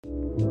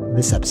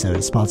This episode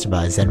is sponsored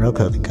by Zenro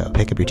Clothing Co.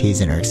 Pick up your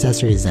tees and or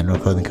accessories at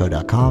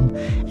zenroclothingco.com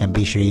and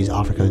be sure to use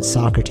offer code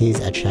Socrates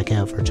at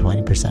checkout for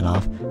 20%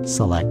 off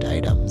select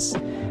items.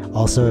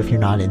 Also, if you're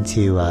not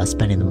into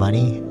spending the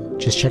money,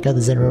 just check out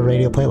the Zenro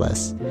radio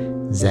playlist.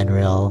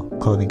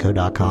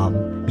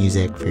 zenroclothingco.com,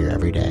 music for your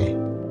everyday.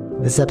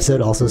 This episode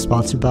also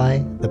sponsored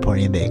by The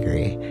Pornian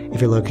Bakery.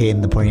 If you're located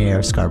in the Pornian area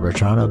of Scarborough,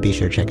 Toronto, be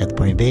sure to check out The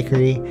Pornian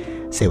Bakery,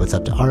 say what's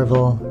up to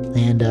Arville,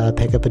 and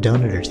pick up a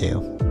donut or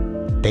two.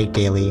 Baked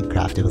daily,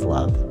 crafted with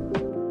love.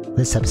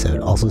 This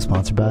episode also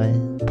sponsored by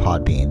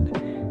Podbean.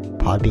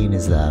 Podbean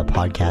is the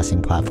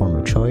podcasting platform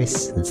of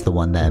choice. It's the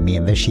one that me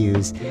and Vish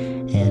use,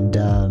 and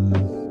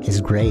is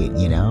great,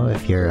 you know,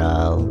 if you're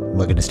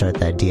looking to start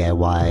that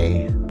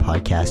DIY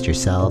podcast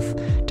yourself.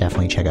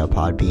 Definitely check out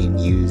Podbean.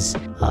 Use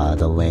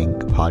the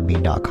link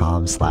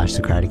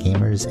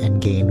podbean.com/SocraticGamers and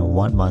gain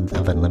 1 month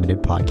of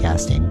unlimited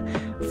podcasting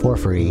for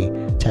free.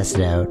 Test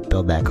it out,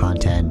 build that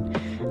content.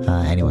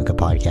 Anyone could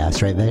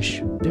podcast, right,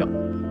 Vish? Yep.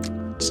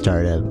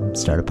 Start a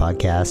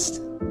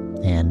podcast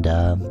and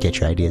get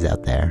your ideas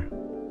out there.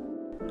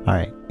 All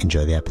right,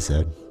 enjoy the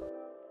episode.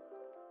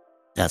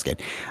 That's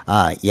good.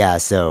 Yeah,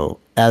 so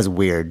that was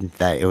weird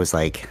that it was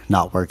like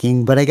not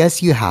working, but I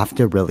guess you have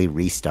to really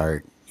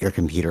restart your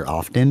computer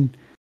often.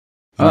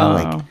 You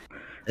know,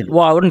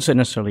 well, I wouldn't say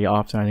necessarily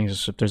often. I think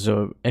just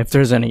if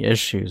there's any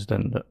issues,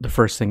 then the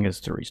first thing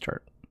is to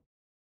restart.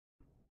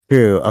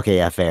 True. Okay,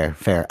 yeah,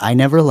 fair. I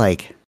never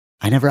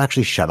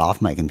actually shut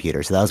off my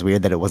computer, so that was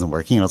weird that it wasn't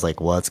working. I was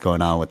like, what's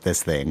going on with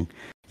this thing?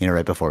 You know,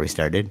 right before we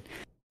started.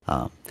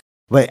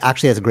 But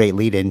actually, that's a great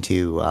lead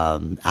into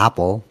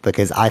Apple,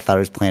 because I thought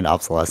it was planned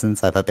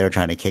obsolescence. I thought they were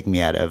trying to kick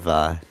me out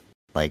of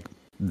like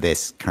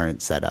this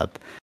current setup.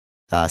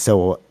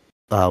 So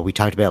we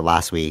talked about it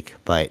last week,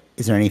 but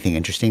is there anything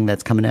interesting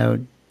that's coming out,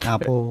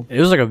 Apple? It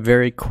was like a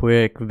very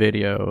quick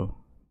video,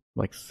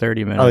 like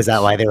 30 minutes. Oh, is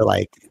that why they were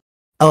like,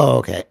 oh,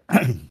 okay.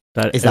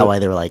 Is that why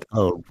they were like,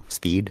 oh,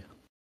 speed?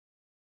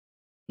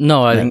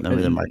 No, I think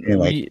the marketing,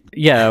 like,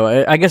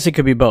 yeah, I guess it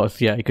could be both.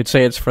 Yeah, you could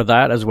say it's for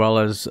that as well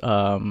as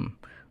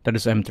that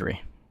is M3.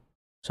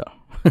 So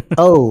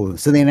oh,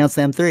 so they announced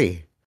the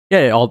M3.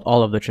 Yeah,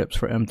 all of the chips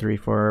for M3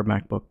 for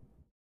MacBook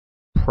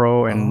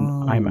Pro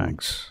and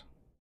iMacs.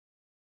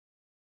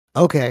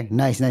 Okay,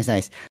 nice.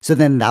 So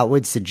then that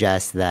would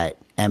suggest that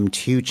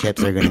M2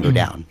 chips are going to go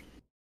down.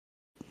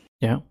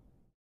 Yeah.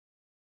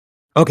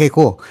 Okay,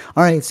 cool.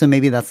 All right, so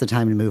maybe that's the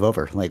time to move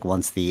over. Like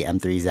once the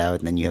M3's out,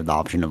 and then you have the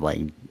option of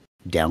like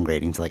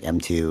downgrading to like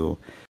M2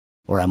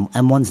 or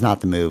M1's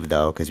not the move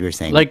though, because we were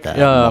saying like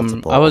I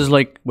was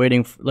like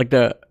waiting for, like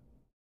the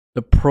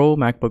Pro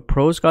MacBook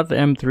Pro's got the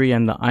M3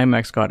 and the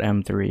iMacs got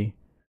M3.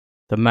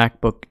 The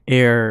MacBook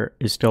Air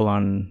is still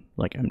on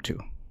like M2.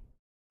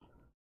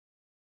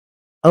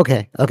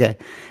 Okay.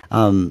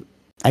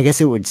 I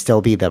guess it would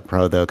still be the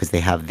Pro though, because they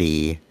have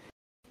the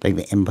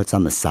inputs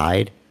on the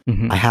side.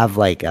 Mm-hmm. I have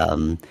like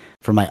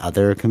for my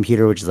other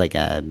computer, which is like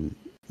a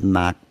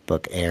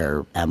MacBook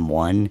Air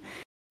M1.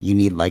 You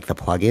need like the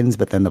plugins,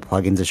 but then the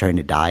plugins are starting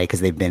to die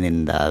because they've been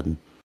in the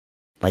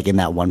in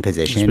that one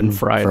position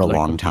for a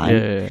long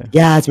time.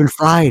 Yeah, it's been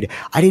fried.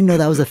 I didn't know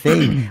that was a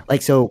thing.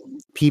 Like, so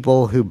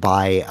people who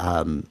buy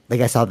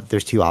I saw that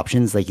there's two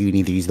options. Like, you can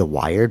either use the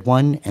wired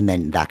one, and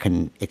then that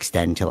can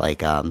extend to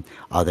like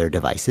other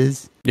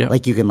devices. Yeah,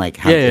 like you can like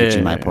have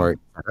HDMI port.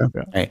 Yeah.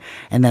 Right.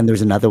 And then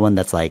there's another one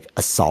that's like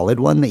a solid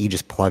one that you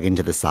just plug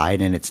into the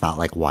side and it's not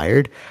like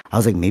wired. I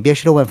was like, maybe I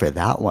should have went for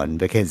that one,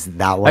 because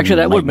that one actually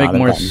that would make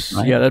more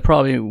sense. Yeah, that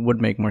probably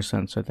would make more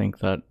sense. I think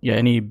that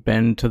any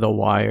bend to the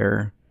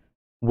wire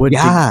would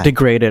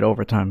degrade it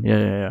over time.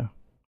 Yeah.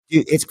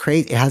 Dude, it's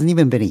crazy. It hasn't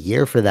even been a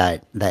year for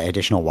that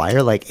additional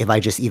wire. Like, if I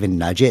just even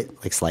nudge it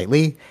like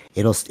slightly,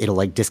 it'll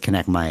like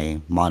disconnect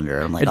my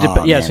monitor. I'm like,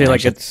 so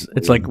like it's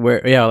like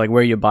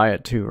where you buy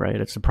it too, right?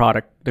 It's the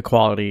product, the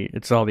quality,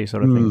 it's all these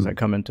sort of things that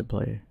come into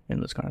play in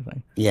this kind of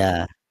thing.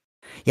 Yeah.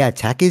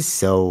 Tech is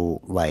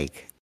so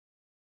like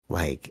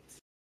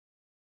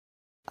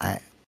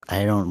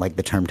I don't like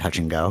the term touch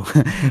and go,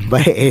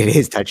 but it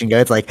is touch and go.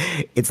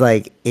 It's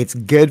like it's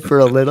good for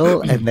a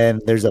little, and then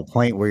there's a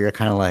point where you're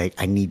kind of like,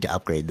 I need to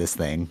upgrade this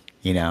thing,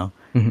 you know?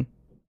 Mm-hmm.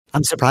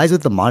 I'm surprised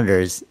with the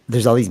monitors.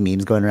 There's all these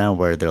memes going around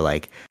where they're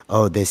like,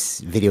 oh,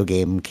 this video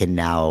game can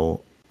now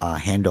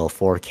handle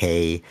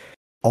 4K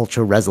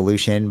ultra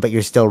resolution, but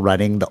you're still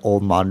running the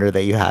old monitor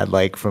that you had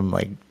like from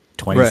like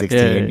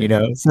 2016, you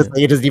know? So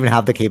it doesn't even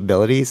have the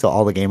capability. So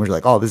all the gamers are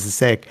like, oh, this is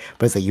sick.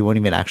 But it's like, you won't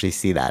even actually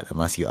see that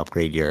unless you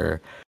upgrade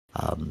your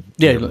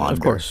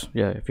of course.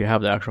 Yeah, if you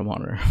have the actual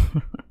monitor.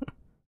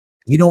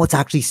 You know what's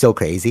actually so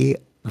crazy?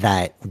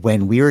 That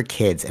when we were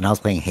kids and I was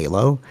playing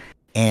Halo,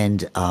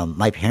 and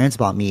my parents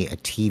bought me a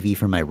TV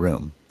for my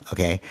room,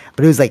 okay?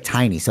 But it was like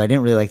tiny, so I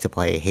didn't really like to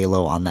play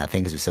Halo on that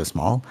thing because it was so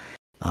small.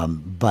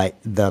 But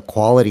the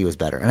quality was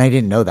better, and I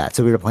didn't know that.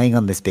 So we were playing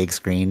on this big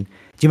screen. Do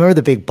you remember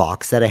the big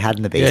box that I had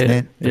in the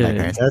basement in my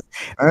parents' house?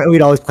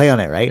 We'd always play on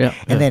it, right? Yeah,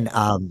 and then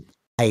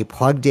I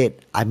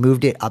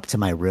moved it up to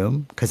my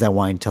room because I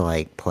wanted to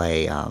like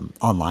play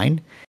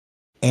online.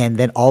 And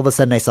then all of a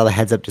sudden I saw the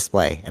heads up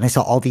display and I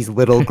saw all these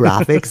little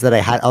graphics that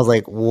I was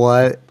like,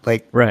 what?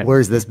 Like,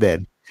 where's this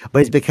been? But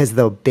it's because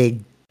the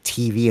big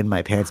TV in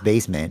my parents'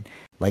 basement,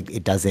 like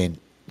it doesn't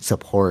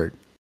support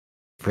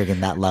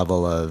friggin' that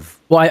level of.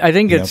 Well, I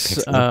think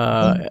it's,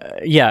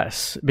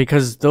 yes,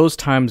 because those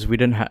times we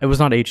didn't have, it was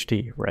not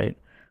HD, right?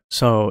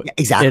 So yeah,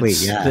 exactly,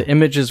 the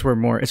images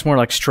were it's more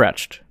like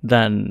stretched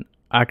than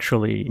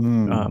actually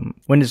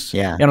when it's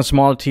on a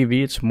smaller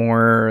TV, it's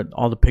more,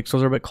 all the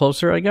pixels are a bit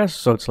closer, I guess.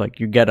 So it's like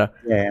you get a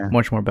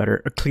much more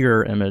better, a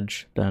clearer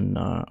image than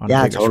on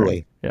a totally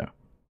screen. Yeah.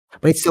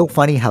 But it's so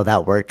funny how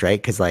that worked, right?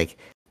 Because like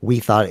we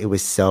thought it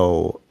was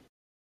so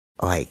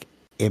like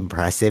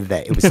impressive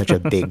that it was such a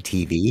big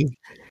TV.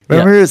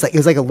 Remember, it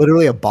was like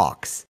literally a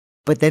box.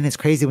 But then it's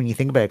crazy when you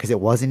think about it because it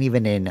wasn't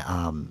even in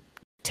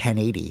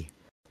 1080.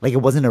 Like it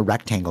wasn't a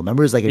rectangle.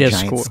 Remember, it was like a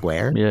giant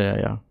square.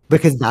 Yeah.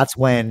 Because that's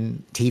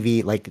when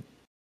TV, like,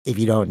 if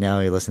you don't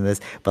know, you listen to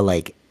this, but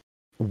like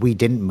we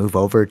didn't move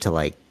over to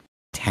like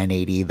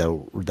 1080,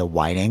 the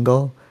wide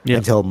angle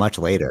until much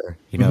later.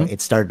 You know, it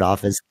started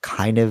off as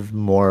kind of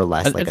more or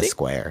less like a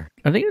square.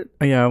 I think,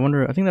 I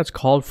wonder. I think that's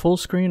called full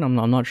screen. I'm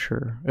not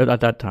sure at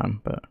that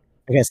time, but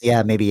I guess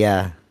maybe.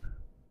 Yeah,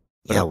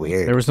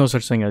 weird. There was no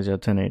such thing as a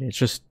 1080. It's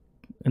just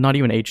not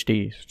even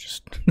HD. It's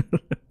just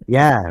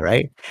yeah,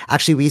 right.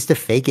 Actually, we used to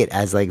fake it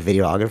as like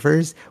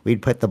videographers.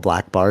 We'd put the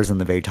black bars on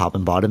the very top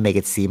and bottom, make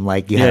it seem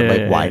like you had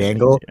like wide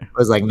angle. It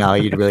was like, no,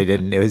 you really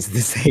didn't. It was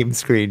the same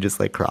screen, just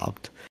like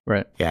cropped.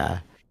 Right. Yeah.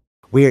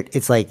 Weird.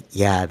 It's like,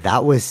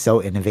 that was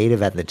so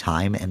innovative at the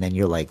time. And then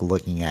you're like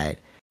looking at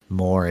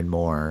more and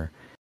more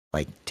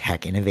like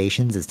tech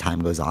innovations as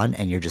time goes on.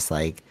 And you're just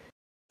like,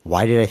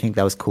 why did I think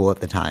that was cool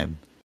at the time?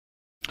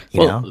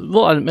 You know?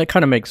 Well, it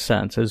kind of makes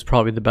sense. It's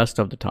probably the best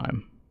of the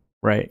time,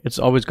 right? It's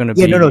always going to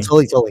be. Yeah, no,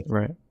 totally.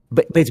 Right.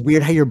 But it's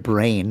weird how your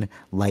brain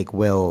like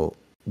will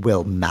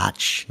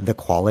match the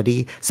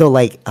quality. So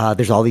like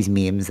there's all these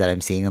memes that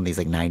I'm seeing on these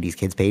like 90s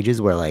kids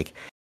pages where like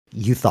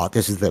you thought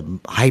this was the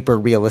hyper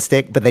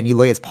realistic, but then you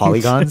look at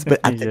polygons. But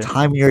at the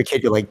time when you're a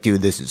kid, you're like,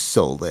 dude, this is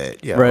so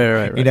lit. You know?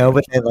 Right. You know,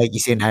 but then like you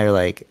see it now, you're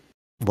like,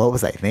 what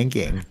was I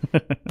thinking?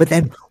 But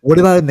then what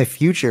about in the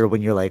future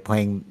when you're like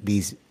playing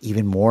these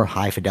even more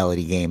high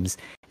fidelity games,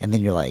 and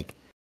then you're like,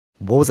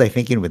 what was I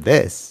thinking with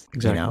this?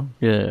 Exactly. You know?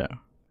 Yeah.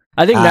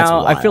 I think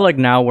now, I feel like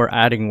now we're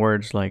adding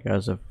words like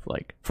as of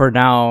like for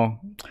now,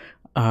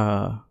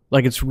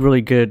 like it's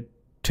really good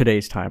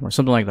today's time or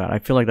something like that. I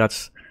feel like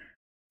that's.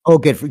 Oh,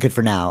 good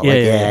for now.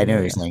 Yeah, I know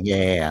what you're saying.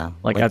 Yeah.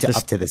 Like up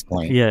to this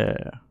point. Yeah.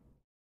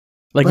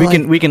 Like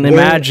we can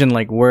imagine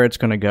like where it's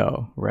gonna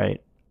go,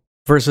 right?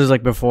 Versus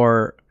like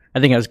before,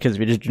 I think as kids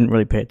we just didn't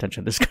really pay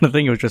attention to this kind of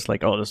thing. It was just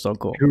like, oh, this is so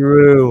cool.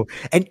 True.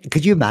 And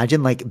could you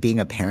imagine like being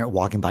a parent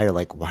walking by, you're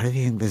like, why do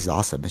they think this is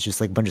awesome? It's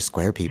just like a bunch of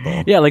square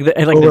people. Yeah, like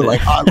we're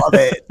like, oh, I love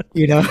it.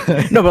 You know?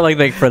 No, but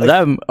like for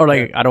them, or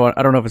like I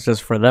don't know if it's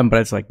just for them,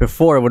 but it's like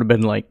before it would have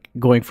been like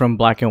going from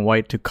black and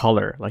white to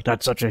color. Like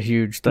that's such a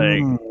huge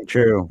thing.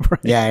 True. Right?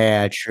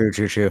 Yeah.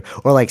 True.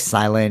 Or like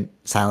silent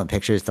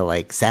pictures to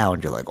like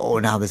sound. You're like, oh,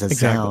 now this has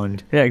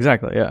sound. Yeah,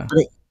 exactly. Yeah.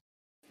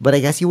 But I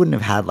guess you wouldn't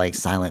have had like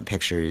silent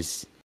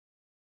pictures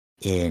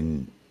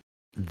in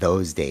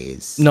those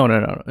days.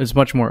 No. It's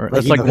much more. Like,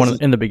 that's like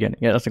one in the beginning.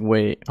 Yeah, that's like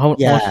way.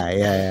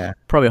 Yeah.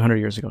 Probably 100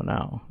 years ago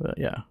now. But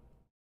yeah.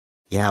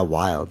 Yeah,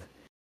 wild.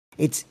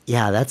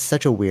 That's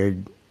such a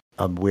weird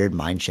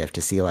mind shift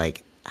to see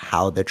like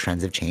how the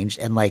trends have changed,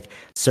 and like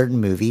certain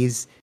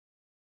movies.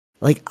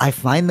 Like I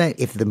find that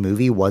if the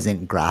movie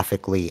wasn't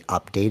graphically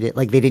updated,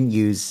 like they didn't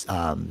use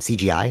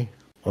CGI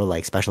or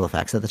like special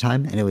effects at the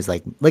time, and it was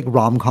like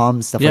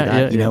rom-com stuff like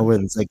that, you know, where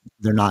it's like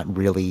they're not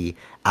really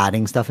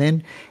adding stuff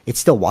in, it's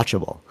still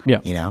watchable.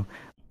 Yeah. You know?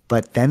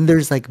 But then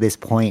there's like this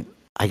point,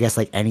 I guess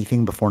like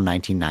anything before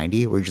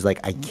 1990 where you're just like,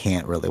 I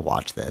can't really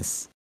watch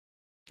this.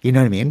 You know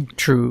what I mean?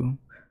 True.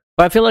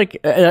 But I feel like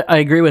I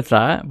agree with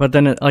that, but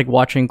then like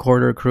watching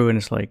Corridor Crew, and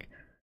it's like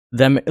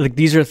them, like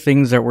these are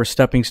things that were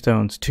stepping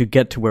stones to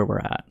get to where we're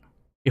at.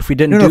 If we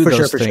didn't do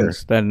those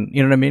things, then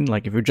you know what I mean?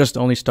 Like if you're just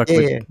only stuck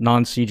with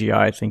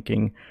non-CGI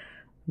thinking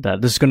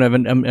that this is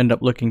going to end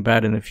up looking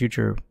bad in the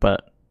future,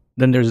 but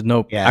then there's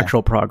no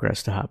actual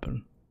progress to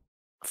happen.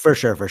 For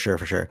sure.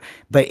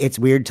 But it's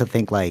weird to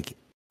think like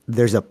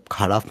there's a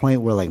cutoff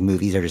point where like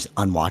movies are just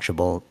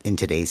unwatchable in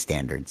today's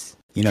standards.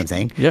 You know what I'm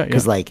saying? Yeah.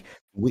 Because like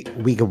we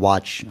could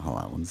watch. Hold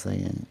on 1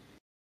 second.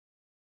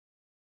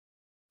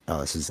 Oh,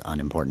 this is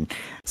unimportant.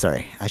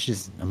 Sorry. I'm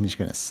just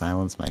gonna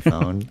silence my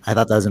phone. I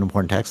thought that was an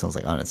important text. I was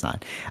like, oh, it's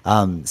not.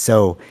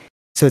 So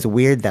it's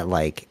weird that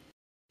like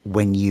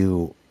when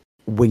you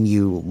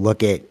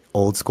look at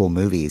old school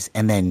movies,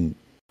 and then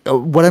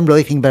what I'm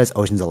really thinking about is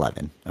Ocean's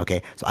 11.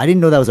 Okay, so I didn't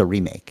know that was a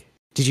remake.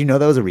 Did you know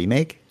that was a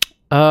remake?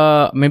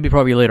 Maybe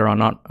probably later on,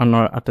 not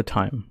at the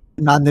time.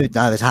 Not at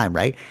the time,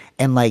 right?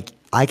 And like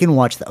I can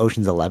watch the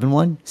Ocean's 11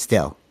 one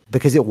still,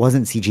 because it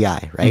wasn't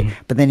CGI, right?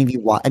 Mm-hmm. But then if you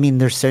watch, I mean,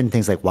 there's certain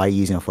things like why are you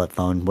using a flip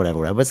phone,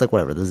 whatever. But it's like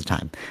whatever. There's a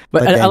time.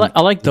 But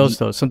I like those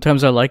though.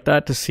 Sometimes I like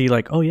that to see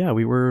like, oh yeah,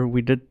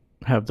 we did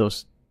have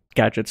those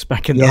gadgets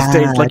back in those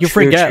days. Like you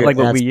forget like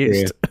what we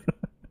used.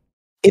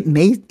 it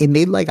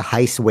made like a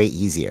heist way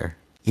easier,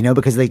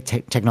 because like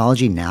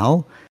technology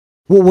now.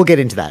 We'll get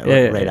into that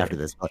right after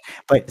this.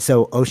 But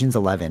so Ocean's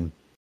 11.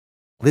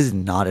 This is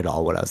not at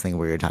all what I was thinking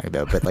we were talking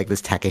about, but like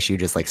this tech issue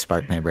just like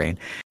sparked my brain.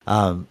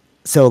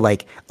 So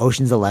like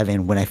Ocean's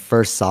 11, when I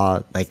first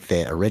saw like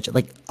the original,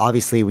 like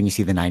obviously when you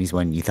see the 90s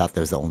one, you thought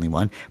that was the only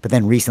one. But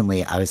then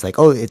recently I was like,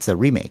 oh, it's a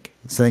remake.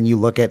 So then you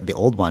look at the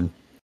old one,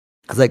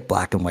 it's like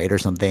black and white or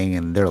something,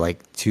 and they're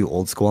like too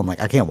old school. I'm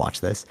like, I can't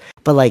watch this.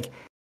 But like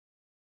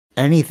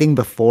anything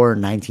before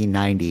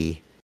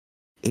 1990,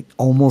 it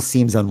almost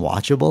seems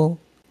unwatchable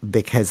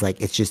because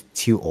like it's just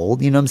too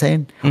old, you know what I'm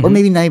saying? Or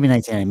maybe not even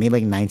 1990,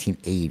 maybe like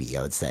 1980,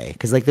 I would say.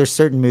 Because like there's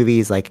certain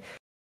movies like,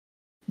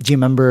 do you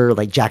remember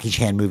like Jackie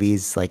Chan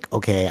movies? Like,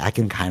 okay, I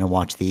can kind of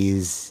watch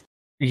these.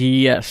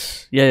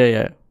 Yes.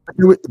 Yeah.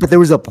 But there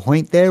was a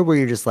point there where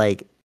you're just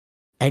like,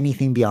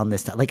 anything beyond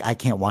this time, like I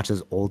can't watch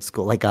those old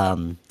school, like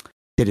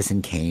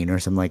Citizen Kane or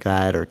something like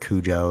that, or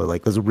Cujo,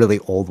 like those really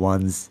old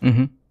ones.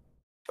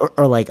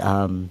 Or like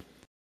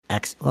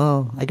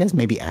well, I guess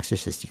maybe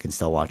Exorcist you can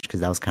still watch because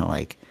that was kind of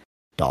like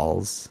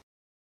dolls.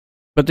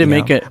 But they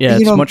make it, yeah,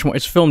 it's much more.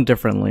 It's filmed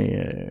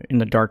differently in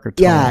the darker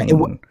tone. Yeah,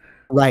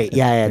 right.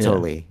 Yeah,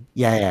 totally.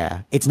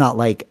 Yeah. It's not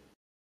like,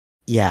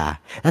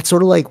 that's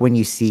sort of like when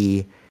you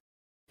see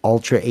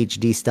Ultra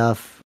HD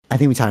stuff. I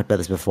think we talked about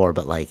this before,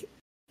 but like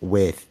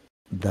with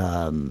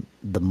the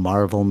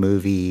Marvel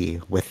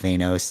movie with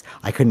Thanos,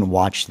 I couldn't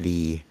watch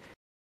the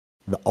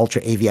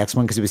Ultra AVX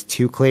one because it was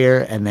too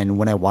clear. And then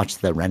when I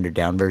watched the rendered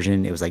down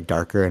version, it was like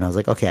darker, and I was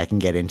like, okay, I can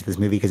get into this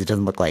movie because it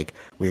doesn't look like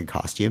weird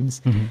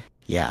costumes.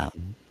 Yeah.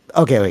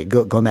 Okay, wait,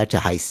 going back to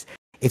heists.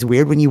 It's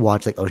weird when you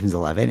watch like Ocean's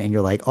 11 and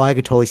you're like, oh, I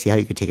could totally see how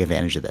you could take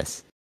advantage of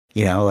this.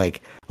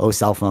 Like, oh,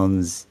 cell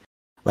phones,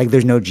 like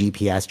there's no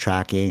GPS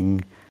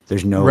tracking,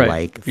 there's no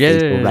like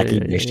facial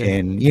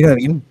recognition. You know what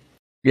I mean?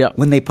 Yeah.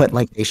 When they put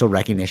like facial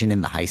recognition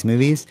in the heist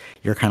movies,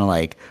 you're kind of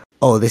like,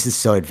 oh, this is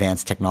so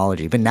advanced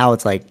technology. But now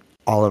it's like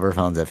all of our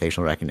phones have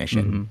facial recognition.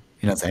 You know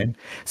what I'm saying?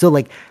 So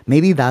like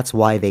maybe that's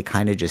why they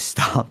kind of just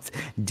stopped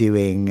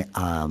doing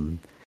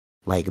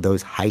like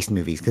those heist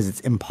movies, because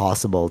it's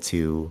impossible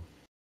to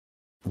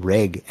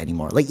rig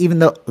anymore. Like even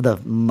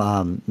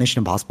the Mission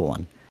Impossible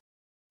one.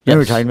 You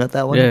were talking about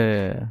that one?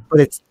 Yeah.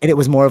 But it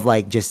was more of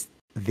like just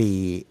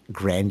the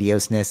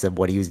grandioseness of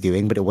what he was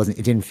doing, but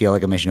it didn't feel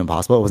like a Mission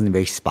Impossible. It wasn't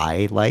very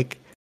spy like.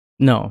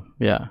 No,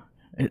 yeah.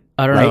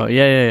 I don't know.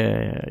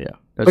 Yeah.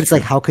 But it's true.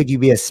 Like, how could you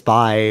be a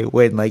spy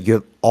when like you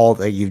have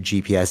you have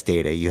GPS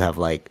data, you have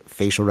like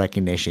facial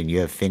recognition,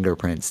 you have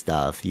fingerprint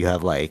stuff, you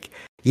have like,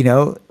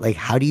 like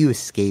how do you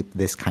escape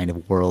this kind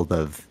of world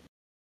of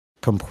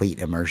complete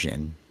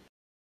immersion?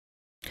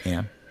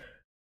 Yeah.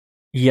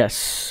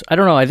 Yes. I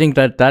don't know. I think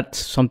that's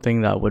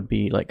something that would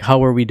be like,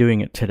 how are we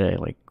doing it today?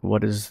 Like,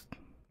 what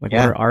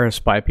are our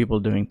spy people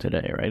doing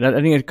today, right?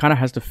 I think it kind of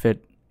has to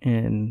fit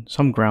in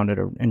some grounded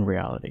in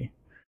reality.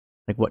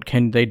 Like, what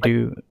can they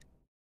do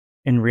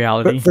in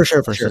reality for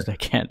sure, versus they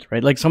can't,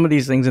 right? Like, some of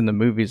these things in the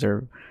movies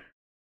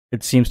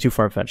it seems too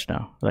far-fetched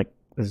now. Like,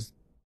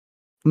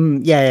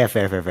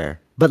 fair.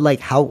 But like,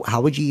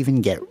 how would you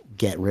even get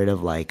rid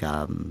of like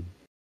how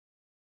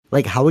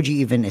would you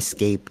even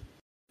escape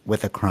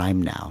with a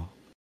crime now?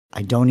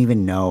 I don't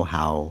even know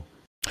how.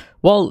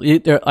 Well,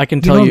 I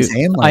can tell you.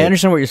 Like, I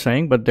understand what you're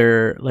saying, but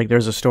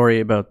there's a story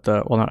about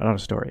not a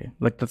story.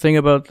 Like the thing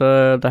about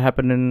that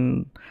happened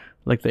in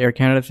like the Air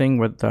Canada thing,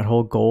 where that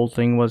whole gold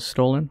thing was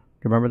stolen. Do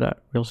you remember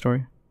that real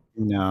story?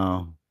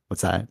 No.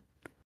 What's that?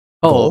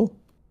 Oh,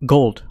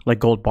 gold, like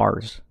gold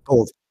bars.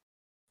 Gold.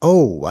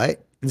 Oh,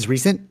 what? It's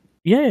recent?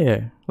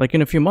 Yeah. Like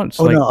in a few months.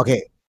 Oh, no.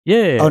 Okay.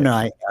 Yeah. Oh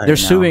no, they're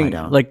suing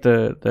like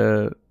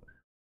the.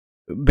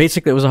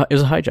 Basically, it was a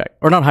hijack,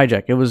 or not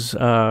hijack. It was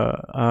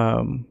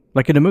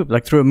like in a movie,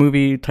 like through a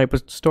movie type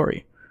of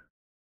story.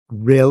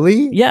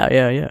 Really?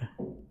 Yeah.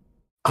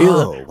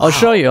 Oh, wow. I'll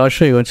show you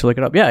once you look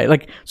it up. Yeah,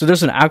 like so.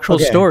 There's an actual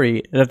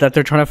story that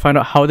they're trying to find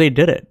out how they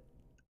did it.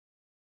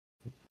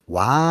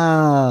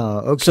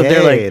 Wow. Okay. So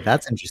they're like,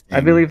 that's interesting. I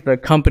believe the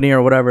company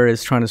or whatever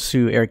is trying to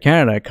sue Air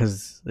Canada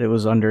because it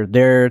was under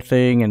their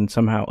thing, and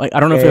somehow, like, I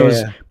don't know if it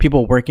was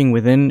people working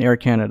within Air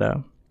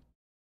Canada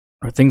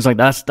or things like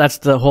that. That's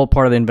the whole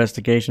part of the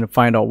investigation, to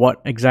find out what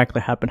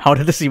exactly happened. How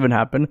did this even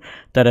happen?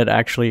 That it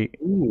actually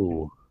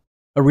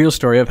a real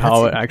story of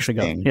how it actually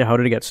got. Yeah, how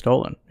did it get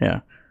stolen? Yeah.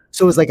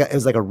 So it was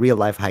like a real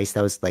life heist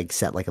that was like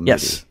set like a movie.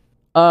 Yes.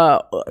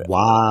 Wow.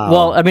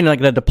 Well, I mean,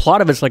 like the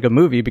plot of it's like a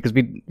movie because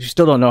we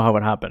still don't know how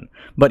it happened.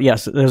 But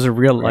yes, there's a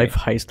real life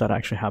heist that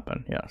actually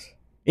happened. Yes.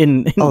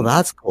 Oh,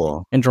 that's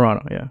cool. In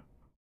Toronto, yeah.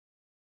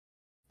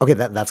 Okay,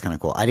 that's kind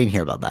of cool. I didn't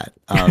hear about that.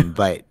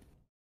 But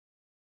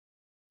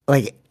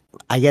like,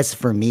 I guess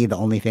for me, the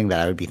only thing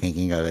that I would be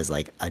thinking of is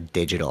like a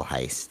digital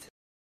heist.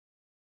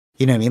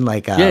 You know what I mean?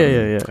 Like,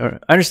 yeah.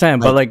 I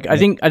understand, but like, I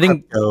think,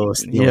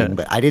 stealing,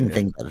 but I didn't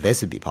think that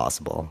this would be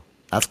possible.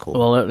 That's cool.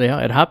 Well,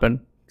 it happened.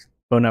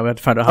 But now we have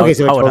to find out how it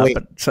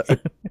happened.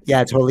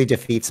 It totally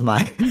defeats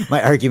my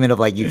argument of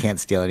like you can't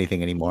steal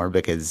anything anymore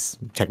because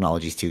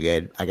technology's too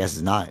good. I guess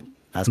it's not.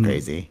 That's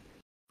crazy.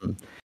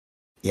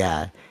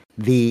 Yeah.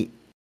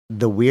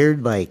 the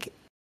weird like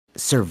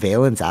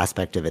surveillance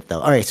aspect of it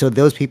though. All right, so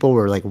those people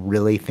were like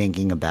really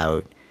thinking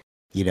about,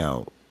 you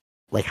know,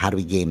 like how do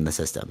we game the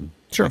system?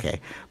 Sure.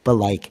 Okay. But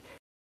like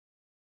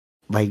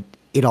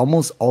it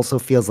almost also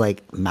feels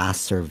like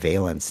mass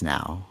surveillance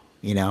now,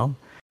 you know?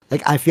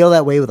 Like I feel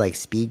that way with like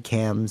speed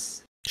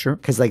cams. Sure.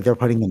 Cuz like they're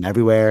putting them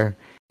everywhere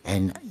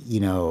and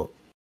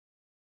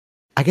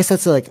I guess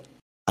that's like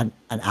an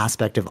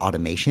aspect of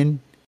automation,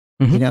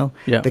 Yeah.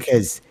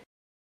 Because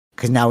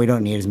now we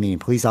don't need as many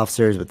police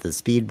officers with the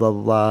speed, blah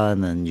blah blah,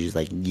 and then you just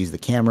like use the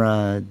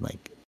camera,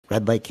 like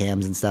red light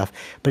cams and stuff.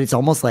 But it's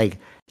almost like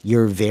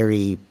you're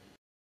very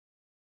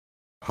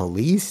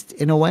policed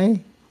in a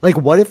way. Like,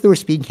 what if there were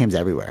speed cams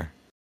everywhere?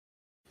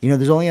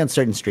 There's only on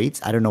certain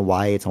streets. I don't know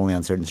why it's only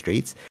on certain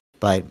streets,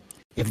 but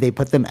if they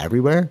put them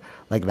everywhere,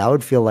 like that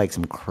would feel like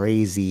some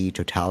crazy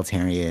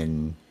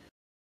totalitarian,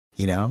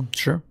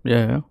 Sure.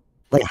 Yeah.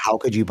 Like, how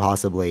could you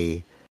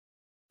possibly?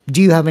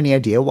 Do you have any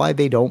idea why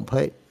they don't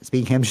put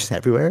speed cams just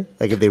everywhere?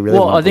 Like, if they really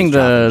I think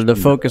the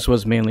focus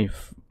was mainly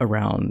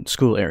around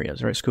school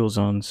areas, right? School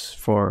zones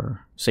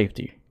for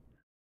safety.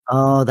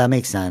 Oh, that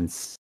makes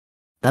sense.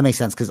 That makes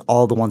sense because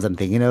all the ones I'm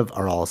thinking of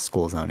are all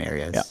school zone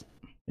areas.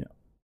 Yeah.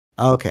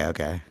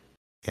 Okay.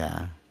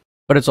 Yeah.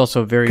 But it's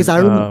also very,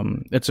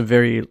 it's a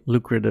very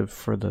lucrative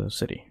for the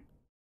city.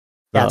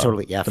 Yeah,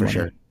 totally. Yeah, for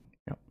sure.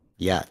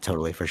 Yeah,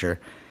 totally, for sure.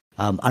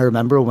 I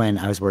remember when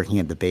I was working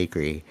at the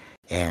bakery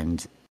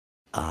and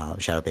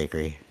shout out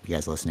bakery, if you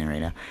guys are listening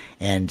right now.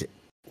 And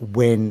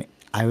when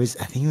I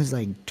think it was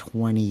like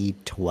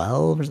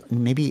 2012 or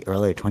maybe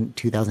earlier,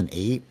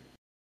 2008.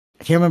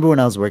 I can't remember when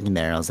I was working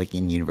there. I was like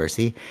in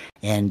university,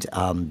 and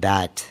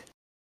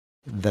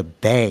the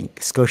bank,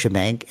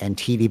 Scotiabank and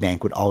TD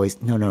Bank would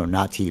always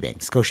not TD Bank,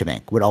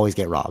 Scotiabank would always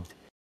get robbed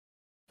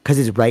because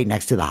it's right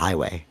next to the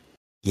highway,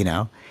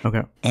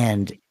 Okay.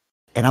 And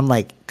I'm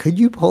like, could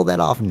you pull that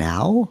off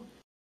now?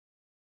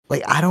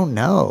 Like, I don't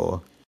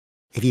know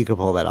if you could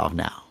pull that off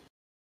now.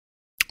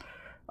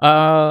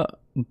 I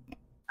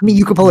mean,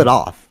 you could pull it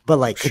off, but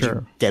like, could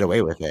you get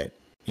away with it?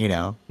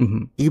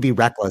 Mm-hmm. You could be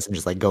reckless and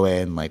just like go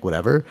in, like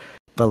whatever.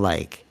 But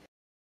like,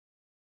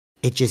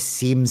 it just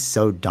seems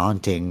so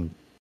daunting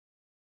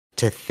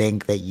to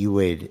think that you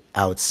would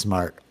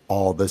outsmart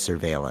all the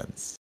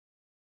surveillance.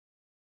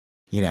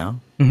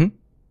 Mm-hmm.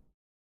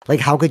 Like,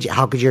 how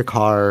could your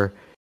car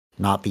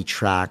not be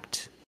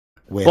tracked?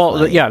 With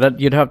that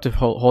you'd have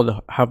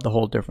to have the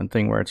whole different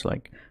thing where it's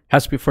like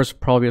has to be first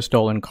probably a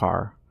stolen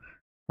car,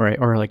 right?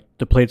 Or like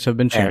the plates have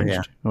been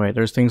changed, right?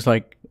 There's things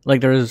like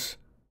there's.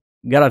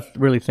 You gotta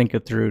really think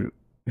it through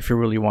if you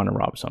really want to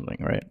rob something,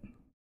 right?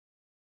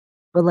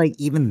 But like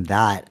even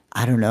that,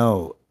 I don't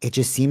know. It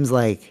just seems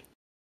like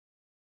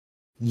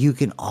you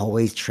can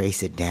always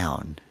trace it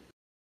down.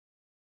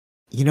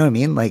 You know what I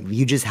mean? Like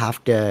you just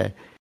have to.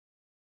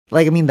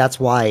 Like, I mean, that's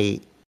why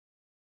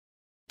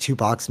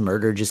Tupac's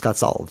murder just got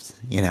solved.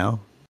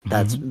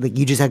 That's like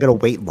you just got to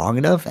wait long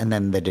enough, and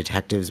then the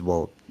detectives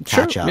will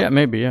catch up. Yeah,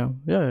 maybe. Yeah.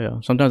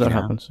 Sometimes that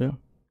happens. Yeah.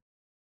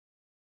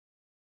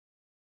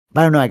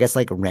 I don't know. I guess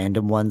like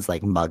random ones,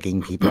 like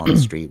mugging people on the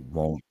street,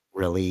 won't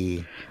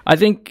really. I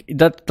think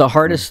that the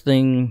hardest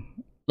thing,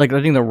 like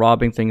I think the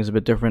robbing thing is a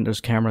bit different.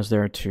 There's cameras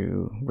there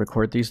to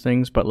record these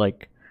things, but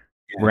like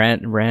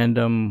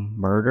random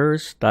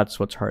murders, that's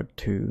what's hard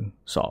to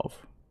solve,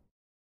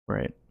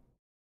 right?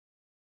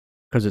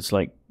 Because it's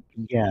like,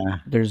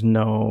 there's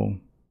no.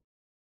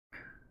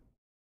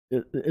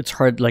 It's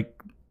hard. Like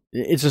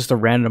it's just a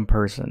random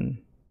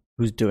person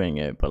who's doing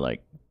it, but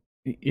like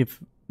if.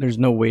 There's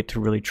no way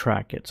to really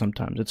track it.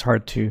 Sometimes it's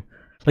hard to,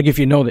 like, if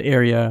you know the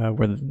area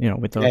where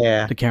with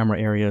the camera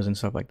areas and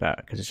stuff like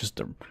that, because it's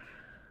just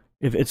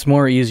if it's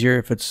more easier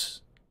if it's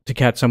to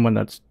catch someone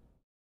that's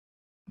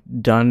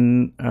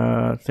done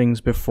things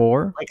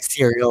before, like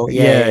serial,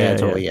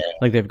 totally, yeah.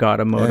 Like they've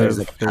got a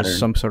motive, there's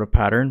some sort of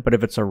pattern. But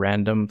if it's a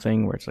random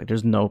thing where it's like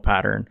there's no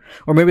pattern,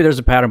 or maybe there's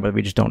a pattern but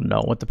we just don't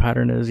know what the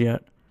pattern is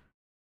yet.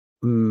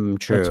 True.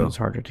 That's when it's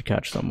harder to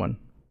catch someone.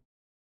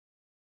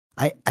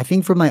 I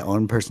think from my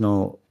own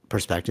personal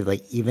perspective,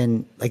 like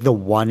even like the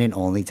one and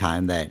only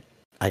time that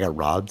I got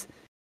robbed,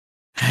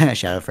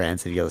 shout out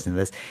France if you listen to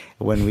this,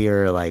 when we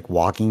were like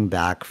walking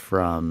back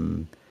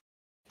from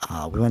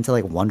we went to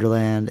like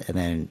Wonderland, and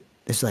then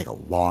this was like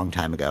a long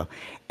time ago,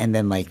 and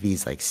then like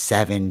these like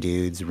 7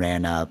 dudes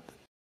ran up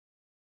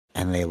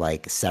and they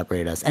like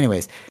separated us.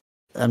 Anyways,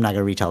 I'm not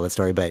gonna retell the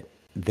story, but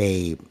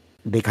they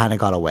kind of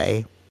got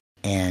away,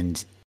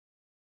 and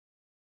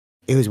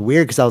it was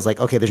weird because I was like,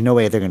 okay, there's no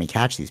way they're going to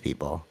catch these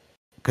people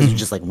because it's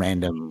just like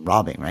random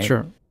robbing, right?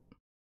 Sure.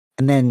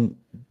 And then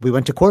we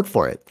went to court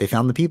for it. They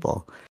found the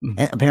people.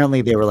 And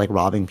apparently they were like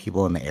robbing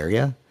people in the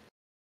area.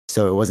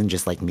 So it wasn't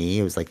just like me.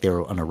 It was like they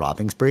were on a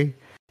robbing spree.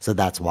 So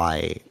that's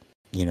why,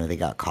 they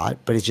got caught.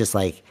 But it's just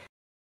like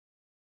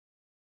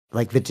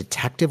the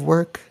detective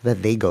work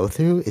that they go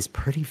through is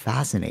pretty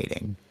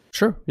fascinating.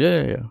 Sure.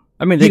 Yeah.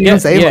 I mean, they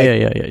get,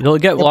 yeah. They'll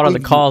get a lot of the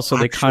calls, so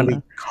they kind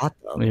of caught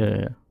them.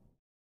 Yeah.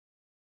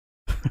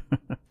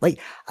 Like,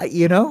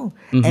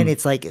 and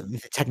it's like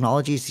the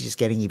technology is just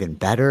getting even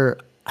better.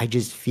 I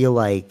just feel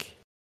like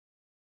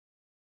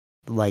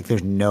like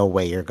there's no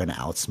way you're going to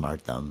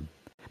outsmart them.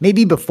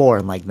 Maybe before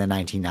in like the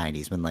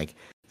 1990s when like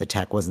the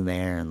tech wasn't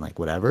there and like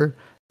whatever,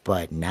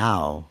 but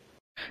now.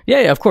 Yeah,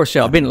 of course.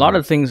 Yeah, I mean, a lot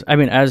of things. I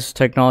mean, as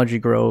technology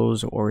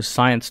grows or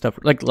science stuff,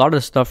 like a lot of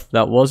the stuff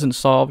that wasn't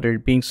solved or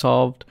being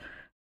solved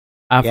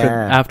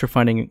after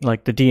finding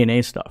like the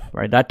DNA stuff,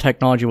 right? That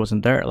technology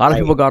wasn't there. A lot of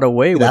people got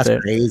away with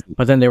it, crazy.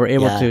 But then they were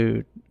able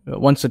to.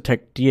 Once the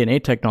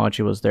DNA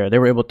technology was there, they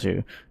were able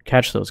to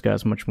catch those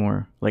guys much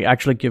more. Like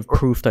actually give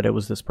proof that it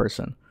was this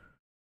person.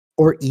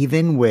 Or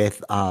even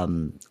with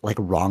like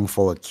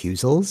wrongful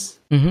accusals,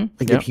 like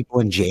the people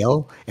in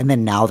jail, and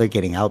then now they're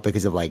getting out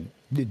because of like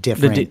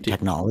different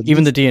technology.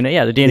 Even the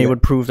DNA, the DNA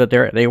would prove that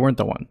they weren't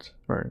the ones.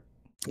 Right.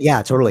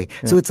 Yeah, totally.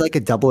 Yeah. So it's like a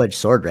double-edged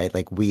sword, right?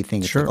 Like we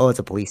think, it's like, oh, it's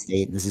a police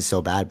state. This is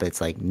so bad, but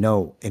it's like,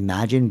 no.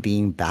 Imagine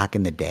being back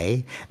in the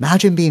day.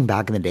 Imagine being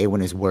back in the day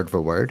when it's word for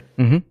word.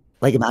 Mm-hmm.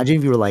 Like imagine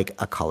if you were like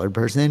a colored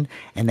person,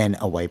 and then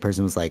a white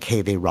person was like,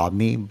 "Hey, they robbed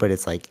me," but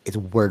it's like it's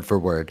word for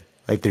word.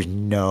 Like there's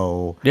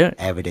no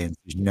evidence,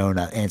 there's no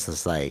nothing. And it's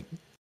just like,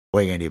 what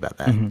are you gonna do about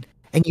that? Mm-hmm.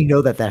 And you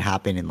know that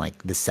happened in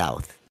like the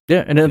South.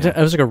 Yeah, and it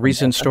was like a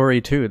recent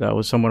story too. That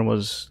was someone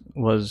was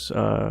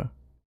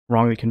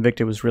wrongly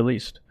convicted, was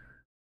released.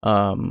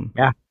 For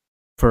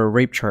a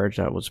rape charge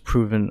that was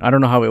proven. I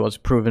don't know how it was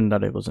proven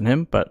that it wasn't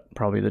him, but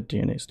probably the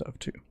DNA stuff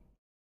too.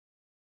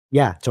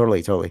 Yeah,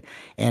 totally.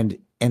 And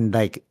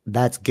like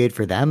that's good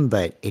for them,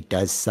 but it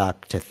does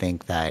suck to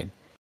think that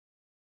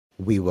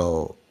we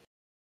will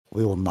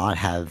not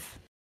have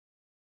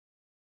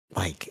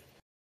like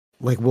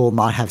we'll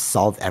not have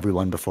solved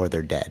everyone before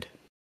they're dead.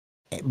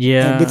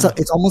 Yeah, and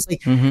it's almost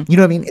like you know what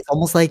I mean. It's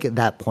almost like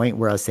that point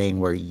where I was saying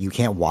where you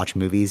can't watch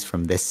movies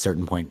from this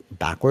certain point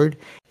backward.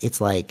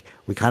 It's like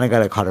we kind of got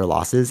to cut our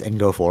losses and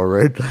go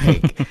forward,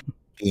 like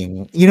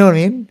being, you know what I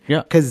mean?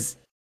 Yeah, because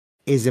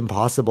it's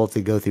impossible to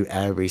go through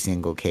every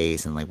single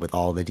case and like with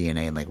all the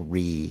DNA and like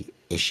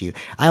reissue.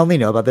 I only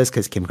know about this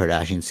because Kim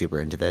Kardashian's super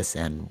into this,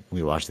 and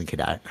we watch the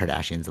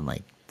Kardashians, and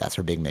like that's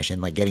her big mission,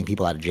 like getting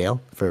people out of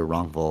jail for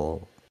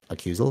wrongful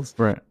accusals.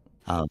 Right.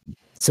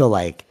 So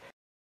like,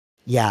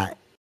 yeah,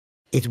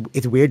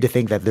 it's weird to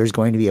think that there's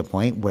going to be a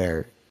point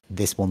where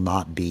this will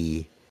not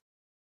be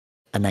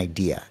an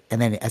idea, and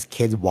then as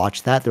kids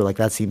watch that, they're like,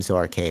 that seems so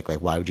archaic.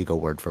 Like, why would you go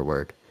word for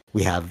word?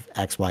 We have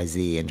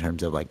XYZ in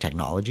terms of like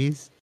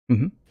technologies.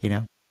 You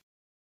know,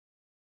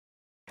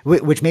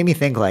 which made me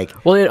think like,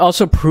 well, it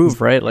also proved,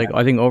 right? Like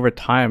I think over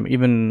time,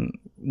 even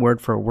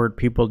word for word,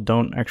 people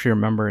don't actually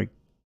remember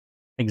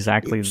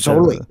exactly.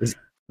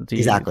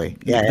 Exactly.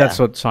 Yeah, that's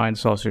what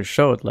science also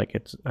showed. Like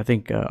it's, I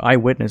think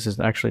eyewitness is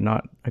actually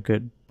not a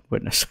good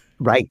witness.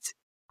 Right.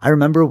 I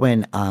remember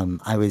when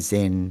I was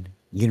in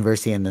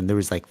university, and then there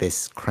was like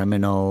this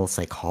criminal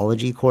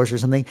psychology course or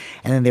something,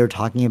 and then they were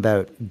talking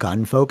about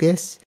gun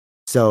focus.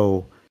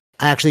 So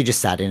I actually just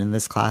sat in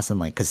this class, and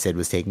like, cause Sid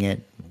was taking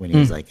it when he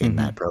was like in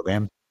that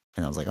program.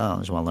 And I was like, oh, I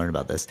just want to learn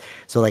about this.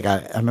 So like,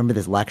 I remember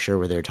this lecture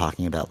where they were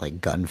talking about like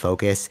gun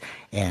focus,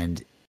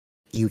 and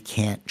you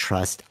can't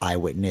trust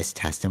eyewitness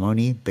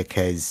testimony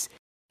because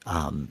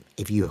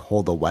if you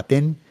hold a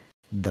weapon,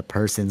 the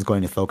person's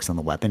going to focus on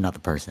the weapon, not the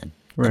person.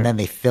 Right. And then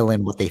they fill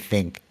in what they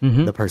think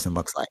the person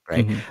looks like,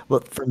 right?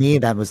 Well, for me,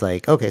 that was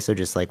like, okay, so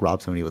just like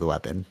rob somebody with a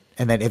weapon.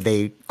 And then if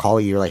they call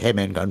you, you're like, hey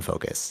man, gun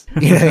focus.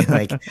 You know,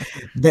 like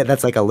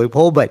that's like a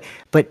loophole. But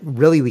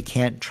really, we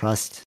can't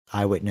trust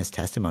eyewitness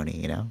testimony,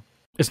 you know?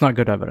 It's not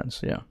good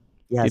evidence, yeah.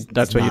 Yeah,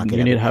 that's why you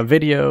need to have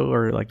video,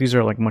 or like these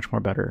are like much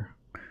more better.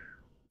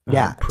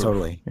 Yeah, proof.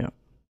 Totally. Yeah.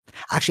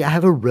 Actually, I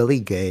have a really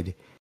good.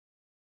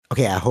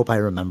 Okay, I hope I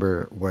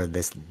remember where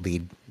this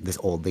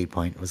old lead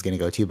point was going to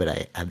go to, but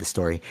I have the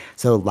story.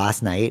 So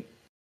last night,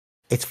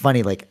 it's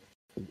funny, like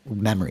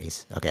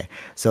memories. Okay,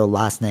 so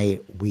last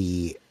night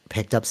we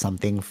picked up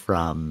something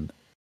from,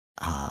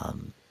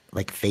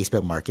 like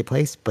Facebook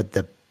Marketplace, but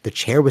the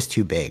chair was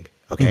too big.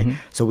 Okay,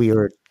 so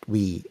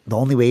the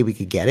only way we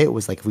could get it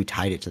was like if we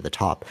tied it to the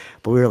top,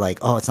 but we were like,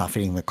 oh, it's not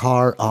fitting the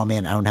car. Oh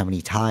man, I don't have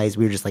any ties.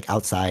 We were just like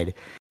outside,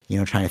 you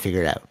know, trying to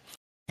figure it out.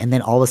 And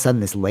then all of a sudden,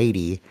 this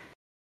lady.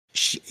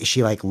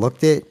 She like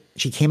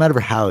she came out of her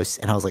house,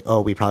 and I was like,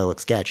 oh, we probably look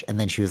sketch. And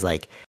then she was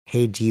like,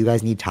 hey, do you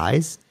guys need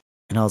ties?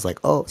 And I was like,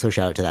 oh, so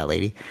shout out to that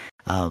lady.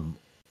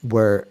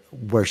 Where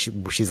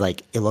she's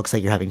like, it looks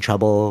like you're having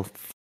trouble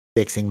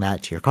fixing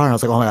that to your car. And I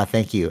was like, oh my God,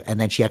 thank you. And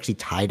then she actually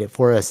tied it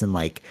for us, and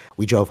like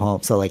we drove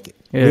home. So like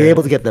we were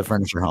able to get the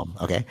furniture home.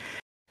 Okay.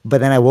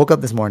 But then I woke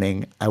up this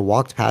morning, I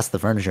walked past the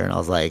furniture, and I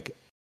was like,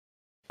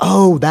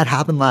 oh, that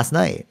happened last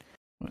night.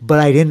 But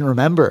I didn't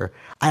remember.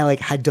 I like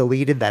had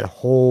deleted that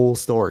whole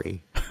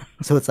story.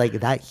 So it's like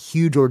that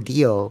huge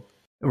ordeal.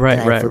 Right,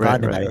 and I'd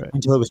forgotten about it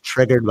until it was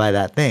triggered by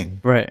that thing.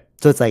 Right.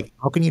 So it's like,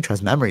 how can you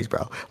trust memories,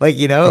 bro? Like,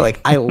 you know,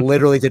 like I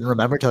literally didn't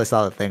remember till I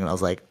saw the thing, and I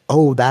was like,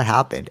 oh, that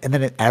happened. And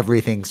then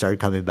everything started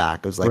coming back.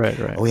 It was like,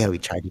 oh yeah, we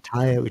tried to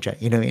tie it. We tried,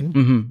 you know what I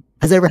mean?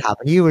 Has it ever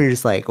happened to you where you're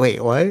just like, wait,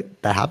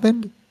 what? That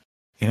happened?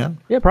 You know?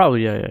 Yeah,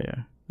 probably.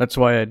 Yeah. That's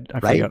why I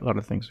forget a lot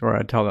of things, or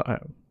I tell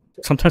that.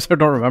 Sometimes I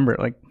don't remember it.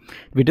 Like,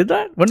 we did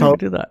that? When did we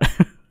do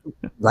that?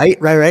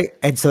 Right.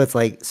 And so it's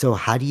like, so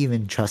how do you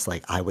even trust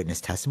like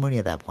eyewitness testimony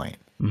at that point?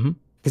 Mm-hmm.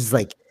 Because it's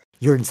like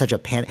you're in such a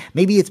panic.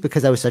 Maybe it's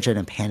because I was such in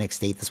a panic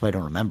state. That's why I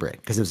don't remember it.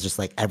 Because it was just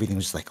like everything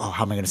was just like, oh,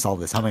 how am I going to solve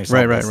this? How am I going to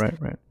solve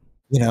this? Right.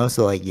 You know,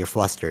 so like you're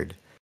flustered.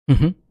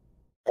 Mm-hmm.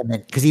 And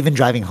then, because even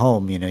driving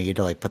home, you know, you had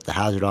to like put the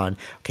hazard on.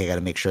 Okay, I got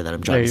to make sure that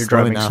I'm driving you're slow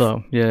driving enough.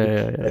 slow.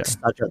 Yeah. Like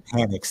such a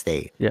panic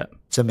state. Yeah.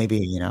 So maybe,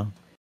 you know,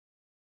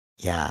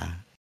 yeah.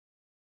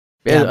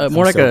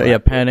 More like a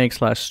panic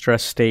 /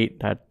 stress state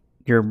that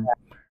you're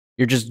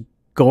just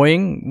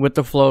going with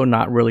the flow,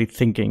 not really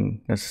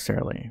thinking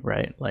necessarily,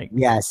 right? Like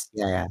yes,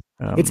 yeah.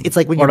 It's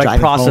like when you're like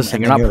driving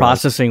processing. Home you're not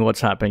processing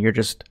what's happening. You're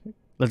just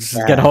let's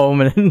just get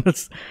home and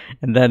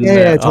then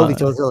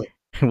totally.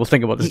 We'll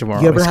think about this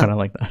tomorrow. It's kind of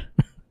like that.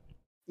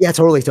 Yeah,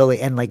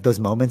 totally. And like those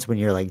moments when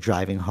you're like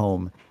driving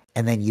home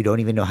and then you don't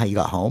even know how you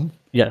got home.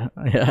 Yeah.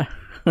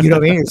 You know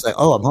what I mean? It's like,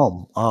 oh, I'm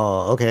home.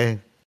 Oh, okay.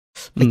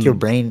 Like your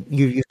brain,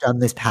 you've done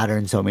this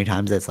pattern so many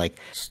times. It's like,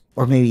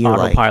 or maybe you're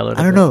autopilot.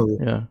 Like, I don't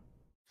know.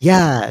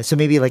 Yeah. So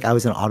maybe like I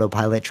was an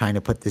autopilot trying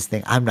to put this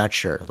thing. I'm not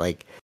sure.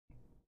 Like,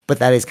 but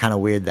that is kind of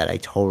weird that I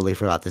totally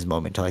forgot this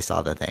moment until I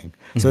saw the thing.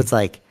 So it's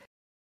like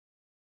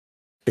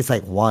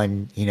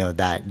one, you know,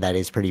 that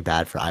is pretty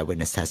bad for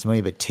eyewitness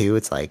testimony. But two,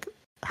 it's like,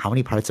 how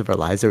many parts of our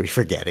lives are we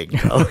forgetting? You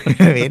know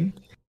what I mean?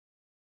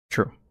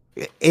 True.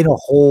 In a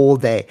whole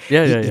day.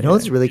 You know,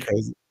 it's really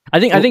crazy. I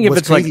think if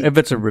it's crazy, like if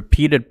it's a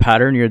repeated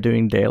pattern you're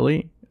doing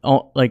daily,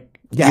 like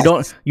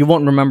you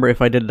won't remember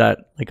if I did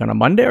that like on a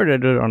Monday or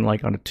did it on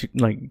like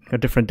a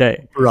different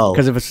day, bro.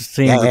 Because if it's the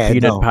same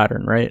repeated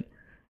pattern, right?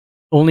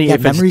 Only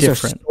if memories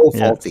it's different. Are so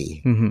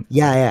faulty.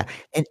 Yeah.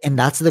 And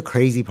that's the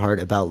crazy part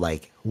about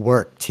like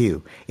work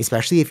too,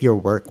 especially if your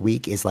work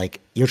week is like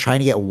you're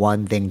trying to get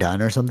one thing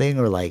done or something,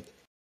 or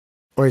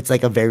it's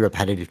like a very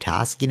repetitive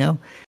task, you know.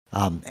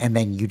 And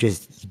then you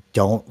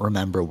don't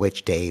remember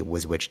which day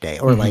was which day,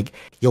 or like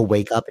you'll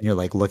wake up and you're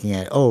like looking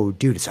at, oh,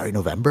 dude, it's already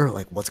November.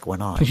 Like, what's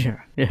going on?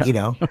 Yeah. You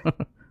know,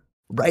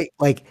 right?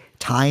 Like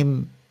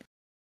time.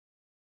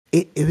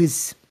 It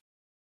was.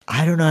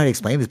 I don't know how to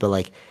explain this, but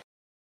like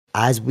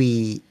as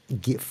we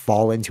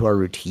fall into our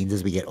routines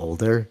as we get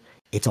older,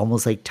 it's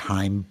almost like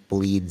time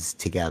bleeds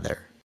together.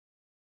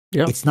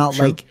 Yeah, it's not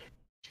like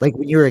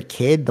when you were a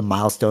kid, the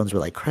milestones were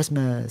like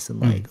Christmas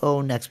and like,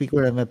 oh, next week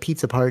we're having a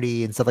pizza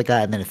party and stuff like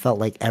that. And then it felt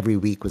like every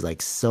week was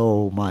like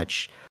so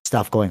much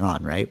stuff going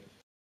on, right?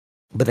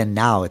 But then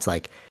now it's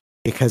like,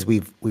 because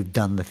we've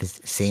done the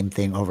same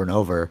thing over and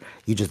over,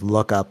 you just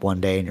look up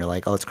one day and you're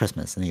like, oh, it's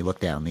Christmas. And then you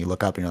look down and you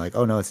look up and you're like,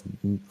 oh no, it's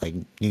like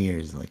New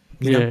Year's. Like,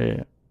 you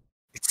know?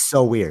 It's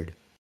so weird.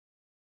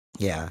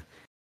 Yeah.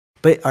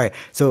 But all right.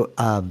 So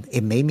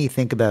it made me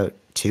think about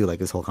too, like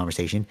this whole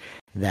conversation,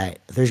 that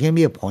there's going to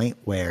be a point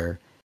where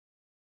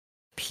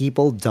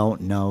people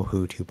don't know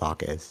who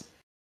Tupac is.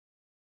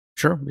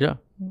 Sure, yeah.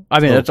 I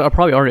mean, it's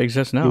probably already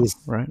exists now,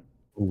 right?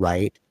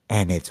 Right,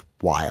 and it's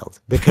wild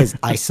because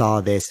I saw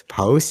this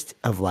post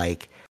of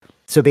like,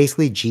 so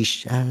basically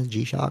G-Shock,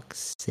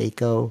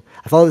 Seiko.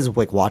 I follow this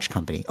like watch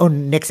company. Oh,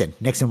 Nixon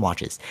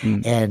watches,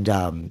 and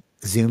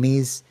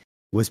Zoomies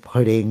was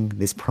putting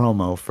this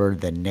promo for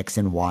the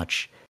Nixon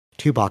watch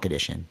Tupac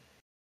edition,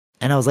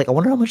 and I was like, I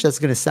wonder how much that's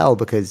going to sell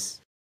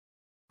because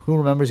who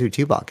remembers who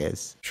Tupac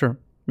is? Sure,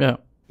 yeah.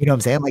 You know what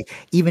I'm saying? Like,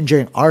 even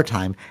during our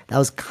time, that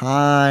was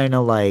kind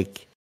of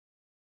like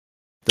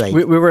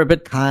we were a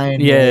bit kind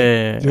of,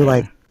 you're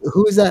like,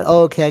 who's that?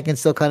 Oh, okay, I can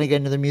still kind of get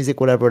into the music,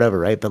 whatever,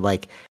 right? But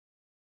like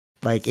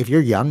if you're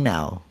young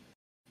now,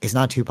 it's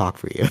not Tupac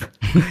for you.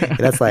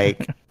 That's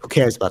like, who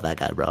cares about that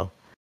guy, bro?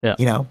 Yeah.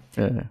 You know?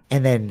 Yeah.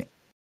 And then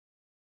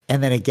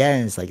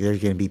again, it's like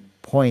there's going to be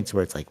points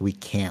where it's like we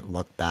can't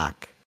look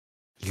back.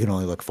 You can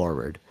only look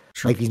forward.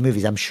 Sure. Like these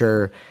movies, I'm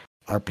sure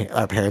our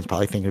parents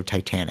probably think of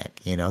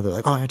Titanic, you know? They're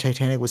like, oh,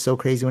 Titanic was so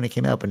crazy when it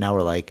came out, but now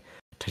we're like,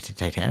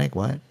 Titanic?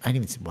 What? I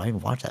didn't even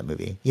watch that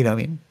movie. You know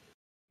what I mean?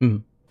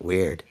 Mm.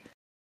 Weird.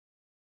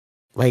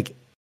 Like,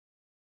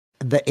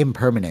 the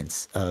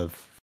impermanence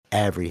of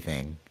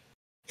everything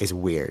is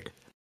weird.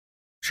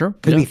 Sure.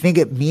 Because we think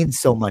it means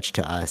so much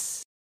to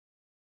us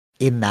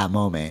in that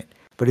moment,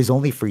 but it's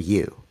only for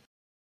you.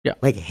 Yeah.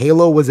 Like,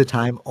 Halo was a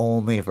time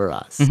only for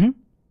us. Mm-hmm.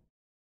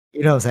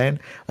 You know what I'm saying?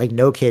 Like,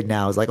 no kid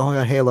now is like, oh, I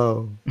got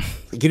Halo.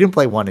 Like, you didn't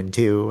play 1 and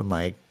 2, and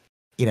like,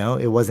 you know,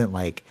 it wasn't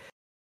like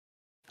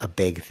a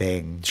big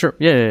thing. Sure.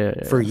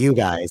 Yeah. For you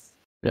guys.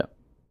 Yeah.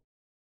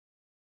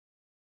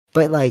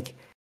 But like,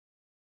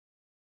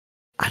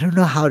 I don't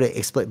know how to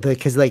explain,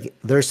 because like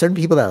there are certain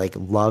people that like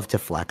love to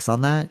flex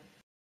on that.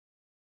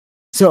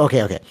 So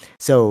okay.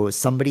 So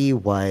somebody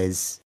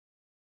was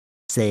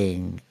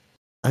saying,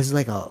 it was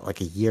like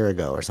a year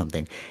ago or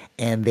something,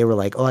 and they were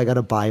like, oh, I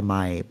gotta buy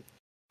my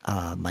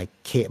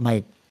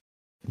my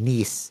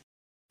niece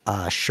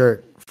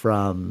shirt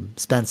from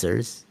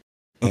Spencer's,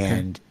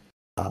 and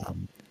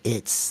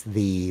it's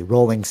the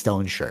Rolling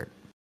Stone shirt,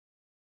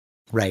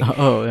 right?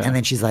 Oh, yeah. And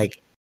then she's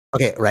like,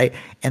 okay, right?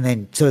 And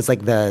then so it's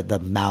like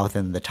the mouth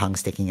and the tongue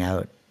sticking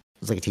out.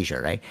 It's like a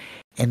t-shirt, right?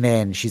 And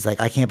then she's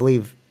like, I can't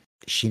believe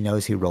she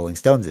knows who Rolling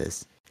Stones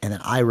is. And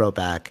then I wrote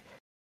back,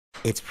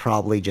 it's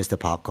probably just a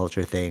pop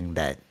culture thing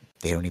that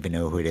they don't even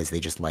know who it is. They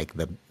just like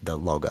the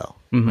logo,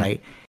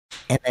 right?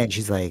 And then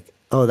she's like,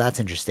 "Oh, that's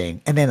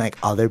interesting." And then like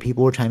other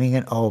people were chiming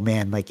in, "Oh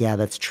man, like yeah,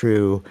 that's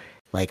true.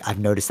 Like I've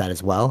noticed that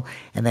as well."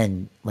 And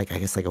then like I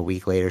guess like a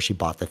week later, she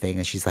bought the thing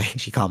and she's like,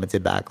 she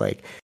commented back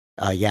like,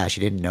 yeah, she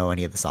didn't know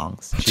any of the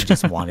songs. She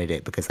just wanted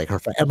it because like her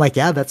friend. I'm like,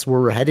 yeah, that's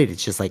where we're headed.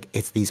 It's just like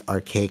it's these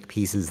archaic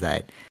pieces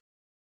that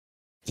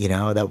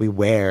that we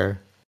wear,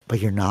 but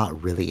you're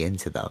not really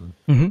into them.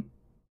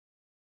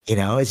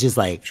 It's just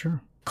like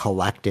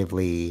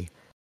collectively,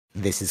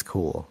 this is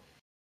cool.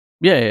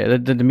 Yeah,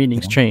 the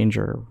meanings change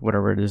or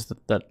whatever it is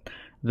that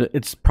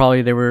it's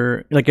probably they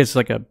were like it's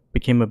like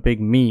became a big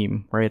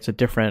meme, right? It's a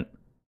different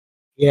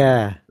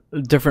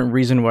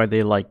reason why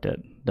they liked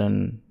it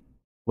than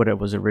what it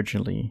was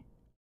originally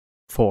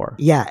for.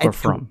 Or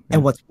from.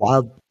 And what's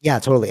wild,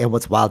 totally. And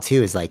what's wild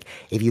too is like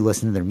if you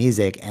listen to their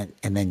music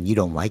and then you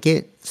don't like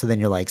it, so then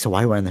you're like, so why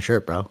are you wearing the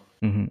shirt, bro?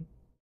 You know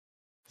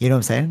what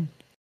I'm saying?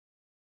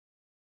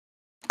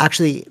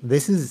 Actually,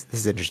 this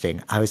is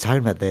interesting. I was talking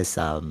about this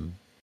sorry,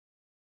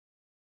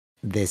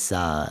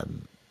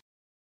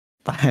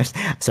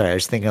 I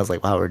was thinking, I was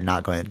like, wow, we're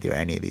not going to do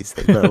any of these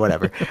things, but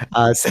whatever.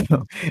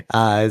 So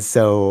I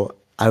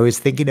was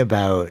thinking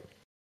about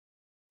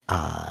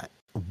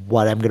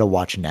what I'm gonna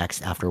watch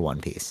next after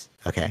One Piece.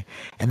 Okay,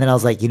 and then I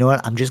was like, you know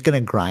what? I'm just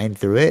gonna grind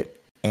through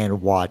it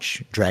and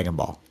watch Dragon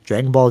Ball,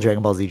 Dragon Ball Z,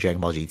 Dragon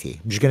Ball GT.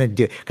 I'm just gonna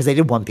do because I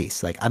did One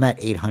Piece. Like I'm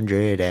at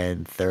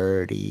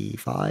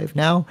 835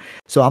 now,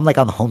 so I'm like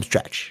on the home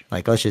stretch.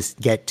 Like let's just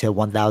get to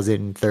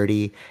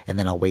 1030, and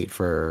then I'll wait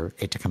for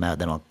it to come out.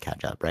 Then I'll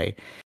catch up, right?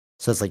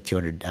 So it's like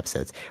 200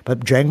 episodes.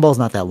 But Dragon Ball's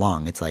not that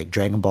long. It's like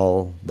Dragon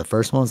Ball, the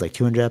first one was like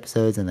 200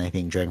 episodes, and I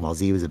think Dragon Ball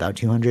Z was about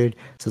 200.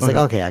 So it's like,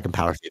 okay, I can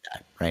power through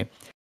that, right?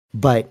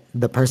 But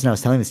the person I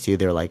was telling this to,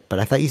 they were like, but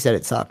I thought you said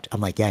it sucked. I'm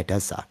like, yeah, it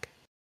does suck,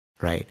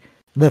 right?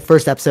 The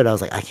first episode, I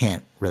was like, I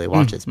can't really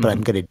watch this, but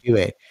I'm going to do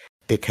it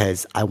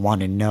because I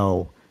want to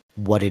know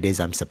what it is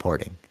I'm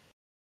supporting.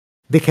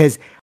 Because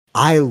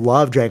I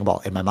love Dragon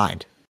Ball in my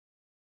mind.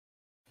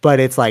 But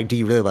it's like, do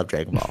you really love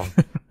Dragon Ball?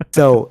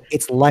 So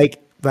it's like,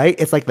 right?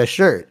 It's like the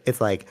shirt.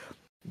 It's like,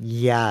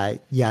 yeah,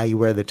 you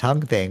wear the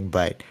tongue thing,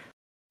 but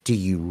do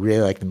you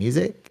really like the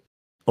music?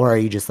 Or are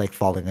you just like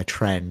following a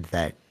trend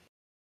that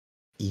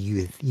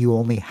you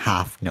only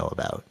half know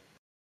about?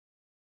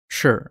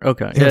 Sure.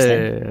 Okay.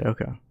 Yeah,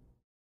 okay.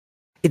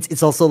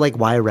 It's also like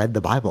why I read the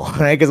Bible,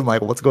 right? Because I'm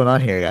like, what's going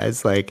on here,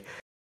 guys? Like,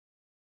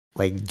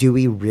 do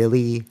we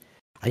really?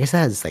 I guess that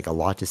has like a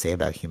lot to say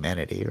about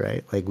humanity,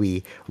 right? Like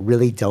we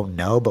really don't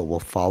know, but we'll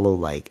follow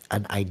like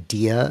an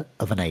idea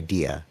of an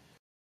idea.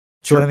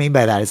 So what I mean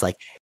by that is like,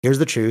 here's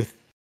the truth.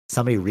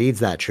 Somebody reads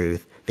that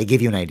truth. They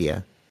give you an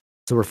idea.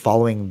 So we're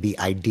following the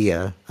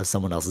idea of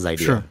someone else's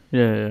idea. Sure.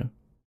 Yeah.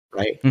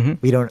 Right?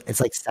 We don't.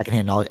 It's like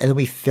secondhand knowledge, and then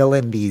we fill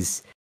in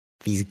these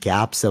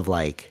gaps of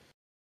what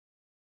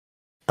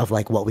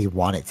we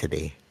want it to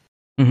be.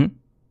 You know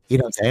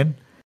what I'm saying?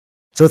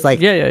 So it's like,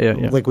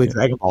 like with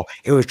Dragon Ball,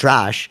 it was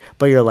trash,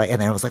 but you're like,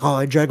 and then it was like,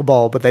 oh, Dragon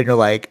Ball, but then you're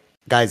like,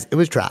 guys, it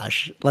was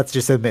trash. Let's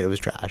just admit it was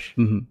trash.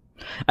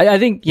 I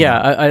think,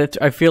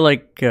 I feel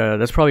like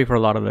that's probably for a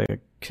lot of the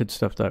kid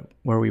stuff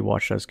where we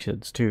watched as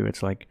kids too.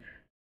 It's like,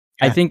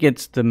 I think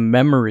it's the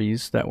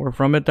memories that were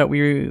from it that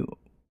we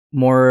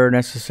more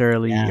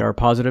necessarily are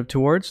positive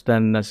towards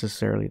than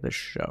necessarily the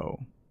show.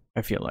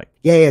 I feel like.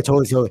 Yeah,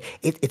 totally.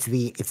 It's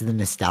the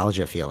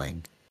nostalgia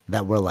feeling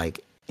that we're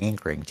like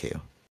anchoring to.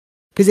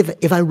 Because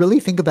if I really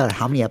think about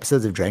how many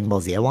episodes of Dragon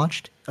Ball Z I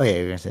watched,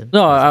 you're gonna say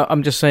no.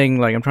 I'm just saying,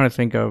 like, I'm trying to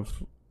think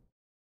of,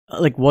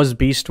 like, was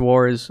Beast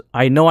Wars?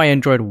 I know I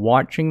enjoyed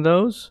watching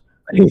those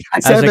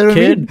as a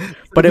kid,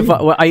 but if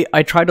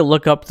I tried to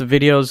look up the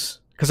videos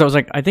because I was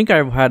like, I think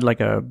I had like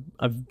a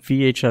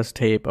VHS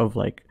tape of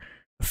like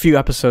a few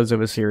episodes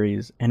of a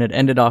series, and it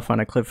ended off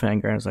on a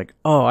cliffhanger. And I was like,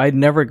 oh, I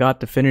never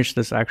got to finish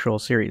this actual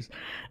series.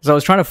 So I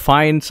was trying to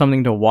find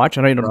something to watch,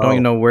 and I don't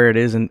even know where it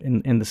is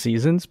in the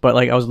seasons. But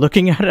like I was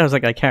looking at it, I was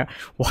like, I can't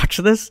watch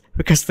this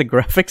because the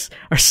graphics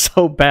are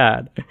so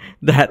bad.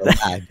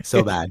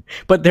 So bad.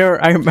 But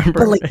I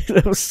remember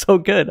it was so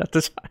good at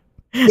the time.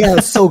 Yeah, it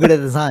was so good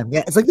at the time.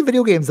 Yeah, it's like the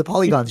video games, the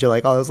polygons. You're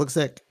like, oh, this looks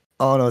sick.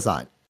 Oh no, it's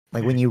not.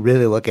 Like when you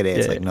really look at it,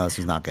 it's like, no, this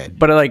is not good.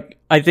 But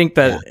I think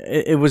that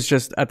it was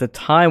just at the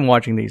time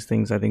watching these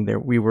things. I think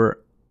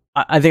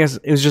I think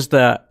it was just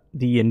the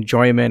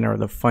enjoyment or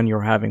the fun you're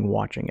having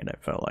watching it. I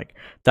felt like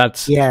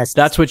that's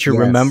what you're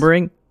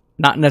remembering,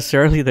 not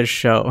necessarily the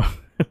show.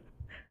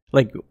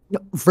 Like no,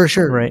 for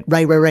sure, right.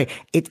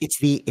 It's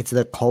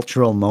the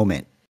cultural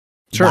moment.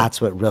 Sure.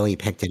 That's what really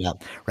picked it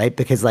up, right?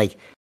 Because like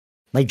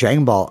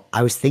Dragon Ball,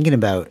 I was thinking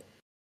about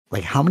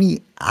like how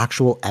many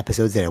actual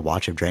episodes did I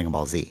watch of Dragon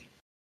Ball Z?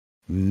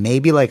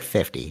 Maybe like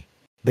 50,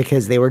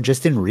 because they were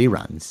just in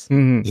reruns,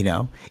 you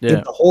know?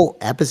 In the whole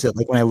episode,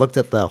 like when I looked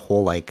at the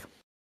whole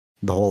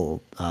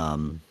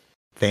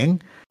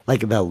thing,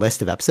 like the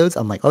list of episodes,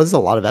 I'm like, oh, there's a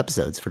lot of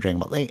episodes for Dragon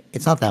Ball. Like,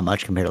 it's not that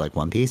much compared to like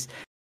One Piece,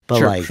 but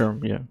sure,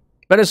 yeah.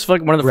 But it's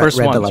like one of the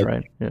first ones,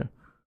 right? Yeah.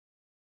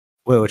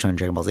 Wait, which one?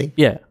 Dragon Ball Z?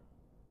 Yeah.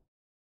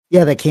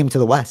 Yeah, that came to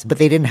the West, but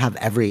they didn't have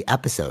every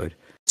episode.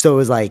 So it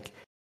was like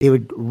they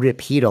would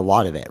repeat a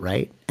lot of it,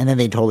 right? And then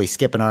they'd totally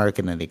skip an arc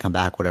and then they come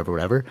back,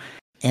 whatever.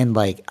 And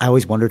like I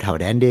always wondered how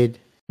it ended,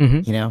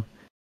 you know?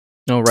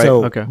 Oh, right.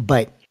 So, okay.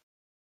 But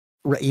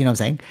you know what I'm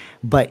saying?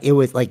 But it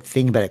was like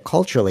thinking about it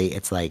culturally,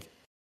 it's like,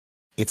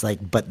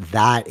 but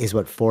that is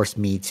what forced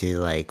me to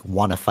like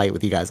want to fight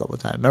with you guys all the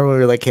time. Remember when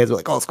we were like kids, we're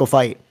like, oh, let's go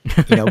fight,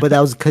 you know? But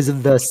that was because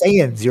of the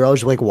Saiyans. You're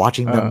always like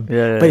watching them.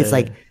 But it's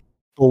like,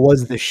 well,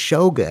 was the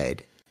show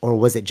good, or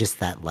was it just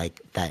that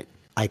like that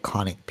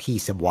iconic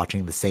piece of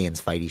watching the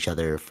Saiyans fight each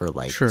other for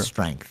like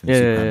strength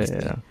and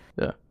supremacy?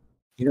 Yeah.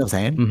 You know what I'm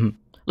saying? Mm-hmm.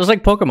 It was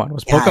like Pokemon.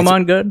 Was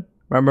Pokemon good?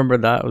 I remember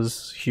that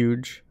was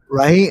huge.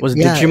 Right? Was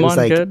Digimon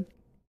like, good?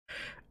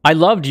 I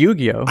loved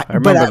Yu-Gi-Oh. I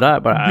remember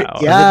that,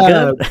 but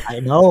yeah, was it good? I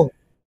know.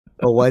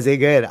 But was it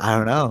good? I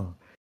don't know.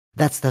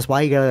 That's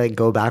why you gotta like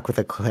go back with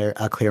a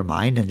clear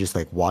mind and just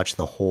like watch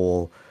the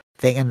whole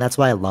thing. And that's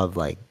why I love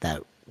like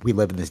that we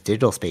live in this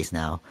digital space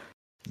now.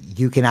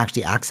 You can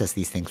actually access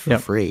these things for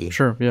free.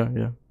 Sure.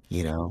 Yeah.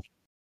 You know,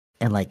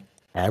 and like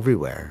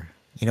everywhere,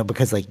 you know,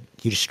 because like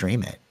you just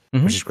stream it,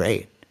 which is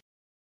great.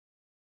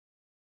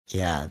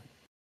 Yeah.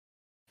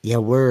 Yeah,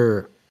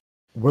 we're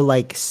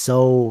like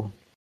so,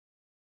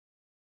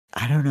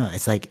 I don't know.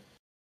 It's like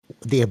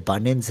the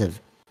abundance of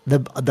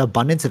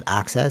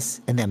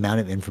access and the amount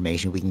of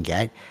information we can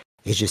get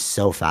is just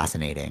so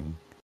fascinating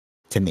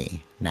to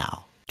me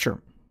now. Sure.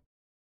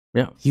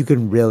 Yeah. You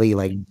can really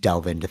like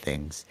delve into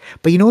things.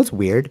 But you know what's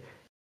weird?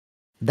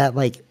 That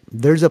like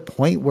there's a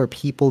point where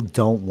people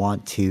don't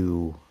want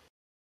to.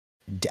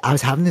 I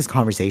was having this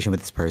conversation with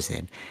this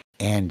person,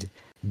 and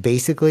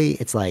basically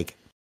it's like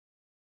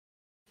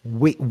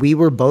we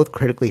were both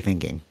critically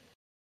thinking.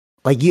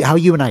 Like how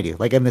you and I do,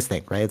 like in this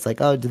thing, right? It's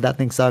like, oh, did that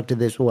thing suck? Did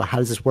this? Well, how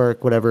does this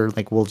work? Whatever.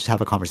 Like, we'll just have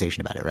a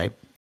conversation about it, right?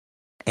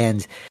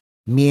 And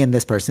me and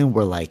this person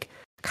were like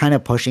kind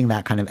of pushing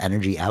that kind of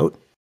energy out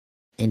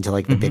into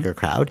like the bigger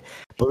crowd,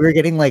 but we were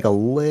getting like a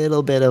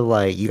little bit of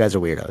like, you guys are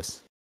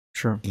weirdos,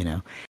 sure, you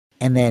know.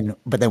 And then,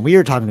 but then we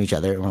were talking to each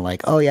other, and we're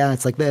like, oh yeah,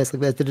 it's like this,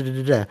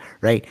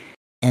 right?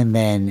 And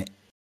then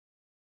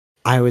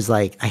I was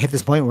like, I hit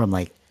this point where I'm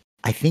like,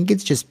 I think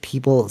it's just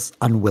people's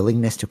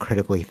unwillingness to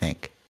critically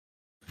think.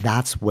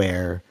 That's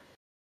where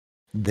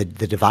the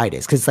divide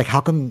is. Because it's like,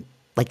 how come,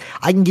 like,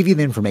 I can give you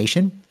the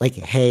information, like,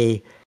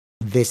 hey,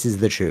 this is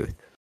the truth,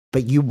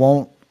 but you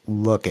won't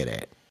look at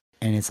it.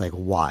 And it's like,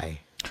 why?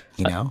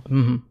 You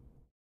know?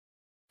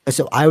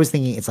 So I was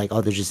thinking it's like,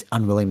 oh, there's just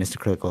unwillingness to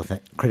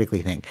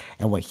critically think.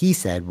 And what he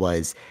said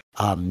was,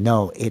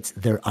 no, it's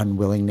their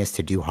unwillingness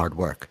to do hard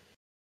work.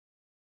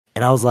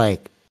 And I was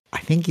like, I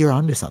think you're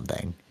onto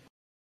something.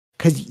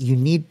 Because you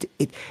need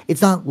it.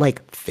 It's not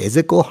like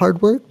physical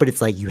hard work, but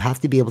it's like you have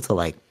to be able to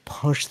like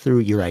push through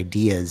your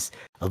ideas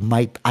of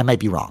I might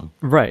be wrong.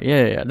 Right.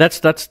 Yeah. That's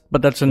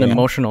an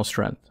emotional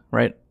strength,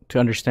 right? To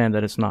understand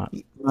that it's not.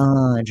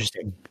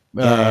 Interesting.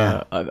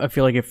 Yeah. I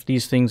feel like if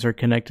these things are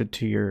connected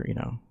to your,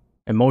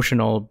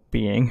 emotional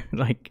being,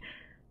 like,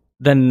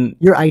 then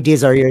your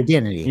ideas are your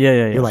identity.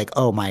 Yeah. You're like,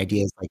 oh, my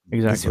idea is like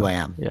this is who I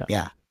am.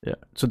 Yeah.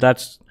 So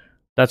that's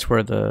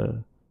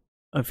where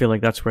I feel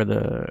like that's where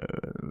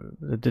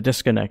the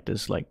disconnect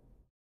is, like,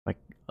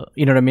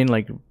 you know what I mean?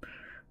 Like,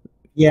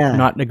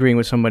 not agreeing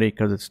with somebody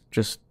because it's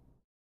just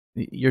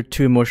you're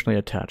too emotionally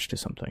attached to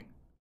something,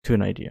 to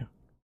an idea.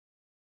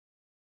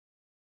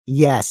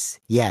 Yes,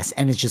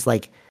 and it's just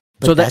like,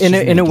 so that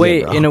in a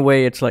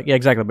way, it's like, yeah,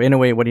 exactly. But in a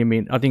way, what do you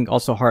mean? I think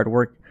also hard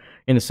work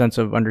in the sense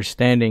of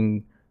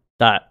understanding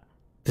that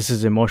this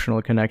is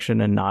emotional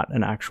connection and not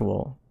an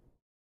actual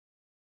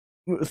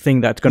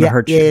thing that's going to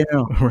hurt you,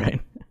 right?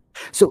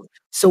 So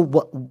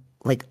what?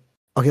 Like,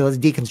 okay, let's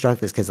deconstruct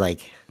this because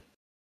like,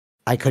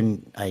 I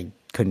couldn't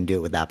do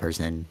it with that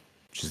person.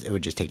 It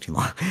would just take too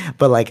long.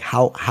 But like,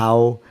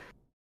 how,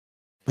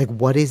 like,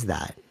 what is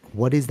that?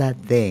 What is that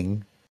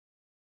thing?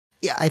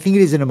 Yeah, I think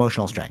it is an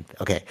emotional strength.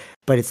 Okay,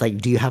 but it's like,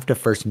 do you have to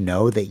first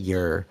know that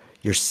you're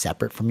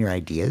separate from your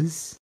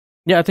ideas?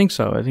 Yeah, I think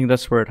so. I think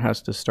that's where it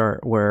has to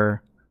start.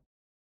 Where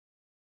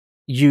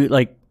you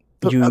like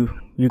you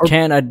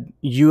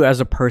as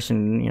a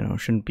person,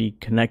 shouldn't be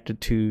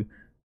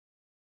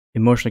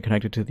emotionally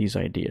connected to these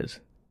ideas.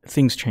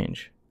 Things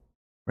change,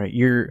 right?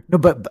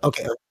 But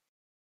okay,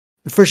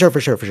 for sure.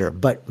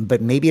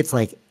 But maybe it's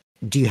like,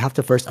 do you have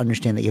to first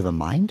understand that you have a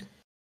mind?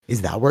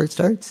 Is that where it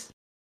starts?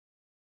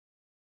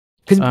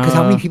 Because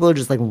how many people are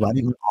just like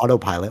running on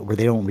autopilot where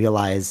they don't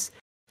realize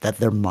that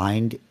their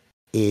mind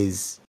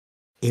is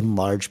in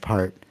large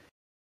part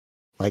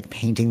like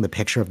painting the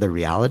picture of their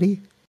reality?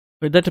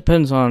 But that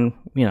depends on,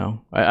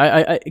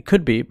 I it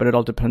could be, but it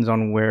all depends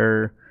on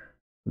where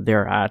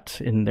they're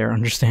at in their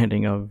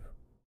understanding of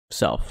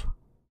self.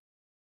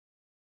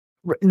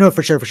 No,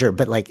 for sure.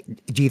 But like,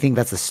 do you think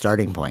that's a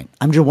starting point?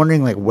 I'm just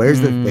wondering, like,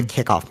 where's the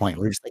kickoff point?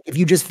 Where just like, if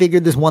you just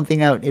figured this one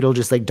thing out, it'll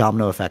just like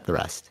domino effect the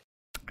rest.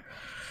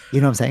 You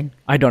know what I'm saying?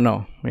 I don't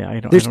know. Yeah, I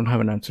don't have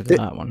an answer to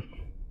that one.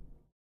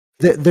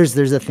 There's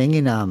a thing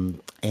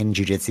in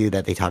jiu-jitsu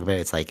that they talk about.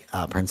 It's like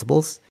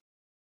principles,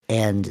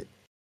 and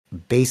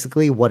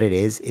basically what it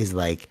is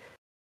like,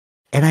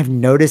 and I've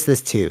noticed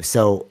this too.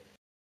 So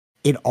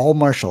in all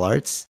martial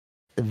arts,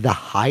 the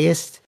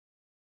highest,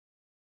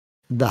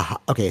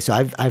 okay, so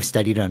I've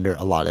studied under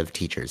a lot of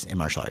teachers in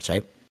martial arts,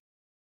 right?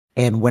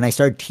 And when I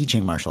started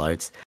teaching martial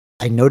arts,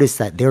 I noticed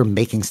that they were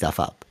making stuff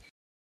up.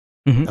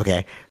 Mm-hmm.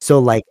 Okay. So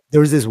like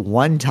there was this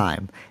one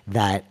time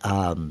that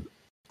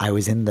I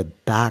was in the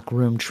back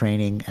room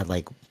training at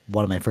like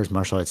one of my first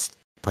martial arts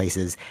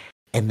places,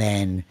 and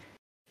then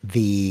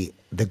the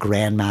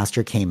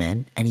grandmaster came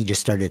in and he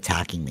just started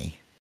attacking me.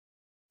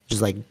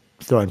 Just like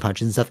throwing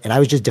punches and stuff. And I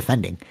was just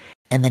defending.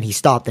 And then he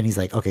stopped and he's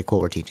like, okay,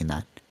 cool, we're teaching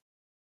that.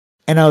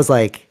 And I was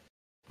like,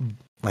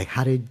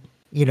 how did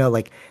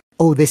like,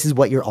 oh, this is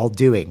what you're all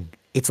doing.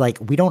 It's like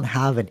we don't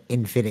have an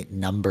infinite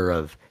number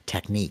of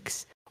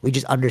techniques. We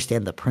just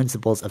understand the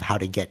principles of how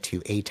to get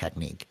to a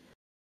technique.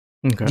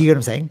 Okay. Do you get what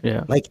I'm saying?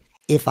 Yeah. Like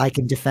if I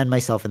can defend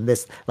myself in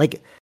this,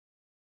 like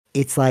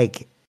it's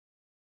like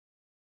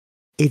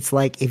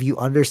if you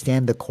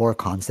understand the core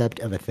concept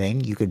of a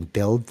thing, you can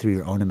build through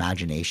your own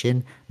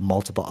imagination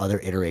multiple other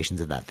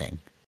iterations of that thing.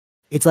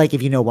 It's like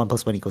if you know 1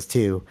 + 1 =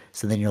 2,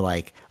 so then you're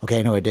like, okay,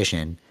 I know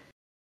addition.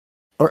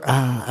 Or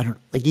I don't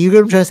like, you get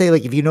what I'm trying to say.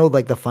 Like if you know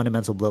like the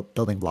fundamental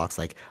building blocks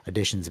like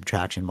addition,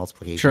 subtraction,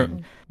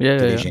 multiplication,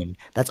 division,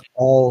 that's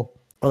all,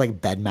 or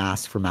like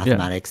BEDMAS for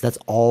mathematics. That's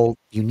all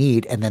you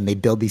need, and then they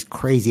build these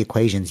crazy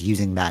equations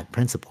using that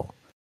principle.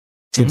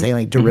 See what I'm saying?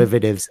 Like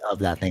derivatives of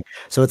that thing.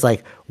 So it's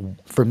like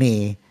for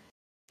me,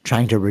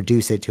 trying to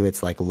reduce it to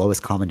its like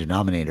lowest common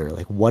denominator.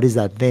 Like what is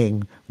that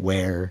thing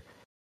where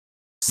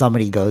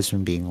somebody goes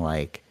from being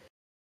like,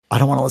 I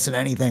don't want to listen to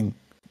anything,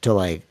 to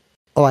like,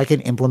 oh, I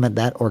can implement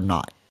that or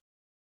not.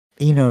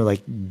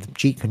 Like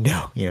cheat can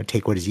do,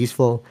 take what is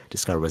useful,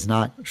 discard what is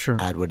not,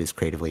 add what is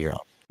creatively your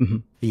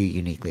own,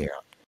 uniquely your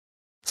own.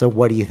 So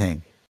what do you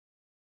think?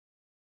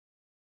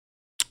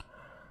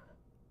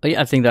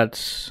 I think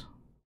that's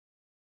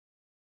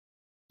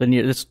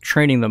it's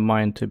training the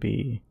mind to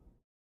be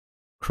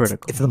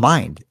critical. It's the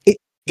mind. It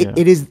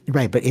is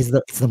right, but it's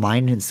the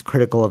mind, and it's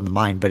critical of the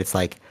mind, but it's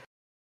like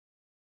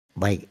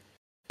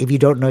if you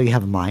don't know you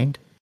have a mind,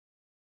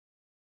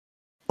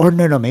 or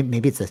no,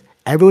 maybe it's this.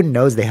 Everyone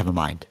knows they have a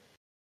mind,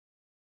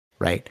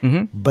 right?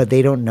 But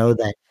they don't know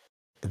that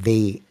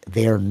they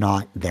are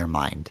not their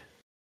mind.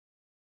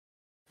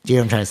 Do you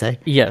know what I'm trying to say?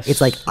 Yes. It's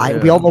like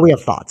we all know we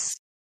have thoughts,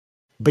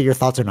 but your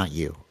thoughts are not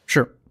you.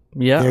 Sure.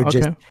 Yeah. They're okay.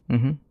 just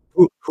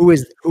who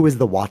is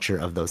the watcher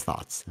of those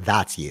thoughts?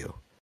 That's you.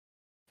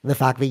 The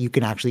fact that you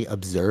can actually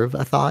observe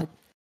a thought,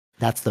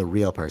 that's the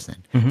real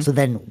person. So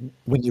then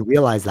when you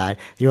realize that,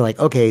 you're like,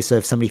 okay, so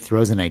if somebody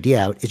throws an idea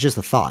out, it's just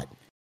a thought.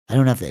 I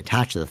don't have to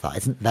attach to the thought.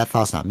 That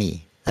thought's not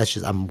me. That's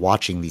just, I'm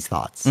watching these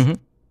thoughts.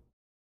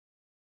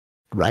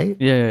 Right?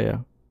 Yeah.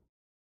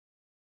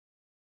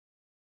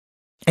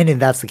 And if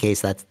that's the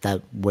case,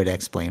 that would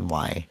explain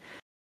why,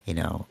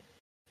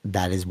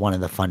 that is one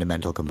of the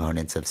fundamental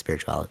components of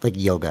spirituality, like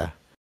yoga.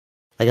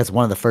 Like that's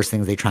one of the first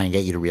things they try and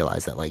get you to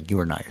realize, that like you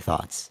are not your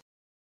thoughts.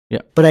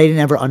 Yeah. But I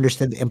never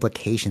understood the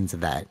implications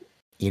of that,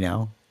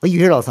 Like you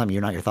hear it all the time,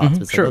 you're not your thoughts.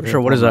 But sure, like, okay,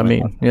 sure. What does that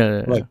mean?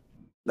 Yeah. Like,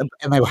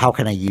 and like, how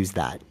can I use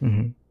that?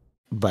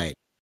 But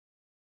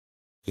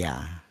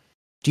yeah.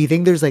 Do you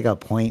think there's like a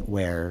point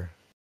where,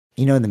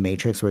 in the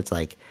Matrix, where it's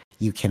like,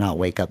 you cannot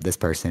wake up this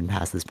person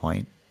past this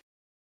point?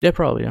 Yeah,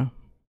 probably, yeah.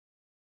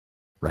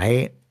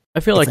 Right? I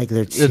feel like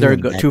they're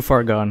too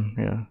far gone.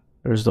 Yeah.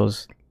 There's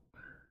those.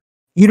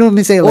 You know what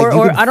I'm saying? Like,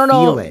 or I don't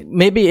know. It.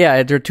 Maybe,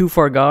 yeah, they're too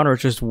far gone, or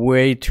it's just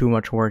way too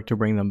much work to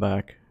bring them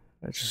back.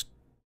 It's just.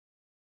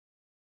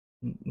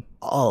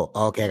 Oh,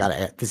 okay, I got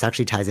it. This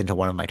actually ties into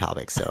one of my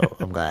topics, so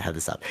I'm glad I have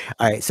this up.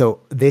 All right, so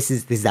this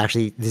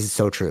is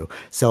so true.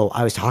 So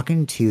I was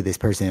talking to this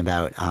person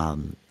about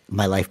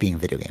my life being a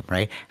video game,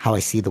 right? How I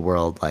see the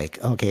world,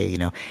 like, okay,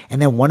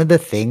 and then one of the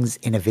things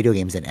in a video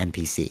game is an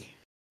NPC,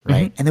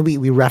 right? And then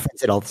we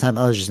reference it all the time.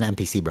 Oh, it's just an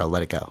NPC, bro.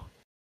 Let it go,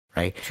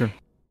 right? Sure.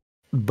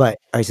 But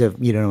all right, so if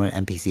you don't know what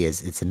an NPC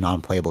is, it's a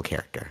non-playable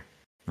character,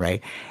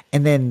 right?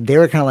 And then they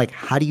were kind of like,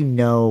 how do you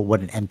know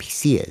what an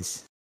NPC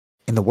is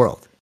in the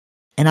world?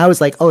 And I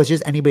was like, oh, it's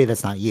just anybody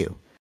that's not you.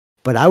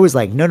 But I was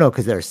like, no,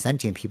 because there are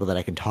sentient people that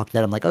I can talk to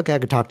that. I'm like, okay, I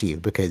can talk to you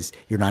because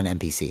you're not an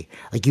NPC.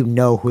 Like, you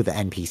know who the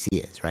NPC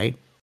is, right?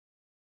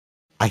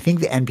 I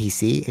think the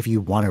NPC, if you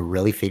want to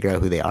really figure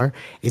out who they are,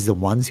 is the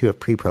ones who have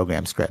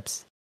pre-programmed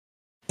scripts.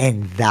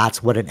 And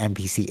that's what an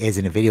NPC is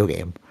in a video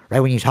game, right?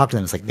 When you talk to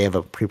them, it's like they have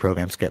a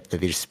pre-programmed script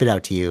that they just spit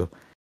out to you,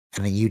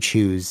 and then you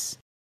choose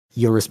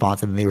your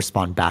response, and then they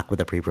respond back with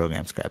a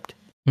pre-programmed script.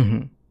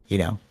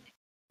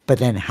 But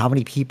then how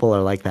many people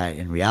are like that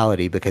in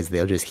reality, because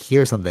they'll just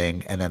hear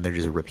something and then they're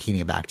just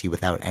repeating it back to you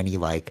without any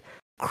like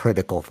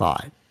critical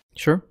thought?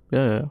 Sure.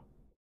 Yeah.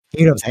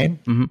 You know what I'm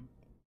saying?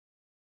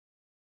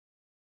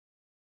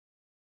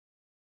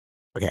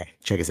 Okay,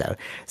 check this out.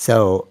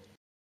 So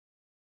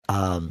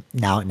now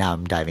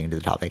I'm diving into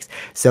the topics.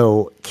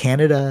 So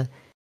Canada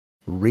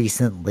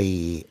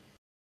recently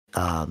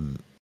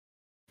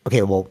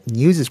okay, well,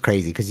 news is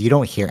crazy because you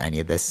don't hear any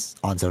of this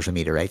on social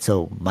media, right?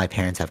 So my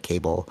parents have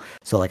cable,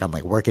 so like I'm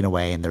like working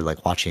away and they're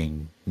like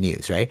watching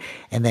news, right?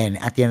 And then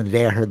at the end of the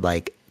day, I heard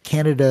like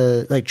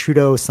Canada, like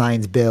Trudeau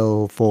signs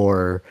bill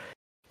for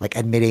like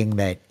admitting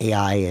that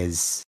AI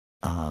is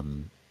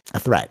a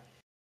threat,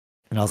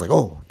 and I was like,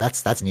 oh,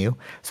 that's new.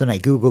 So then I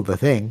googled the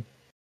thing,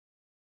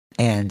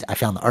 and I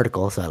found the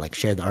article, so I like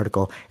shared the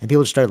article, and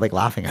people just started like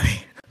laughing at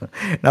me,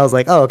 and I was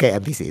like, oh, okay,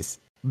 NPCs.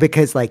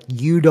 Because like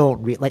you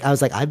don't like I was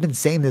like I've been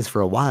saying this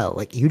for a while.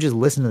 Like you just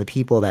listen to the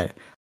people that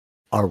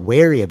are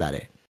wary about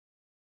it.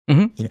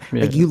 Mm-hmm. You know,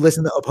 Yeah. like you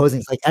listen to opposing.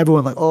 It's like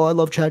everyone like, oh, I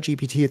love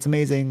ChatGPT. It's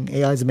amazing.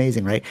 AI is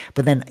amazing, right?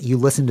 But then you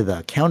listen to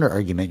the counter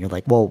argument. You're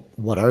like, well,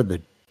 what are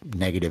the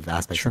negative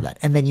aspects of that?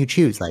 And then you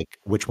choose like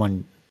which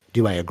one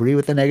do I agree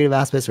with the negative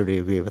aspects or do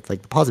you agree with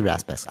like the positive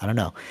aspects? I don't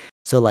know.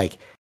 So like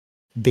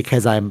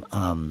because I'm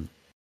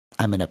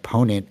an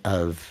opponent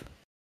of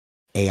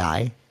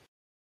AI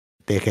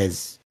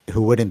because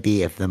who wouldn't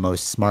be if the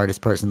most smartest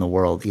person in the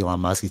world,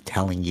 Elon Musk, is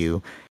telling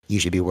you you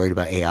should be worried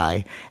about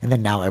AI, and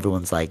then now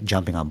everyone's like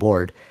jumping on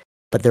board,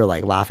 but they're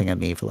like laughing at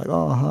me for like,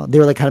 oh, they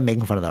were like kind of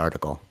making fun of the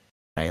article,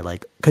 right?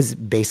 Like, because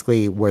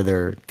basically where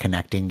they're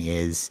connecting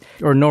is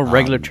or no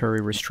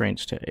regulatory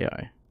restraints to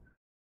AI.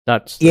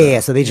 That's yeah.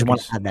 So they just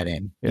want to add that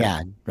in,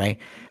 yeah, right.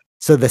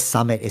 So the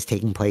summit is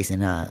taking place in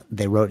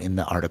they wrote in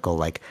the article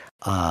like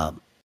an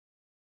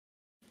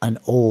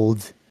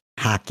old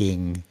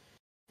hacking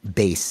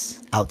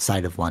base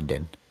outside of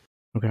London.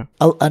 Okay.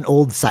 An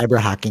old cyber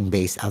hacking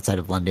base outside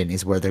of London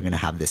is where they're going to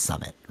have this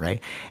summit,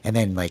 right? And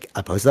then like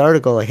I posted the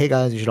article like, hey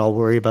guys, you should all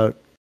worry about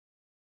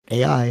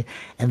AI.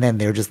 And then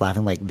they're just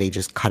laughing like they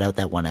just cut out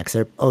that one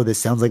excerpt. Oh, this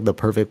sounds like the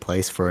perfect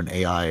place for an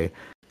AI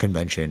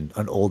convention,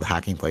 an old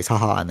hacking place,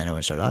 haha. And then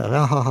everyone started,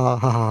 ha ha ha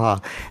ha ha.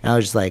 And I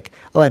was just like,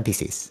 oh,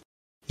 NPCs,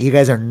 you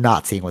guys are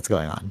not seeing what's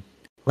going on.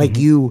 Like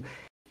you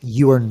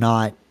are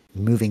not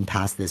moving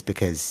past this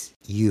because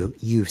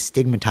you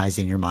stigmatized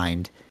in your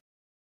mind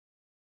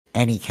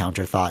any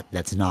counter thought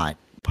that's not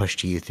pushed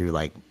to you through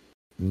like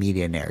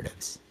media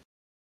narratives.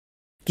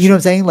 You know what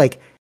I'm saying? Like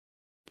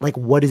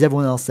what is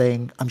everyone else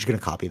saying? I'm just gonna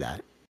copy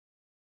that.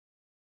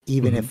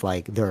 Even if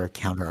like there are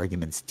counter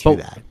arguments to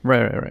that.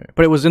 Right.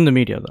 But it was in the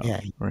media though.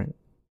 Yeah. Right.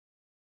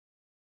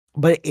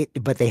 But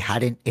it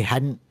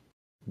hadn't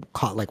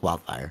caught like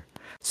wildfire.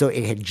 So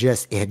it had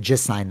just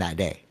signed that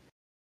day.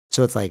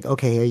 So it's like,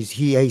 okay,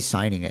 he's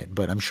signing it,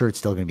 but I'm sure it's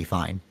still gonna be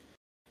fine.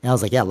 And I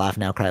was like, yeah, laugh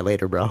now, cry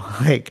later, bro.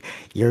 Like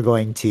you're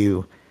going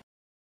to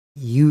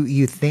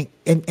you think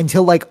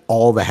until like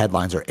all the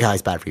headlines are AI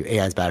is bad for you,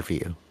 AI is bad for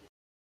you.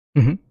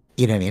 Mm-hmm.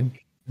 You know what I mean?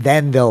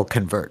 Then they'll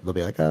convert. They'll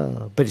be like,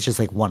 oh, but it's just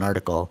like one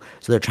article.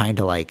 So they're trying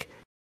to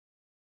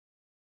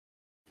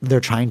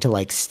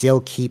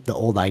still keep the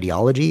old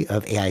ideology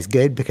of AI is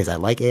good because I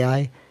like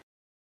AI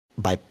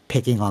by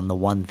picking on the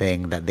one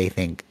thing that they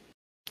think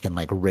can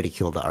like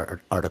ridicule the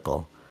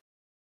article.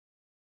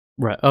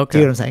 Right. Okay. Do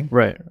you know what I'm saying?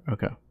 Right.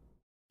 Okay.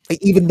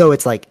 Even though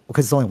it's like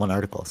because it's only one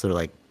article, so they're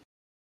like,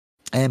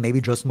 and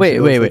maybe Justin. Wait.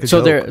 Like so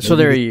they're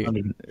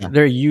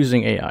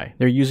using AI.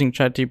 They're using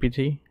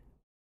ChatGPT.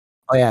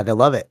 Oh yeah, they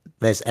love it.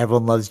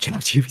 Everyone loves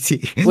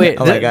ChatGPT. Wait,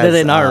 did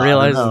they not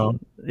realize?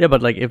 Yeah,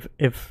 but like if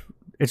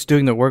it's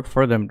doing the work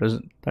for them,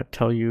 doesn't that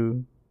tell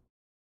you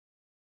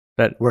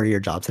that where your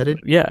job's headed?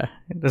 Yeah,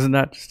 doesn't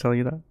that just tell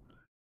you that?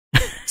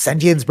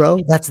 Sentience, bro.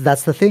 That's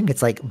the thing.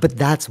 It's like, but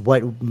that's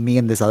what me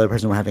and this other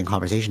person were having a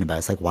conversation about.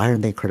 It's like, why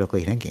aren't they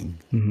critically thinking?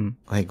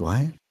 Like,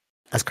 what?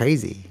 That's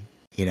crazy.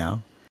 You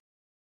know.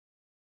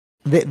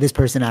 This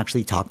person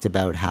actually talked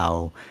about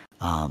how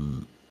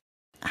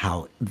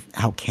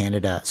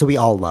Canada. So we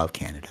all love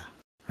Canada,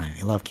 right?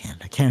 We love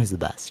Canada. Canada's the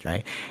best,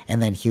 right?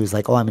 And then he was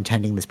like, "Oh, I'm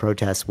attending this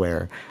protest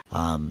where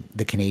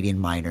the Canadian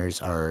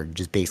miners are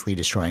just basically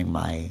destroying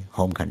my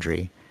home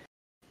country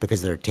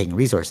because they're taking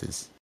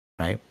resources,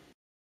 right?"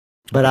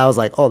 But I was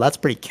like, "Oh, that's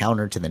pretty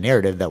counter to the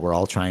narrative that we're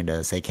all trying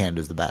to say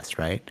Canada's the best,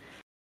 right?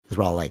 Because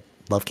we're all like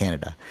love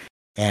Canada."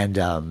 And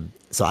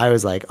so I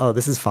was like, "Oh,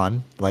 this is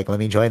fun. Like, let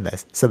me join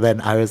this." So then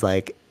I was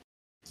like,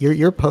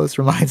 "Your post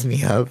reminds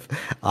me of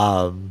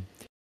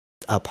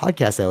a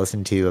podcast I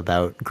listened to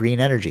about green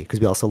energy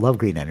because we also love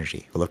green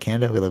energy. We love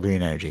Canada. We love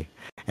green energy."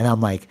 And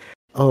I'm like,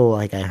 "Oh,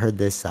 like I heard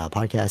this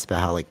podcast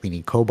about how like we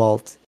need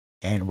cobalt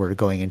and we're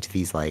going into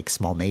these like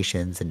small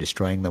nations and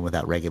destroying them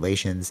without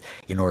regulations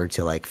in order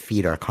to like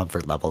feed our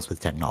comfort levels with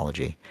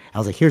technology." I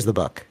was like, "Here's the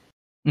book."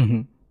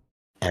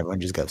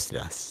 Everyone just ghosted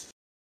us.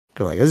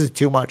 They're like, "This is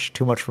too much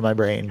for my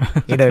brain."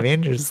 You know what I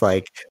mean? Just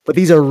like, but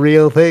these are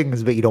real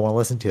things, but you don't want to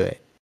listen to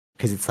it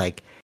because it's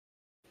like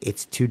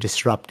it's too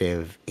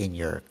disruptive in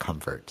your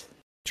comfort.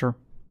 Sure.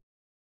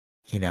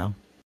 You know?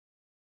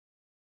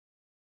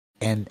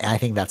 And I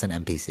think that's an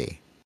NPC.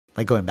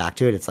 Like going back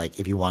to it, it's like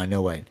if you want to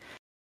know what,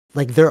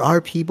 like there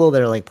are people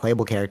that are like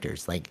playable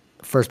characters, like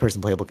first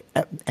person playable.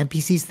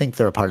 NPCs think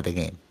they're a part of the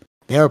game.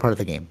 They are a part of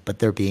the game, but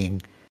they're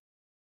being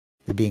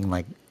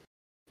like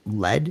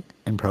led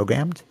and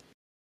programmed.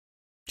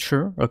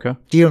 Sure. Okay.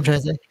 Do you know what I'm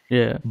trying to say?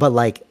 Yeah.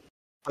 But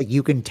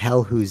you can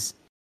tell who's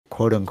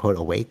quote unquote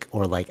awake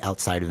or like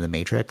outside of the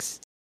matrix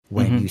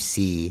when you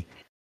see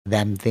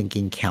them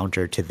thinking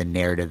counter to the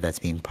narrative that's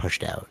being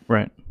pushed out.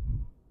 Right.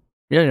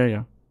 Yeah.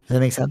 Does that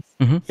make sense?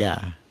 Mm-hmm.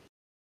 Yeah.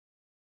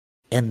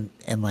 And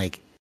like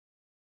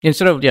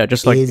instead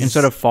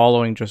of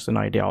following just an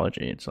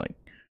ideology, it's like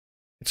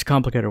it's a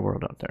complicated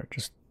world out there.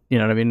 Just you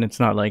know what I mean? It's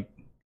not like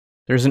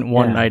there isn't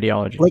one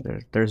ideology. Like,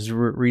 there's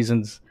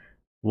reasons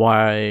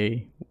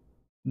why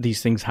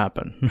these things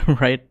happen,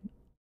 right?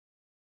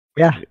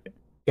 Yeah.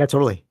 Yeah,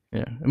 totally.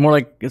 Yeah.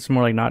 It's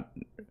more like not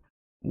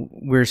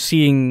we're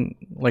seeing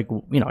like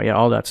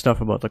all that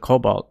stuff about the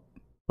cobalt,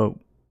 but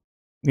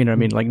you know what I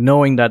mean? Like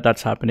knowing that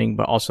that's happening,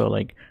 but also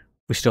like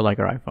we still like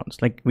our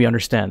iPhones. Like we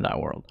understand that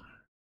world.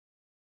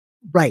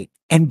 Right.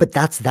 But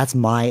that's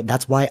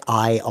why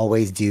I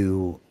always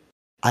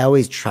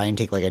try and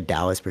take like a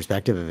Taoist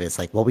perspective of it. It's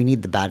like, well, we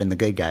need the bad and the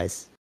good,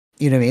 guys.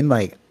 You know what I mean?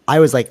 Like I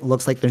was like,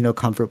 looks like there's no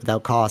comfort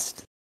without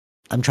cost.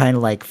 I'm trying to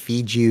like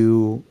feed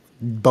you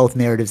both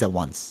narratives at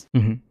once.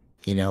 Mm-hmm.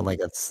 You know, like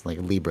that's like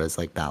Libra's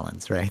like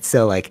balance, right?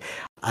 So like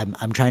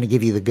I'm trying to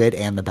give you the good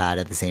and the bad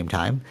at the same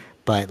time,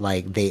 but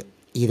like they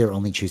either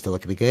only choose to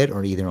look at the good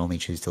or either only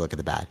choose to look at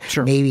the bad.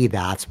 Sure. Maybe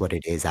that's what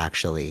it is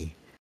actually.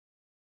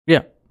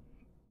 Yeah.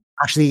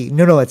 Actually,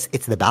 no, it's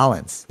the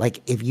balance.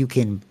 Like if you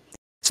can,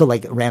 so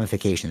like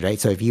ramifications, right?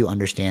 So if you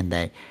understand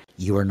that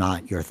you are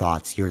not your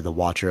thoughts, you're the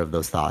watcher of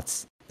those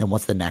thoughts, then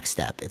what's the next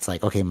step? It's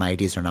like, okay, my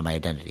ideas are not my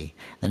identity.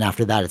 Then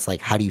after that, it's like,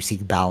 how do you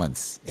seek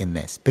balance in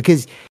this?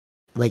 Because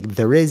like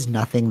there is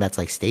nothing that's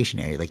like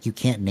stationary. Like you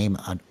can't name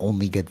an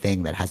only good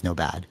thing that has no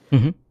bad.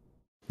 Mm-hmm.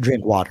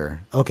 Drink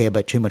water. Okay,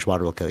 but too much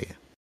water will kill you.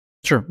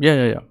 Sure.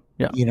 Yeah.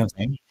 You know what I'm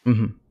saying?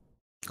 Mm-hmm.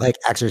 Like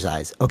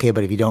exercise. Okay,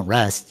 but if you don't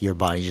rest, your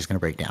body's just going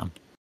to break down.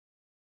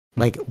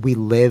 Like we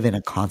live in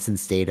a constant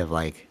state of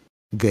like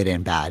good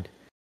and bad.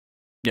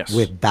 Yes.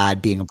 With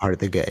bad being a part of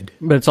the good.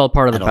 But it's all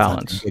part of the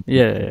balance.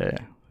 Yeah.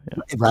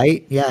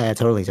 Right? Yeah,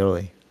 totally.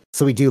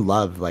 So we do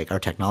love like our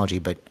technology,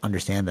 but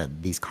understand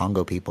that these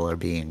Congo people are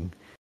being,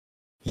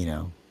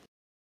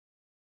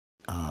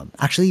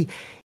 actually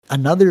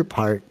another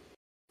part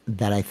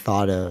that I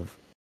thought of,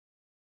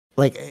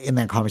 like in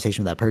that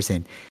conversation with that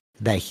person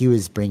that he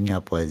was bringing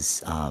up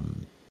was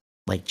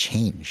like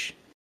change.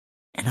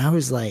 And I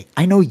was like,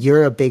 I know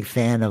you're a big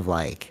fan of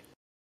like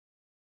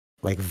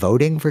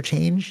voting for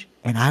change.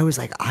 And I was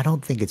like, I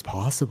don't think it's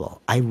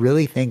possible. I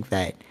really think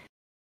that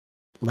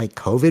like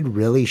COVID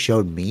really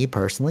showed me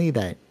personally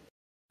that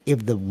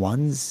if the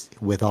ones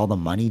with all the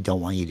money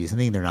don't want you to do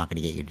something, they're not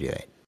going to get you to do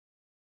it.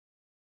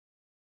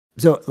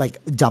 So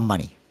like Dumb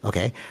Money.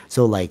 Okay.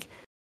 So like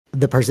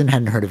the person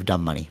hadn't heard of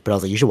Dumb Money, but I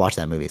was like, you should watch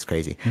that movie. It's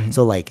crazy. Mm-hmm.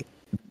 So like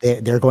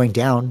they're going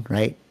down,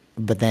 right?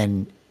 But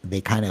then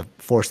they kind of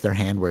force their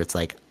hand where it's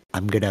like,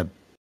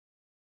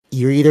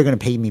 you're either going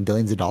to pay me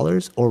billions of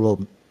dollars or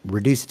we'll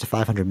reduce it to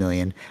 500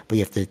 million, but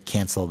you have to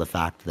cancel the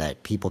fact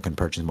that people can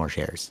purchase more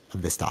shares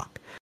of the stock.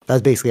 That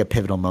was basically a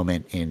pivotal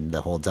moment in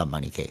the whole Dumb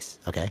Money case.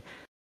 Okay.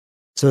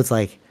 So it's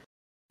like,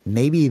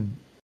 maybe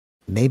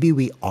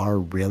we are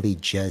really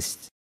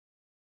just,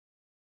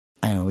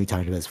 I don't know, we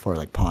talked about this before,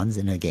 like pawns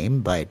in a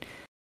game, but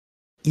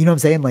you know what I'm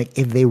saying? Like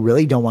if they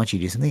really don't want you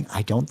to do something,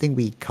 I don't think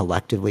we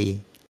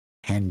collectively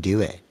can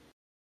do it.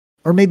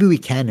 Or maybe we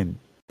can, and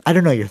I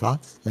don't know your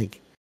thoughts.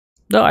 Like,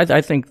 no,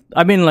 I think,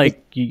 I mean,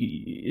 like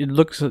you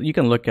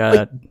can look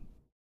at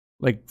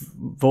like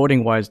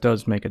voting wise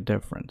does make a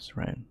difference,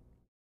 right?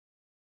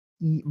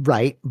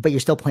 Right, but you're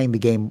still playing the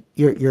game.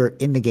 You're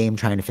in the game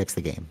trying to fix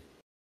the game.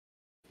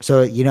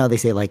 So they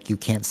say like you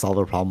can't solve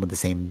a problem with the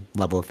same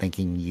level of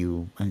thinking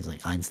I was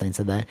like Einstein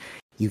said that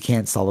you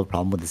can't solve a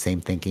problem with the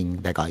same thinking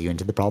that got you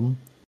into the problem.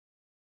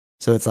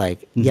 So it's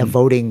like, yeah,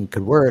 voting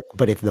could work,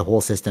 but if the whole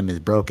system is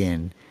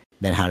broken,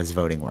 then how does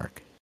voting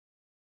work?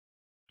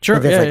 Sure,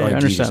 I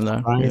understand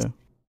that.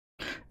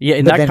 Yeah,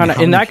 in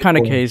that kind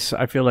of case,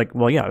 I feel like,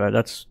 well, yeah,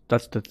 that's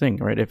the thing,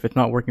 right? If it's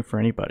not working for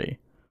anybody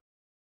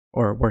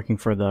or working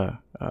for the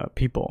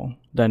people,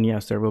 then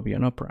yes, there will be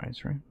an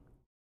uprise, right?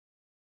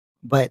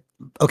 But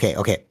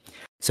okay.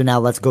 So now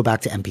let's go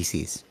back to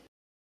NPCs.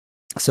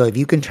 So if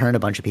you can turn a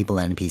bunch of people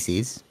into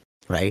NPCs,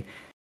 right?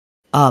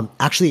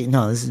 Actually,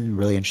 no, this is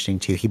really interesting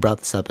too. He brought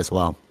this up as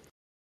well.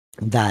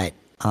 That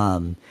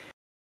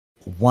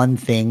one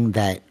thing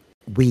that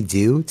we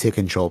do to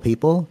control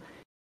people,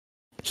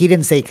 he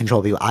didn't say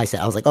control people. I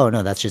was like, oh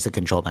no, that's just a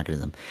control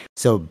mechanism.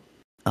 So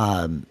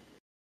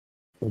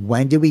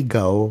when do we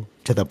go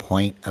to the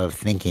point of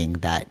thinking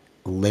that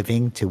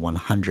living to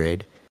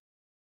 100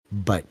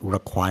 but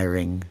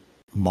requiring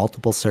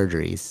multiple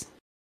surgeries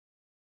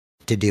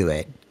to do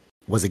it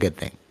was a good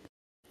thing?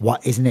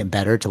 What, isn't it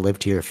better to live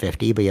to your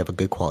 50 but you have a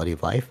good quality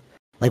of life?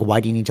 Like, why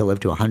do you need to live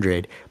to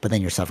 100 but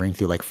then you're suffering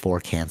through like 4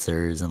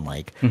 cancers and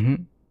like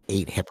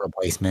 8 hip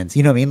replacements?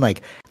 You know what I mean?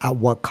 Like, at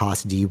what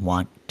cost do you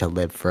want to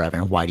live forever,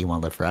 and why do you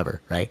want to live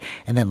forever, right?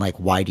 And then like,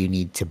 why do you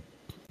need to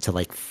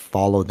like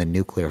follow the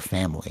nuclear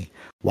family?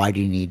 Why do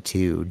you need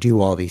to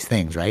do all these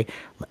things, right?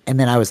 And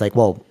then I was like,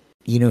 well,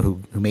 you know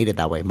who made it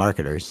that way?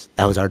 Marketers.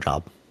 That was our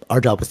job. Our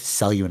job was to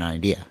sell you an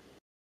idea,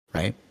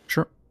 right?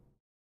 Sure.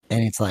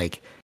 And it's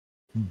like,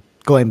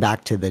 going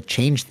back to the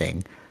change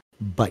thing,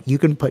 but you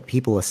can put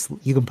people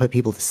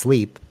to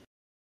sleep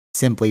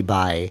simply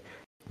by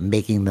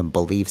making them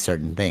believe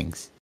certain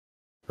things,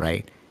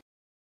 right?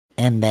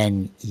 And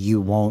then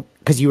you won't,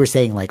 because you were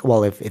saying like,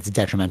 well, if it's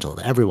detrimental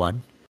to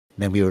everyone,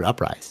 then we would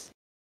uprise.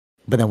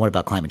 But then what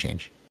about climate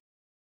change?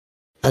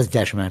 That's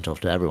detrimental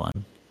to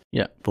everyone.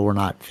 Yeah, but we're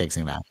not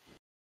fixing that.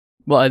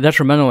 Well,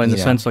 detrimental in the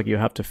sense like you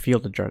have to feel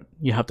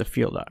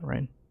that,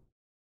 right?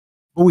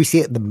 Well, we see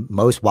it the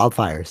most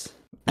wildfires.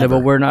 Yeah, but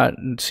we're not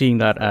seeing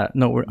that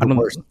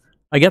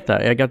I get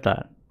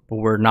that, but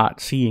we're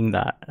not seeing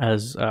that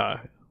as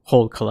a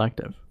whole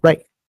collective,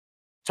 right?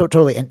 So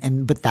totally,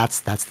 and but that's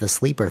the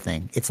sleeper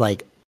thing. It's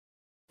like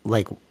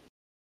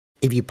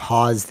if you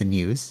pause the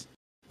news,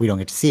 we don't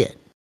get to see it.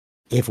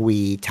 If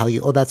we tell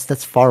you, oh,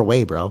 that's far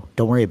away, bro,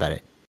 don't worry about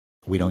it,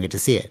 we don't get to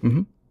see it.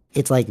 Mm-hmm.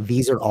 It's like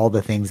these are all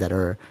the things that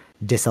are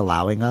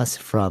disallowing us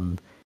from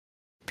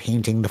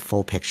painting the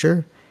full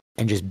picture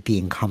and just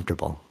being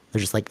comfortable.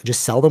 They're just like,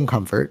 just sell them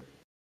comfort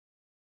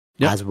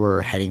as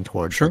we're heading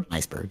towards like an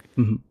iceberg.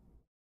 Mm-hmm.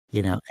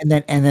 You know, and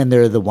then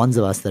there are the ones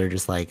of us that are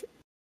just like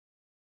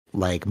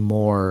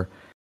more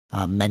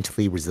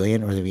mentally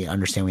resilient, or that we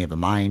understand we have a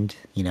mind,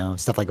 you know,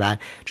 stuff like that.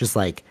 Just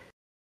like,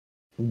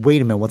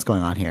 wait a minute, what's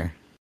going on here?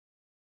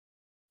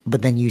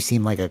 But then you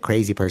seem like a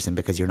crazy person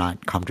because you're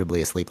not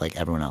comfortably asleep like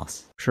everyone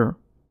else. Sure.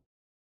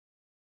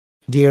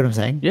 Do you know what I'm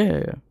saying?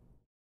 Yeah.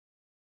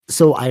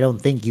 So I don't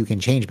think you can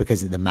change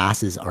because the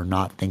masses are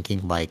not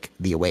thinking like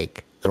the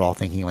awake. They're all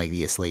thinking like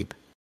the asleep.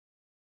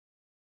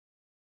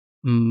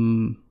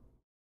 I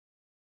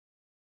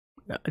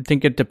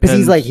think it depends.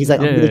 He's like,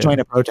 I'm going to join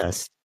a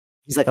protest.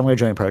 He's like, I'm going to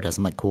join a protest.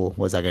 I'm like, cool.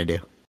 What's that going to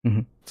do?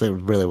 Mm-hmm. So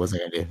really, what's it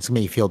going to do? It's going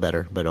to make you feel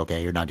better, but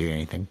okay, you're not doing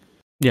anything.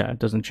 Yeah, it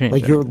doesn't change.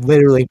 Like you're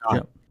literally not.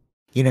 Yeah.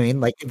 You know what I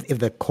mean? Like if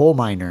the coal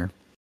miner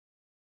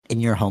in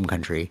your home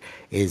country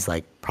is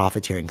like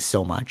profiteering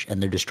so much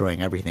and they're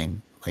destroying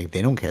everything, like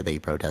they don't care that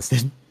you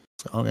protested.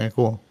 So, okay,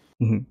 cool.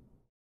 Mm-hmm.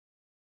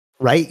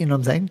 Right? You know what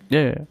I'm saying?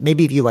 Yeah.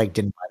 Maybe if you like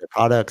didn't buy the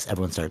products,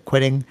 everyone started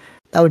quitting,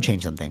 that would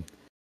change something.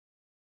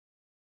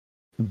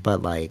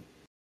 But like,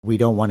 we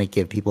don't want to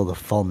give people the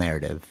full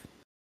narrative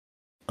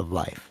of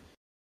life.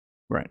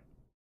 Right.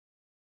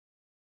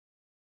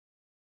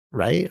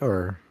 Right?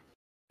 Or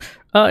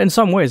in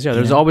some ways, yeah.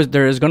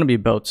 There is going to be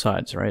both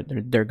sides, right?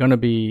 They're going to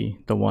be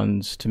the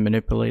ones to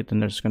manipulate,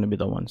 and there's going to be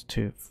the ones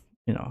to,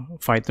 you know,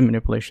 fight the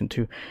manipulation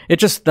too.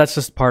 That's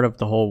just part of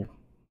the whole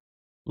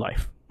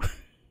life.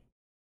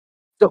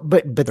 So,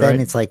 but then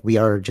it's like we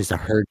are just a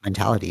herd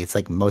mentality. It's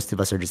like most of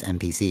us are just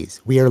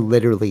NPCs. We are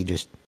literally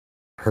just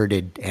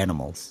herded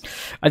animals.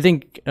 I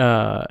think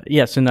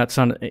yes, in that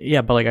sound,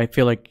 yeah. But like, I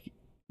feel like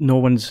no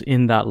one's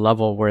in that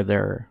level where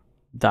they're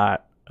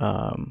that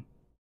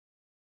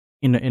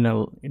in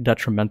a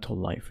detrimental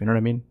life. You know what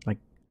I mean? Like,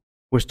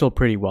 we're still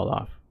pretty well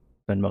off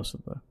than most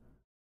of the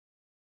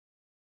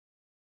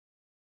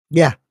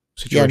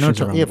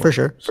situations. For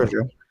sure.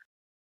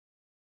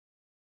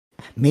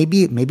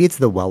 Maybe it's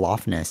the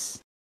well-offness.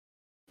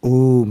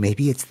 Ooh,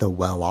 maybe it's the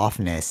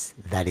well-offness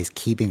that is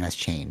keeping us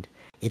chained.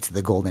 It's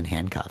the golden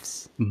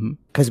handcuffs.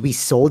 Because we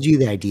sold you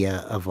the idea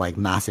of like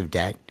massive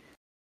debt,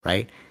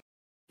 right?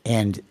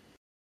 And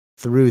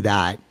through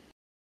that,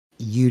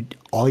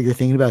 all you're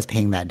thinking about is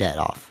paying that debt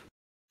off.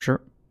 Sure.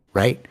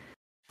 Right?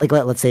 Like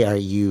let's say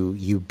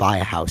you buy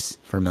a house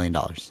for $1 million.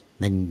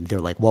 Then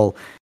they're like, well,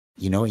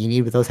 you know what you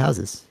need with those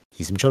houses? You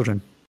need some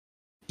children.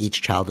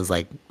 Each child is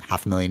like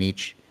 $500,000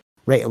 each.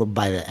 Right,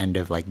 by the end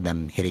of like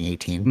them hitting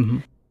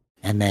 18,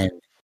 and then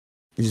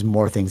there's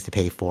more things to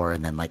pay for,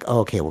 and then like, oh,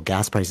 okay, well,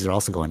 gas prices are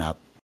also going up,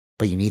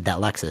 but you need that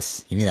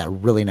Lexus, you need that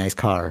really nice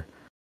car,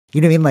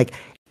 you know what I mean? Like,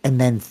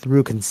 and then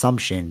through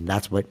consumption,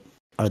 that's what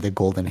are the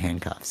golden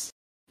handcuffs,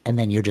 and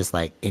then you're just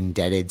like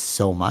indebted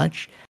so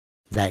much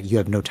that you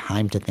have no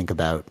time to think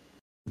about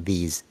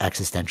these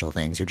existential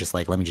things. You're just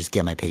like, let me just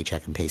get my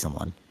paycheck and pay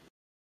someone.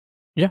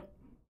 Yeah.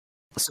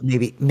 So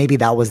maybe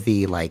that was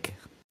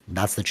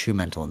that's the true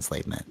mental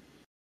enslavement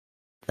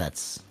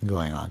that's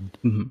going on.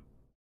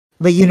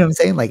 But you know what I'm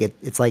saying? Like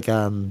it's like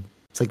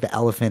the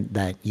elephant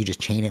that you just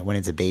chain it when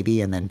it's a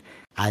baby, and then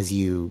as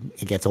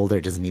it gets older,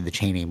 it doesn't need the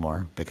chain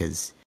anymore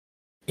because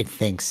it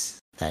thinks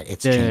that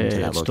it's chained to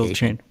that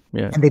location.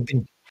 Yeah. And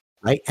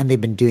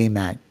they've been doing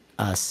that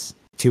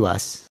to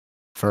us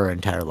for our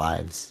entire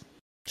lives.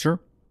 Sure.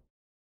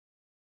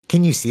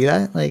 Can you see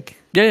that? Like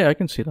yeah, I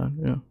can see that.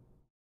 Yeah.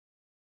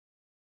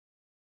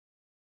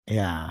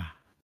 Yeah.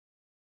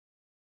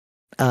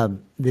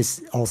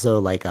 This also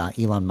like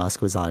Elon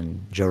Musk was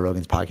on Joe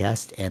Rogan's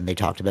podcast and they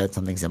talked about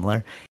something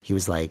similar. He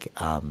was like,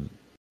 Elon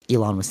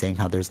was saying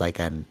how there's like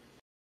a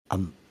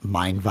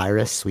mind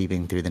virus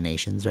sweeping through the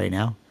nations right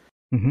now.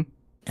 And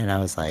I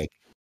was like,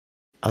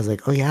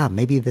 oh yeah,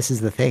 maybe this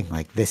is the thing.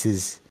 Like this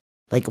is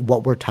like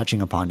what we're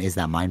touching upon is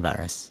that mind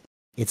virus.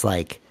 It's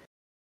like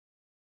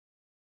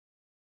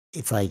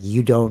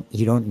you don't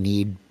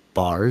need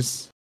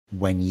bars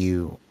when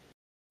you.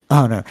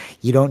 Oh no,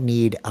 you don't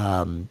need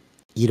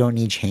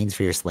chains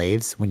for your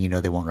slaves when you know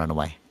they won't run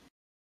away.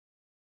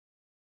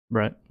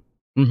 Right.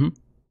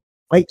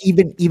 Like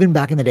even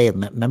back in the day,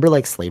 remember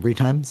like slavery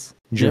times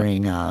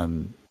during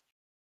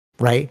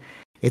right?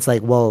 It's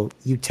like, well,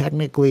 you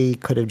technically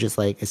could have just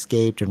like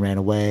escaped and ran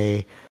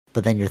away,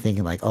 but then you're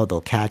thinking like, oh, they'll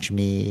catch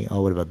me.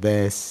 Oh, what about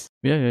this?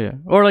 Yeah.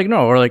 Or like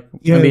no, or like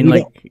You I know, mean,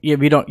 like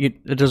we don't.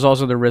 There's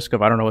also the risk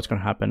of I don't know what's going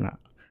to happen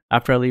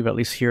after I leave. At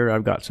least here,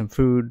 I've got some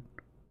food,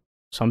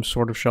 some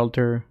sort of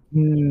shelter.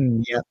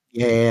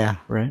 Yeah.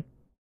 Right.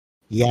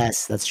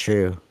 Yes, that's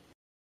true.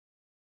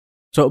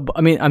 So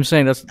I mean, I'm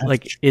saying that's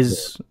like true.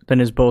 is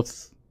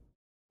both.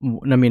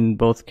 I mean,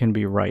 both can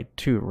be right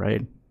too,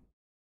 right?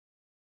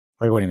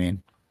 Like, what do you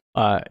mean?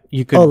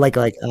 You could. Oh, like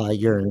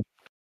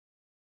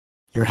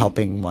you're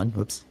helping one.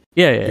 Whoops.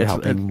 You're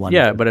helping one.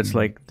 Yeah, but it's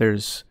like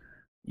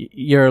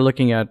you're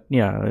looking at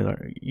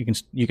you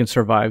can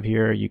survive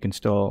here. You can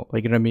still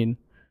like you know what I mean.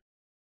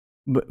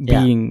 But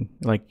being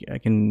like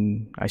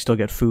I still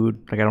get food.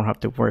 Like I don't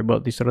have to worry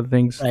about these sort of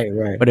things.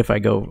 Right. But if I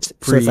go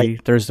free, so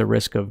like, there's the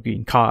risk of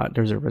being caught.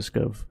 There's a risk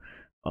of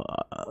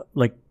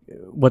like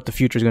what the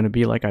future is going to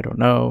be like. I don't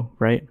know,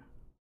 right?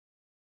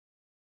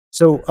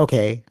 So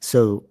okay,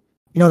 so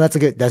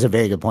that's a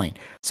very good point.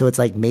 So it's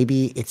like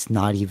maybe it's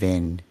not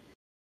even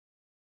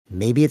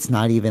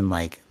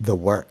like the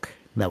work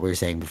that we were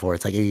saying before.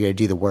 It's like you're gonna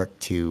do the work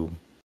to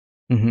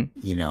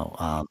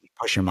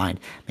push your mind.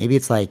 Maybe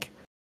it's like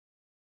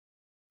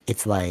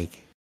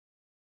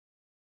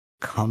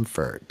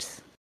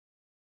comfort.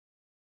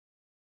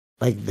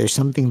 Like there's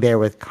something there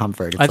with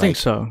comfort. I think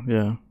so.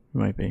 Yeah, it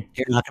might be.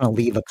 You're not gonna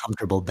leave a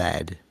comfortable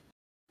bed.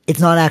 It's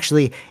not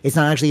actually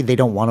they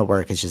don't want to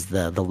work. It's just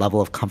the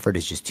level of comfort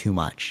is just too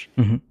much.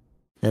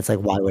 That's like,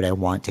 why would I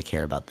want to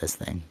care about this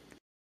thing?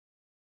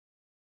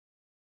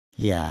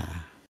 Yeah.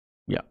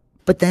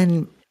 But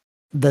then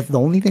the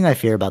only thing I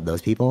fear about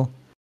those people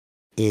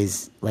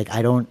is like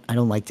I don't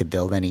like to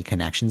build any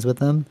connections with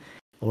them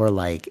or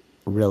like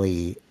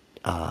really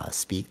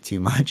speak too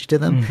much to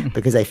them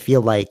because I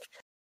feel like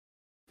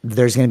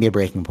there's going to be a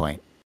breaking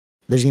point.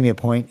 There's going to be a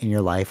point in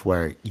your life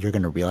where you're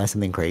going to realize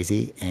something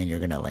crazy and you're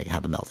going to like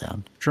have a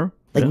meltdown. Sure.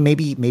 Like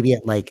maybe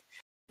at like,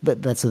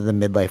 but that's what the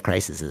midlife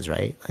crisis is,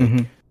 right?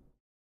 Like,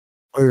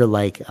 or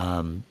like,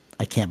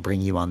 I can't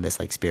bring you on this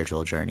like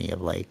spiritual journey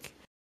of like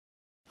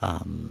a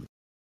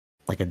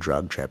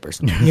drug trip or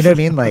something. You know what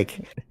I mean?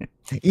 Like,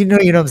 you know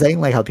what I'm saying?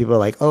 Like how people are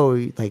like,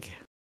 oh, like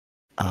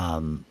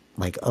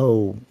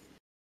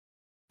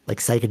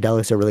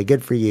psychedelics are really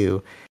good for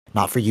you.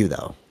 Not for you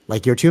though.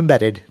 Like you're too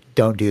embedded.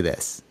 Don't do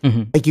this.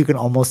 Like you can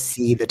almost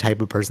see the type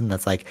of person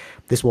that's like,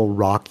 this will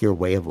rock your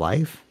way of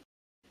life.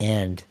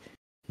 And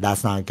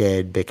that's not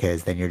good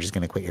because then you're just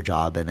going to quit your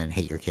job and then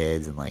hate your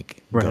kids and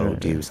like go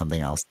do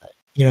something else.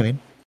 You know what I mean?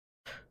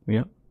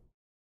 Yeah.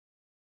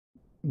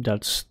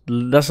 That's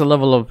a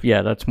level of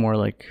that's more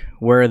like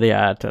where are they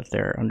at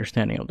their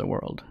understanding of the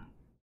world,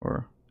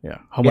 or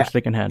how much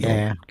they can handle,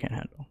 can't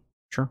handle.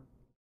 Sure.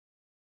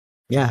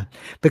 Yeah,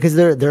 because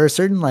there are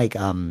certain like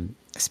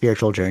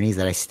spiritual journeys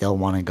that I still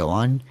want to go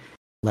on,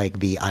 like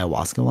the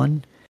ayahuasca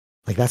one.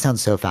 Like that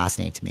sounds so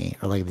fascinating to me,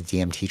 or like the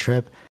DMT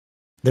trip.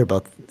 They're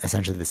both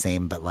essentially the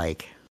same, but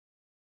like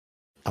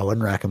I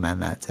wouldn't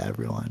recommend that to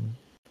everyone.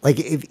 Like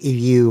if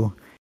you,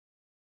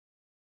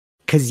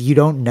 because you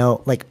don't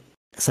know, like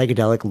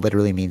psychedelic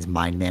literally means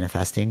mind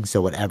manifesting.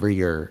 So whatever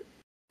you're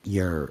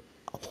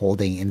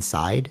holding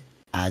inside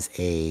as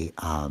like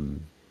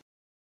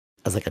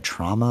a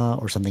trauma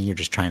or something you're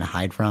just trying to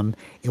hide from,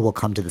 it will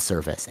come to the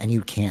surface, and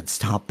you can't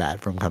stop that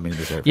from coming to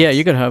the surface. Yeah,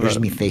 you could have your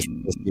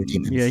demons.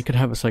 Yeah, you could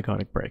have a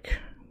psychotic break.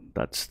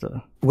 That's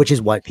which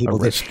is what people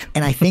do.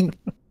 And I think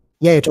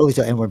totally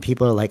so. And when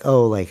people are like,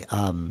 oh, like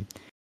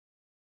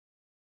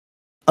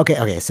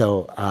okay,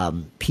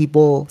 so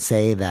people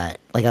say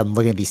that, like, I'm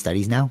looking at these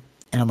studies now,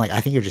 and I'm like,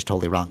 I think you're just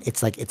totally wrong.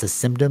 It's like it's a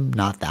symptom,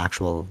 not the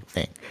actual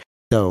thing.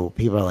 So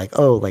people are like,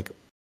 oh, like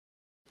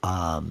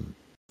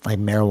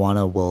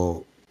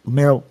marijuana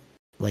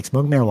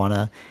smoking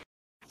marijuana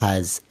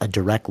has a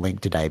direct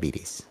link to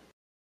diabetes.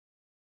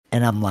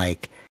 And I'm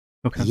like,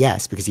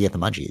 yes, because you get the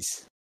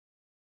munchies.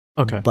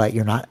 Okay. But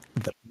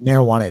the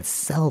marijuana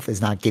itself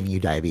is not giving you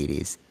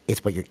diabetes.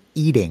 It's what you're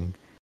eating.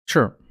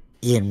 Sure.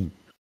 During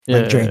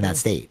that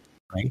state,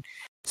 right?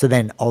 So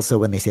then also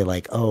when they say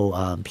like,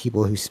 oh,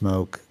 people who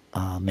smoke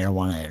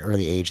marijuana at an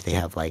early age, they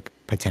have like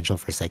potential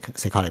for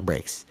psychotic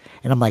breaks.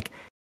 And I'm like,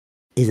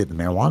 is it the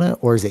marijuana,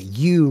 or is it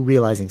you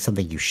realizing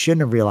something you shouldn't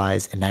have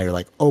realized, and now you're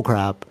like, oh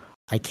crap,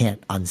 I can't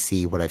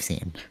unsee what I've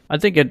seen? I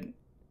think it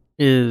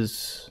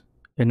is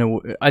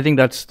I think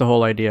that's the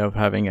whole idea of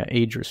having an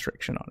age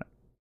restriction on it,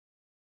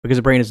 because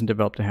the brain isn't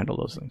developed to handle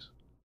those things.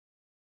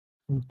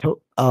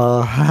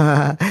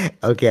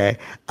 Okay.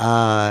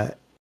 Yeah,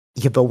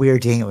 but we were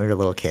doing it when we were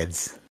little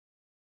kids.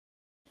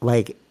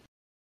 Like,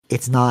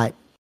 it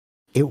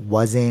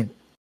wasn't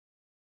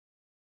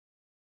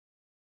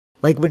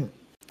like when.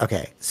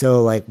 Okay,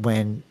 so like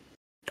when.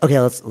 Okay,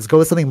 let's go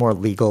with something more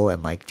legal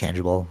and like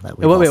tangible. That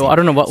wait, I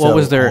don't know what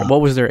was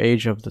their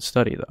age of the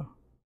study though.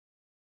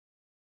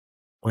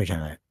 What are you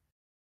talking about?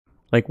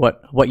 Like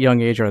what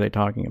young age are they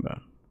talking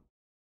about?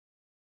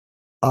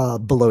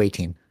 Below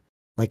 18.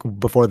 like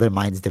before their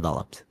minds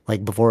developed,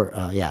 like before,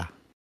 yeah,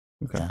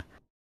 Okay. yeah.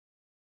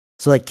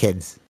 So like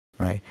kids,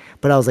 right?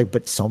 But I was like,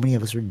 but so many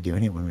of us were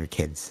doing it when we were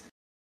kids.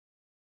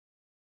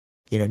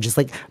 You know, just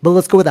like, but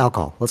let's go with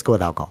alcohol. Let's go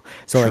with alcohol.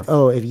 So Sure. like,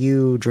 oh, if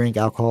you drink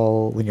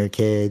alcohol when you're a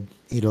kid,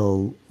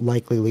 it'll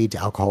likely lead to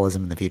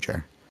alcoholism in the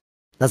future.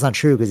 That's not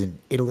true because in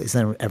Italy,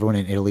 everyone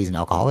in Italy is an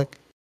alcoholic.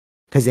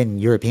 Because in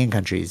European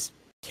countries,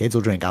 kids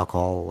will drink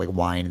alcohol, like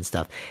wine and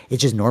stuff.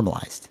 It's just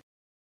normalized.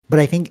 But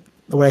I think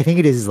what I think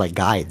it is like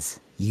guides.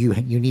 You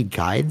need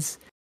guides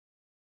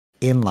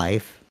in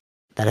life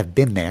that have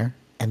been there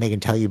and they can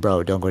tell you,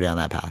 bro, don't go down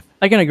that path.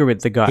 I can agree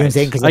with the guides. You know what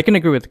I'm saying? I can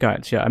agree with the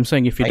guides. Yeah, I'm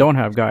saying if you don't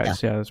have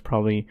guides, yeah, that's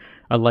probably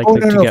likely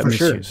to get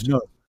misused. Sure.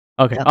 No.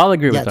 Okay, Yeah. I'll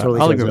agree with that. Totally,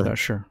 I'll agree with that.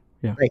 Sure.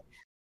 Yeah. Right.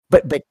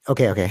 But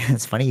okay.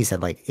 It's funny you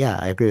said like, yeah,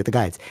 I agree with the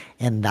guides.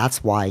 And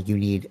that's why you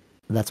need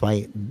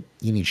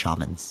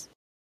shamans.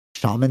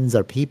 Shamans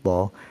are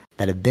people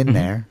that have been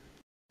there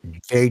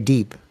very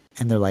deep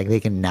and they're like they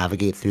can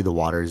navigate through the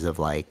waters of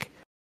like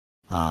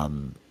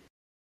the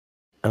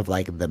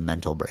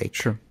mental break.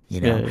 Sure. You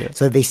know. Yeah.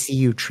 So if they see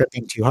you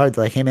tripping too hard,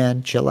 they're like, hey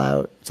man, chill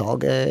out. It's all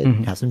good.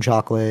 Have some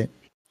chocolate.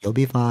 You'll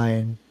be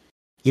fine.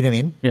 You know what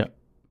I mean? Yeah.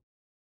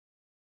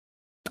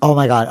 Oh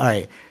my god. All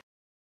right.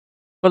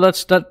 Well,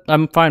 that.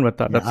 I'm fine with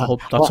that. Yeah,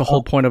 That's the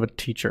whole point of a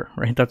teacher,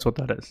 right? That's what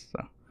that is.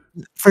 So.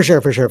 For sure.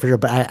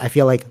 But I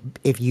feel like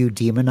if you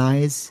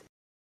demonize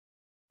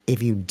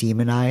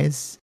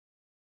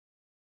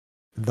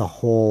the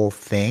whole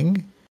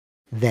thing,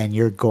 then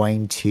you're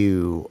going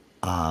to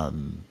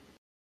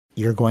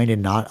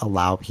not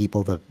allow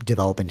people to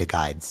develop into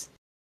guides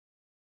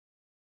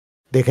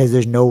because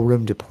there's no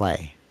room to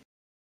play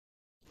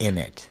in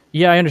it.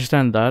 Yeah, I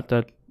understand that.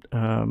 That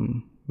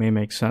may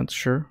make sense.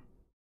 Sure.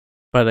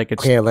 But like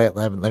it's okay. Let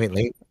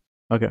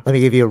me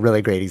give you a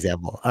really great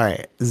example. All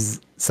right, this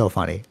is so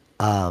funny.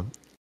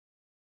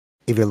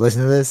 If you're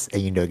listening to this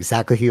and you know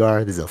exactly who you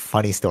are, this is a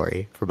funny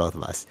story for both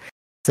of us.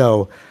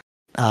 So,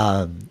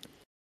 I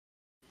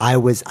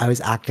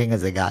was acting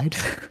as a guide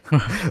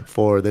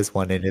for this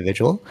one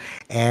individual,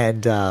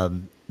 and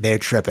they're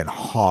tripping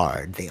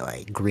hard. They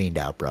like greened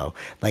out, bro.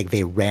 Like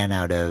they ran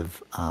out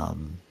of.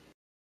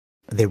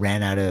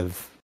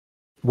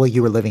 Well,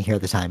 you were living here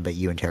at the time, but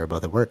you and Tara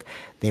both at work.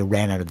 They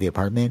ran out of the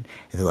apartment,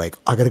 and they're like,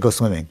 "I gotta go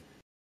swimming,"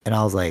 and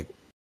I was like,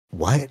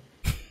 "What?"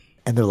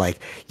 And they're like,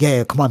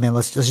 yeah, come on, man,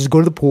 let's just go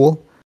to the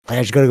pool. Like,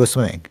 I just gotta go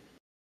swimming.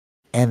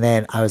 And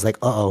then I was like,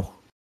 uh-oh,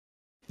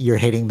 you're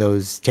hitting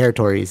those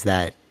territories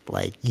that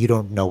like you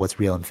don't know what's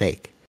real and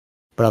fake.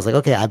 But I was like,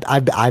 okay,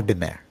 I've been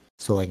there.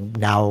 So like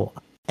now,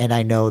 and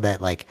I know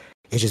that like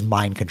it's just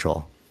mind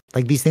control.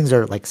 Like these things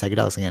are like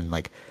psychedelics again,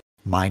 like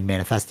mind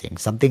manifesting.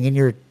 Something in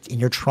your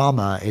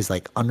trauma is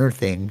like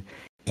unearthing,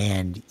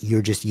 and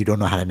you don't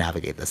know how to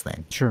navigate this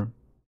thing. Sure.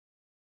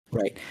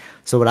 Right.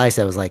 So what I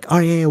said was like, oh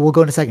yeah, we'll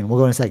go in a second.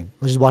 Let's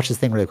just watch this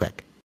thing really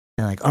quick.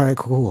 And like, all right,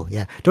 cool.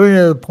 Yeah. Don't even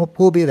know the pool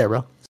will be there,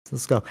 bro.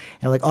 Let's go.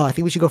 And I'm like, oh, I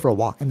think we should go for a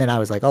walk. And then I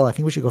was like, oh, I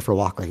think we should go for a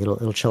walk. Like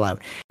it'll chill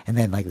out. And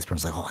then like this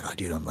person's like, oh my God,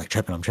 dude, I'm like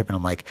tripping.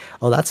 I'm like,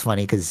 oh, that's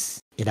funny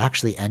because it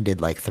actually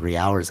ended like 3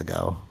 hours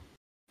ago.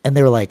 And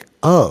they were like,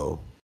 oh,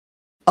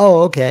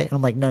 okay. And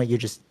I'm like, no, you're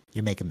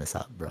making this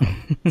up, bro.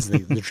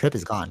 The trip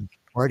is gone.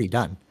 We're already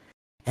done.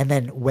 And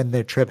then when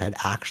the trip had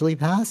actually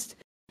passed,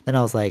 then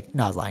I was like,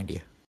 no, I was lying to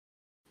you.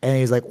 And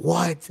he was like,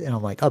 what? And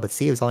I'm like, oh, but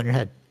see, it was all in your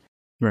head.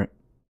 Right.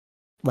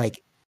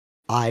 Like,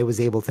 I was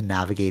able to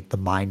navigate the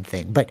mind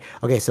thing. But,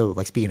 okay, so,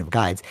 like, speaking of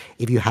guides,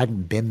 if you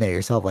hadn't been there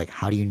yourself, like,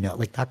 how do you know?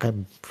 Like, that guy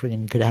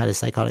freaking could have had a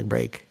psychotic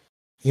break.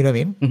 You know what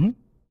I mean? Mm-hmm.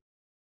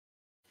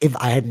 If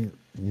I hadn't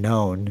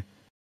known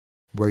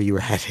where you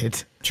were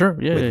headed. Sure,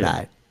 yeah, with yeah,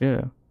 that.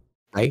 Yeah.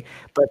 Right?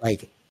 But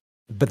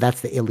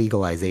that's the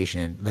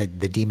illegalization, the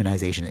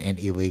demonization and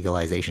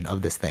illegalization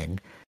of this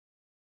thing.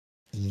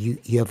 You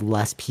have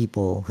less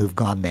people who've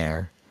gone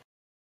there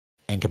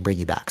and can bring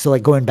you back. So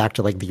like going back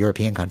to like the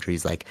European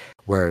countries, like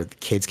where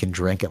kids can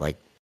drink at like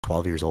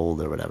 12 years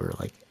old or whatever,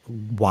 like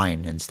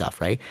wine and stuff,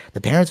 right?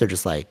 The parents are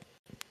just like,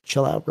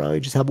 chill out, bro.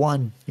 You just have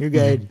one. You're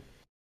good. Mm-hmm.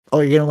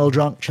 Oh, you're getting a little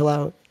drunk. Chill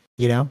out.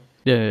 You know?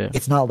 Yeah.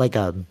 It's not like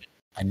a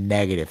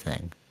negative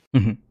thing.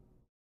 Mm-hmm. You know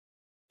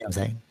what I'm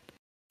saying?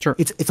 Sure.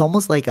 It's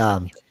almost like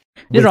I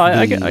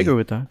agree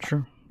with that.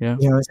 Sure. Yeah.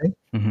 You know what I'm saying?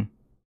 Mm-hmm.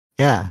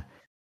 Yeah.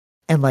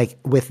 And like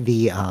with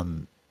the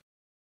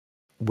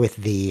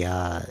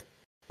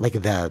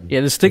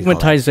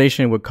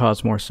stigmatization would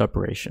cause more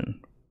separation,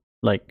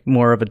 like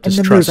more of a distrust.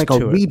 And then there's like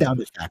to a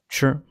rebound effect.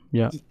 Sure,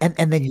 yeah.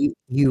 And then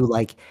you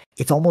like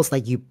it's almost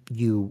like you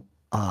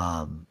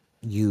don't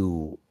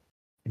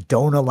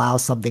allow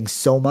something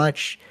so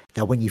much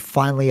that when you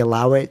finally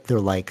allow it, they're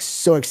like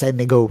so excited and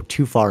they go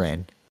too far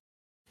in.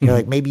 You're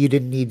like, maybe you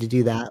didn't need to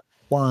do that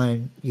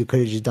one. You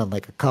could have just done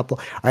like a couple.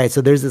 All right, so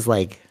there's this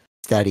like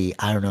study.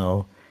 I don't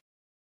know.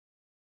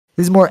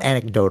 This is more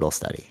anecdotal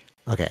study.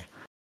 Okay.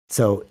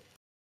 So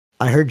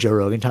I heard Joe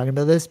Rogan talking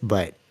about this,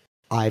 but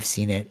I've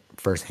seen it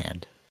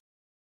firsthand.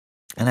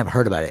 And I've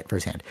heard about it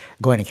firsthand.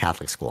 Going to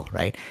Catholic school,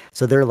 right?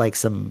 So there are like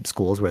some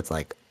schools where it's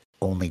like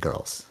only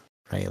girls,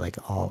 right? Like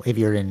if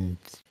you're in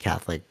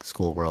Catholic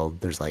school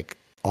world, there's like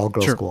all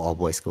girls Sure. school, all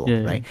boys school,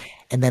 Yeah, right?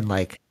 And then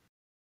like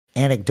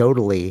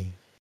anecdotally,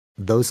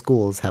 those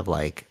schools have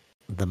like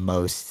the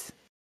most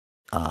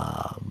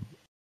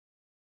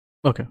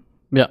Okay.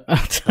 Yeah.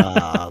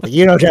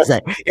 you know what I'm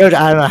saying? You know,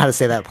 I don't know how to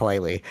say that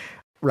politely,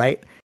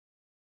 right?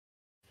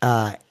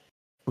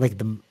 Like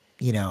the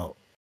you know,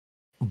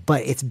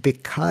 but it's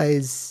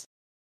because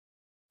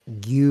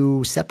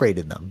you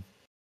separated them.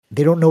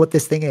 They don't know what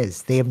this thing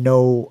is. They have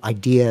no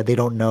idea. They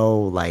don't know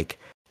like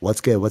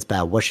what's good, what's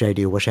bad, what should I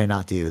do, what should I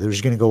not do. They're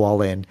just gonna go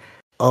all in.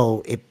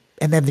 Oh,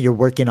 and then you're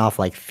working off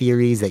like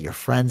theories that your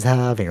friends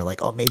have, and you're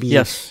like, oh, maybe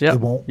yes. Yeah. it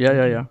won't. Yeah.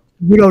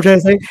 You know what I'm trying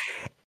to say?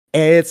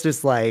 And it's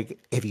just like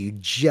if you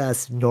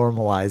just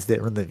normalized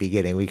it from the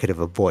beginning, we could have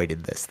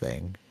avoided this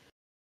thing.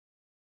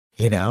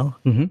 You know?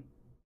 Mm-hmm.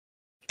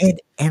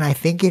 And I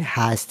think it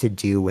has to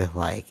do with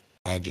like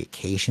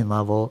education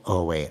level.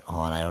 Oh wait,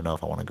 hold on. I don't know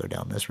if I want to go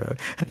down this road.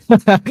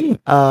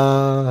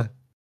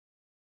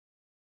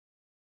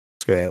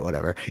 Screw it,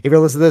 whatever. If you're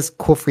listening to this,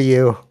 cool for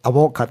you. I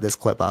won't cut this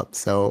clip up,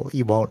 so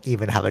you won't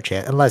even have a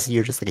chance unless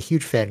you're just like a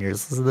huge fan. You're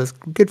just listening to this.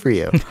 Good for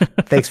you.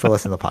 Thanks for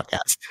listening to the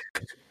podcast.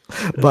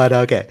 But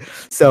okay,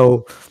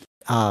 so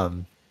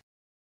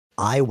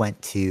I went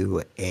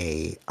to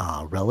a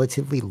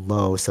relatively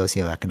low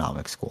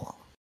socioeconomic school,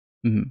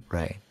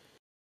 right?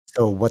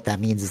 So what that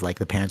means is like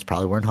the parents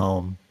probably weren't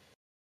home.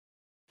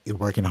 You're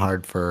working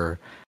hard for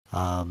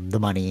the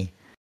money.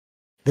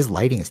 This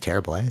lighting is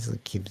terrible. It's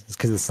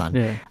because of the sun.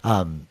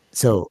 Yeah.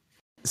 So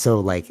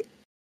like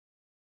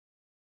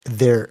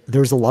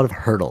there's a lot of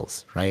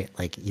hurdles, right?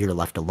 Like you're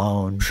left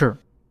alone. Sure.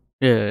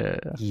 Yeah.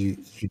 You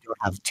don't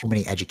have too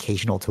many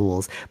educational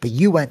tools. But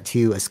you went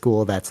to a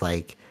school that's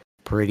like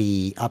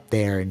pretty up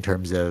there in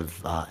terms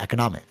of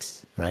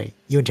economics, right?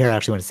 You and Tara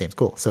actually went to the same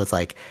school, so it's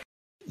like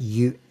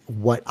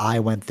what I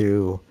went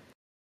through.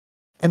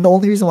 And the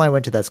only reason why I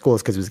went to that school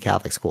is because it was a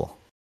Catholic school.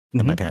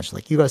 And my parents were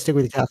like, you got to stick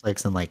with the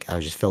Catholics. And like, I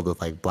was just filled with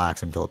like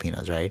blacks and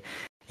Filipinos, right?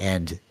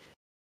 And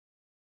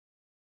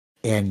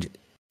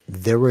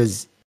there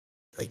was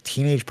like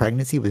teenage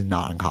pregnancy was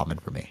not uncommon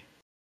for me.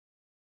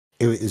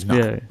 It was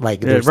not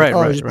like, there's right,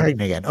 like, oh, she's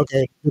pregnant again.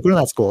 Okay, you're going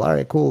to that school. All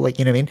right, cool. Like,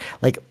 you know what I mean?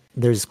 Like,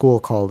 there's a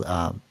school called,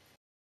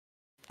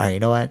 all right,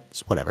 you know what?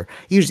 It's whatever.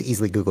 You just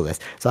easily Google this.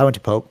 So I went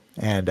to Pope,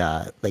 and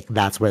like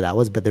that's where that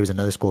was. But there was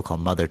another school called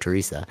Mother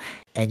Teresa,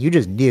 and you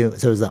just knew.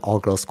 So it was an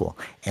all-girls school,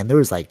 and there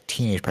was like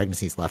teenage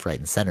pregnancies left, right,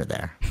 and center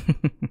there.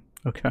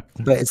 Okay.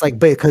 But it's like,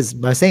 because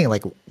I was saying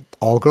like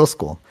all-girls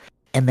school,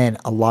 and then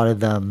a lot of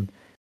them,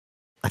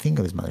 I think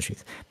it was Mother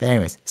Teresa. But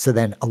anyways, so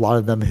then a lot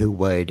of them who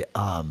would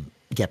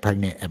get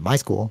pregnant at my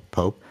school,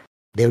 Pope,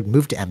 they would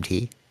move to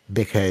MT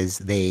because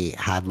they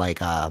had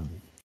like a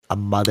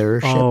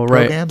mothership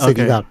program. So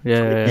okay. you got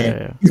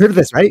yeah. You heard of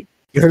this, right?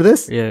 You heard of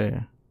this?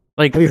 Yeah.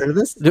 Like, have you heard of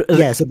this?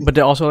 Yeah. So, but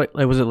they also like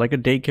was it like a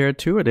daycare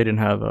too, or they didn't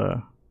have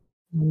a?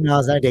 No,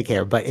 it's not a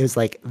daycare, but it was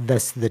like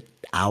the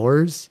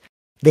hours.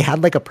 They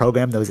had like a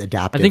program that was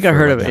adapted. I think I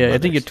heard like of it. Yeah, mothers.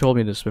 I think you told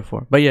me this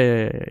before. But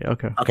yeah.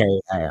 Okay. Okay.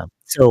 Yeah.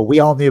 So we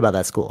all knew about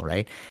that school,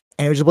 right?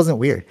 And it just wasn't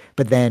weird.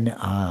 But then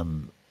I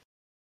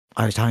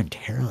was talking to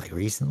Tara like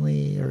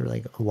recently or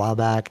like a while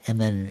back, and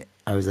then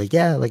I was like,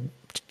 yeah, like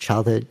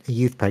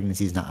youth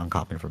pregnancy is not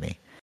uncommon for me.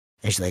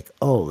 And she's like,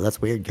 oh,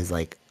 that's weird because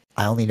like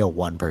I only know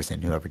one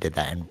person who ever did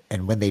that,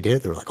 and when they did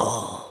it, they were like,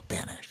 oh,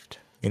 banished.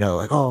 You know,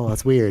 like, oh,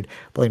 that's weird.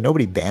 But like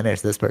nobody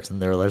banished this person.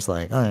 They were just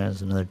like, oh, yeah,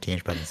 it's another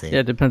teenage pregnancy. Yeah,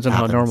 it depends on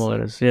how normal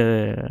it is.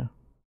 Yeah.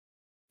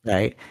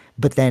 Right.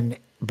 But then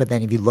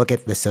if you look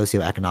at the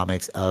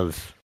socioeconomics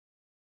of,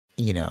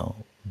 you know,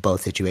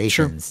 both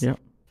situations, sure. Yeah.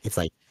 It's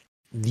like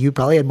you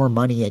probably had more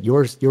money at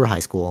your high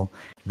school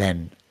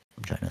than,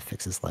 I'm trying to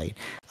fix this light.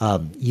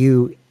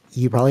 You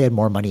probably had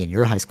more money in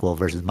your high school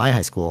versus my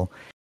high school.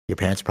 Your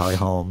parents are probably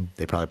home.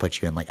 They probably put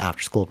you in like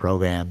after school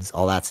programs,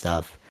 all that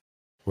stuff.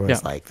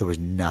 Whereas like there was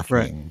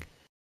nothing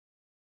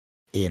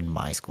in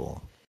my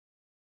school.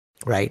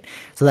 Right.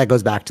 So that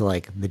goes back to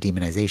like the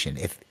demonization.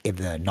 If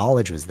the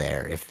knowledge was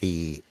there, if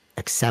the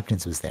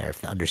acceptance was there,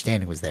 if the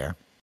understanding was there,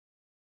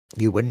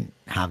 you wouldn't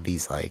have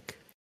these like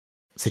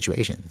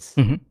situations.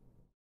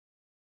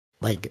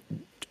 Like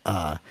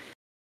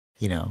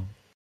you know,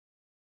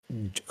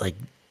 like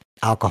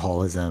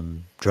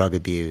alcoholism, drug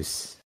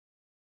abuse,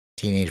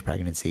 teenage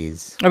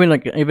pregnancies. I mean,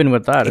 like even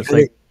with that, it's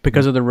like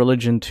because of the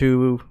religion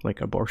too.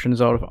 Like abortion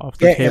is off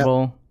the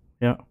table.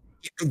 Yeah.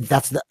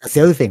 That's the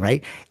other thing,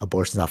 right?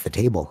 Abortion's off the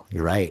table.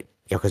 You're right.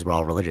 Yeah, because we're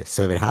all religious.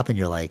 So if it happened,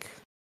 you're like,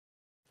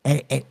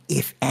 and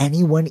if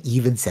anyone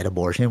even said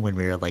abortion when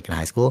we were like in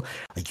high school,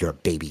 like, you're a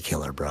baby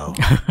killer, bro.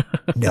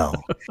 No,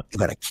 you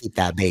gotta keep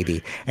that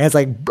baby. And it's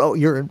like, bro,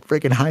 you're in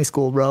freaking high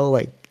school, bro.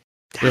 Like,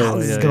 how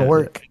is this gonna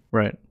work?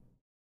 Right.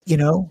 You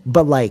know,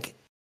 but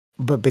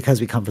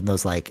because we come from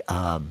those like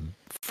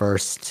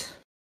first,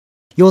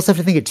 you also have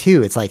to think it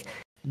too. It's like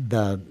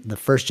the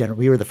first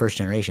we were the first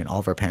generation. All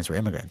of our parents were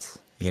immigrants,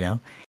 you know,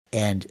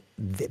 and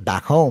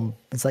back home,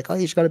 it's like, oh,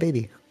 you just got a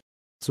baby,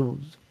 so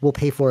we'll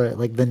pay for it.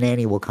 Like the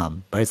nanny will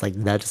come, but it's like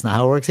that's not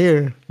how it works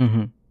here,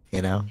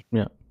 you know.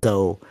 Yeah.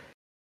 So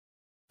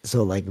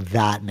So like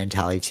that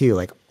mentality too,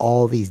 like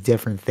all these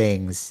different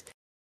things,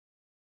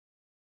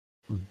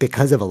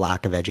 because of a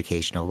lack of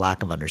education, a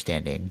lack of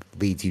understanding,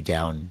 leads you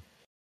down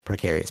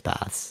precarious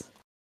paths,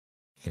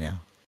 you know?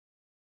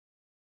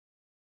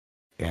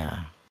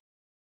 Yeah.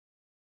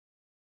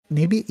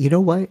 Maybe, you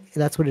know what?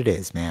 That's what it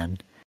is, man.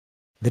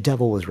 The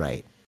devil was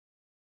right.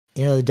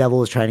 You know, the devil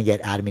was trying to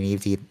get Adam and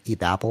Eve to eat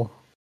the apple.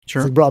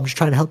 Sure. It's like, bro, I'm just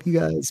trying to help you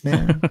guys,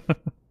 man.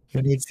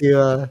 You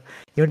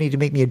don't need to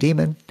make me a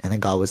demon. And then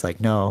God was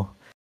like, no,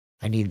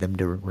 I need them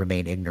to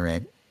remain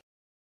ignorant.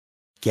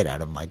 Get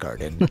out of my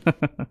garden.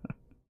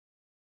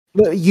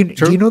 But do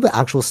you know the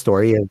actual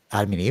story of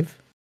Adam and Eve?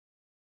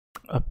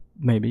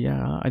 Maybe,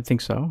 yeah, I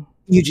think so.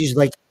 You just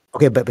like,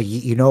 okay, but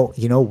you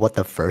know what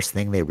the first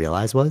thing they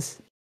realized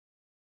was?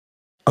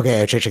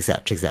 Okay, check this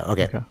out.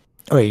 Okay,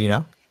 you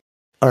know?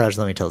 All right, just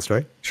let me tell the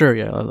story. Sure,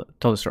 yeah, I'll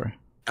tell the story.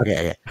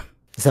 Okay.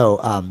 So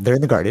they're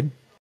in the garden.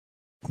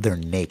 They're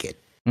naked.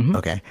 Mm-hmm.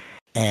 Okay.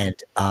 And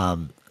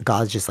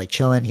God's just like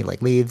chilling. He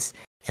like leaves.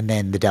 And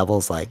then the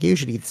devil's like, you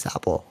should eat this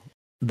apple.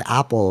 The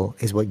apple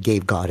is what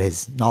gave God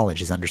his knowledge,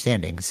 his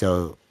understanding.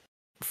 So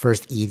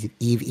first Eve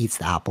eats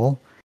the apple.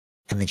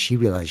 And then she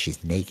realizes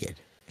she's naked.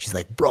 She's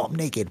like, bro, I'm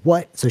naked.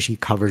 What? So she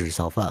covers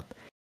herself up.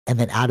 And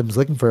then Adam's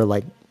looking for her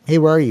like, hey,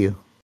 where are you?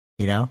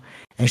 You know?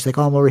 And she's like,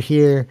 oh, I'm over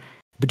here.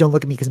 But don't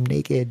look at me because I'm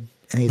naked.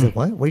 And he's like,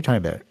 what? What are you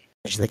talking about?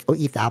 And she's like, oh,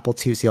 eat the apple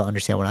too so you'll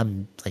understand what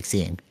I'm like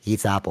seeing. He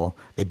eats the apple.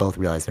 They both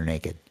realize they're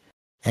naked.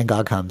 And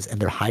God comes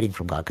and they're hiding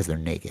from God because they're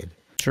naked.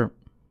 Sure.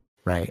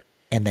 Right?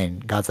 And then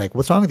God's like,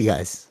 what's wrong with you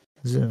guys?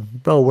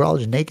 Bro, we're all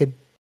just naked.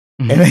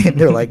 And then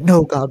they're like,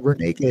 no, God, we're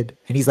naked.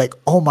 And he's like,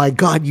 oh my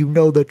God, you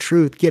know the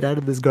truth. Get out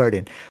of this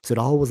garden. So it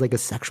all was like a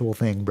sexual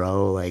thing,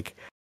 bro. Like,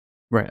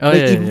 right. Oh,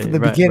 like even from the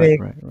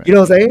beginning, right. You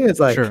know what I'm saying? It's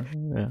like, sure.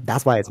 Yeah.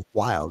 That's why it's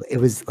wild. It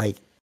was like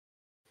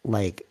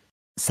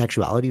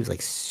sexuality was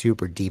like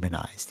super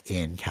demonized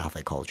in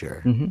Catholic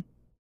culture,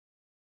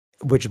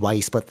 which is why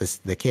you split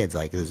the kids.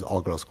 Like, it was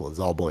all girls school, it was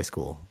all boys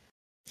school,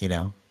 you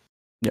know?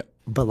 Yeah.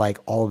 But like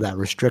all of that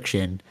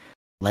restriction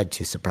led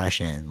to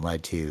suppression,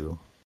 led to,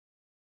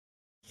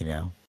 you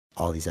know,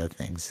 all these other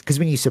things. Because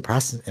when you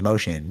suppress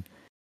emotion,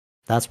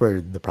 that's where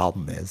the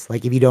problem is.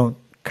 Like, if you don't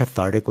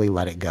cathartically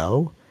let it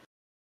go,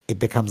 it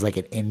becomes like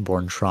an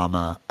inborn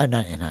trauma.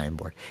 Not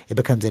inborn. It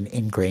becomes an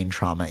ingrained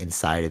trauma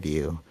inside of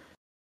you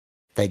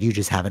that you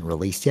just haven't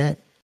released yet.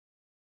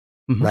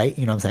 Right?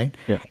 You know what I'm saying?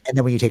 Yeah. And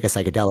then when you take a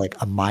psychedelic,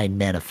 a mind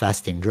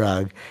manifesting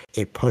drug,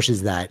 it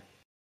pushes that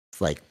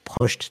like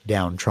pushed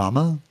down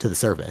trauma to the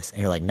surface. And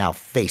you're like, now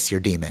face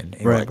your demon.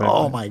 And you're like,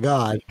 oh my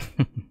God.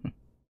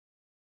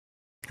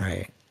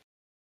 Right.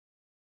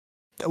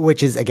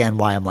 Which is again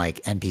why I'm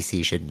like,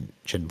 NPC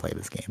shouldn't play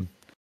this game.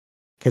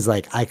 Because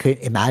like I could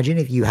imagine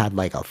if you had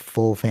like a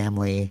full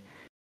family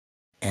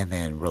and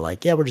then we're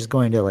like, yeah, we're just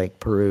going to like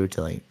Peru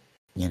to like,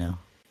 you know,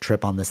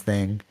 trip on this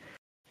thing.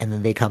 And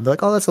then they come, they're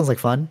like, oh, that sounds like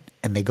fun.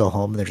 And they go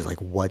home and they're just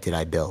like, what did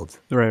I build?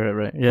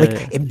 Right. Yeah. Like,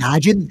 yeah.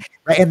 Imagine,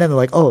 right? And then they're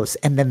like, oh,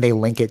 and then they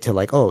link it to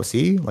like, oh,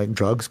 see, like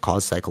drugs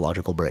cause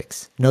psychological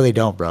breaks. No, they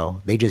don't,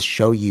 bro. They just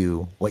show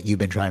you what you've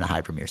been trying to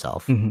hide from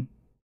yourself. You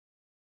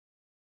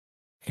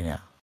know?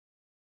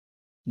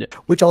 Yeah.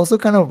 Which also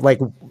kind of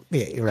like,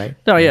 yeah, right?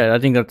 No, yeah, I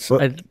think that's,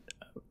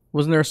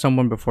 wasn't there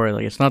someone before,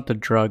 like, it's not the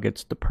drug,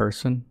 it's the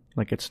person?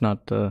 Like, it's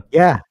not the...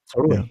 Yeah,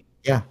 totally.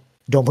 Yeah.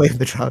 Don't blame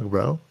the drug,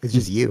 bro. It's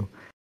just you.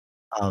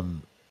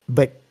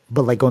 But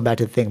like going back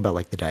to the thing about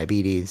like the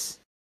diabetes,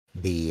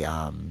 the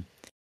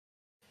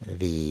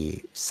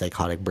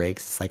psychotic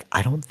breaks, it's like,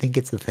 I don't think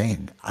it's the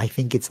thing. I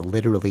think it's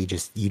literally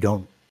just, you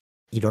don't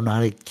know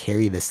how to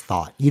carry this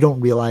thought. You don't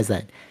realize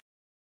that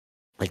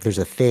like there's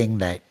a thing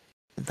that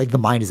like the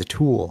mind is a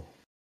tool.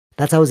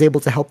 That's how I was able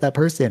to help that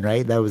person,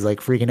 right? That was like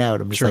freaking out.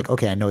 I'm just like,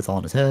 okay, I know it's all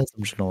in his head. So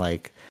I'm just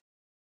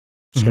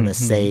gonna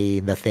say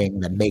the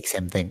thing that makes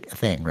him think a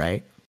thing,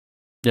 right?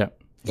 Yeah.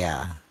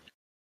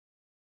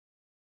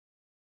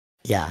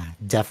 Yeah,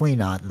 definitely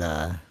not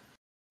the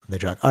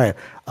drug. All right,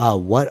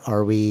 what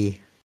are we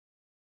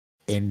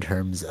in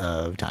terms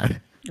of time?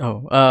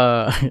 Oh,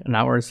 an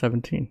hour and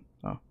 17.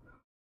 Oh.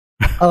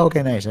 Oh,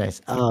 okay,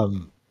 nice.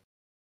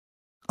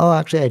 Oh,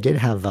 actually, I did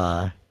have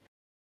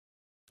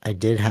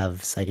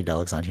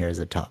psychedelics on here as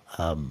a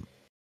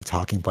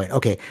talking point.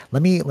 Okay,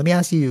 let me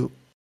ask you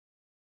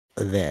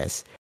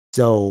this.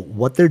 So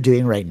what they're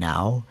doing right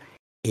now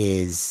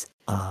is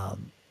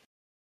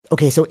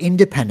okay. So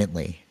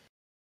independently,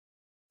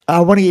 I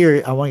want to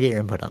get your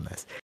input on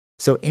this.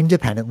 So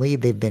independently,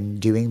 they've been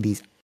doing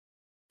these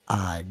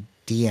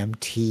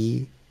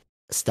DMT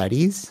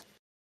studies.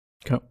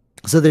 Okay.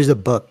 So there's a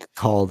book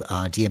called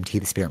DMT,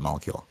 the Spirit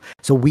Molecule.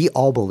 So we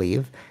all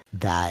believe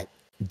that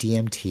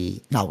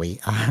DMT, not we,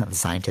 the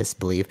scientists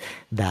believe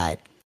that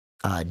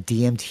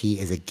DMT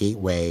is a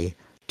gateway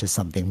to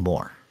something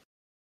more.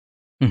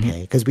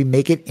 Okay, because we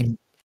make it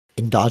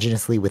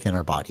endogenously within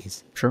our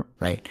bodies. Sure.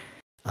 Right.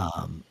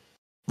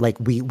 Like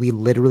we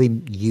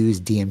literally use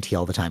DMT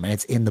all the time, and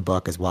it's in the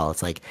book as well.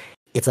 It's like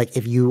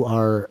if you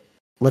are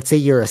let's say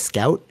you're a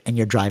scout and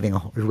you're riding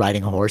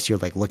a horse, you're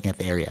like looking at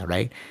the area,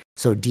 right?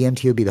 So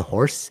DMT would be the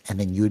horse, and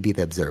then you would be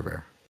the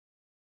observer.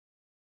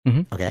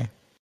 Mm-hmm. Okay.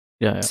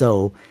 Yeah.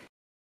 So,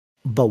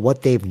 but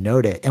what they've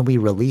noted, and we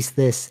release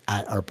this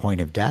at our point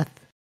of death,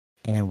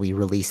 and we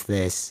release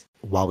this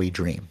while we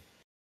dream.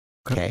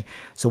 Okay.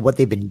 So what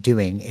they've been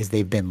doing is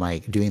they've been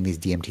like doing these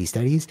DMT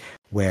studies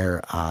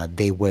where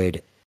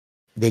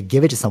they'd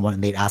give it to someone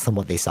and they'd ask them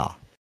what they saw.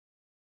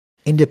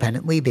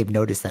 Independently, they've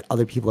noticed that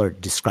other people are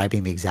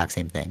describing the exact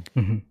same thing.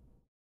 Mm-hmm.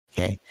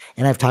 Okay.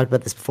 And I've talked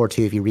about this before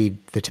too. If you read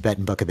the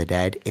Tibetan Book of the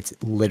Dead, it's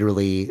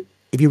literally,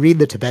 if you read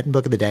the Tibetan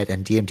Book of the Dead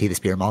and DMT, the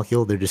spirit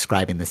molecule, they're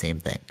describing the same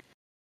thing.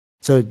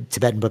 So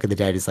Tibetan Book of the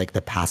Dead is like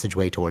the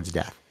passageway towards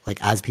death.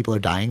 Like as people are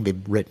dying,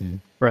 they've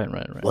written right.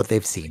 what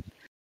they've seen.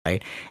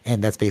 Right.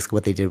 And that's basically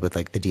what they did with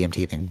like the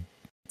DMT thing.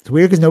 It's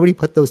weird because nobody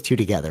put those two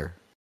together.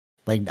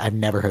 Like I've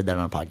never heard that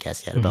on a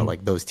podcast yet about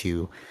like those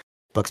two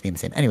books being the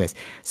same. Anyways,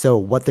 so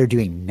what they're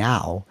doing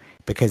now,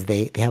 because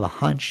they have a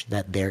hunch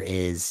that there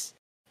is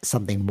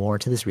something more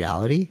to this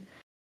reality.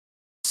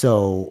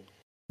 So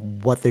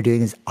what they're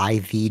doing is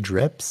IV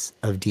drips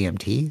of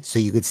DMT, so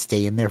you could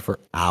stay in there for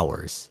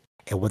hours.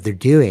 And what they're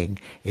doing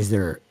is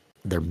they're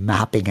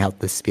mapping out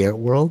the spirit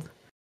world.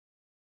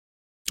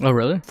 Oh,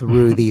 really?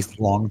 Through these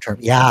long-term.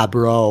 Yeah,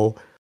 bro.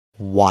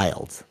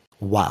 Wild,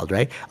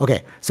 right?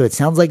 Okay, so it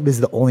sounds like this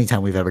is the only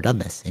time we've ever done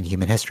this in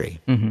human history.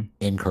 Mm-hmm.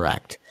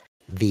 Incorrect.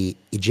 The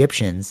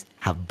Egyptians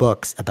have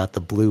books about the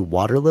blue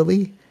water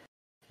lily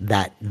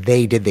that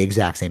they did the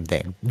exact same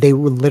thing. They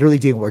were literally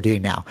doing what we're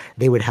doing now.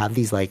 They would have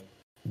these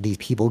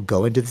people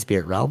go into the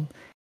spirit realm,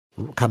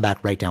 come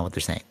back, write down what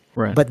they're saying.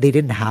 Right. But they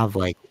didn't have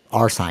like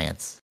our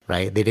science,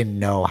 right? They didn't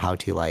know how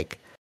to like.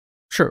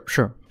 Sure.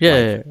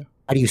 Yeah.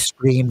 How do you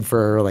screen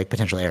for like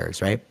potential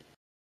errors, right?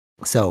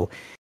 So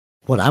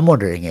what I'm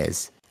wondering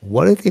is,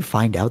 what if they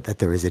find out that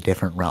there is a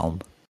different realm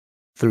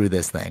through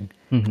this thing?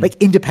 Mm-hmm. Like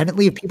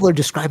independently, if people are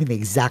describing the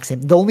exact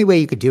same, the only way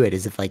you could do it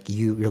is if like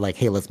you're like,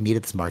 hey, let's meet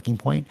at this marking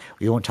point.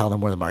 We won't tell them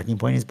where the marking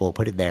point is, but we'll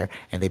put it there,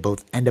 and they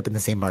both end up in the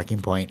same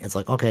marking point. It's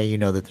like, okay, you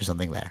know that there's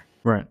something there.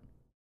 Right.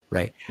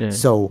 Yeah.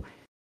 So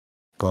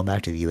going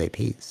back to the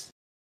UAPs.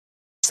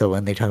 So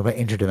when they talk about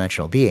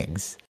interdimensional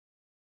beings,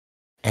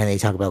 and they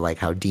talk about like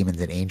how demons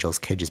and angels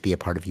could just be a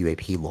part of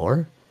UAP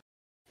lore,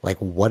 like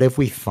what if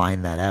we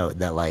find that out,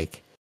 that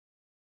like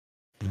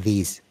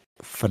these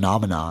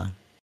phenomena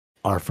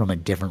are from a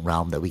different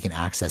realm that we can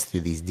access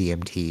through these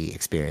DMT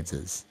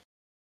experiences?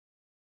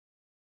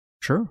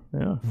 Sure,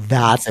 yeah.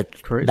 That's a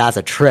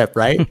trip,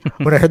 right?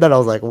 When I heard that, I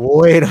was like,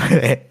 wait a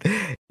minute.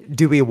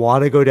 Do we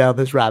want to go down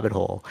this rabbit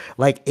hole?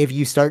 Like if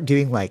you start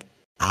doing like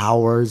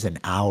hours and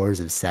hours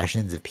of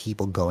sessions of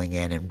people going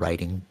in and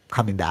writing,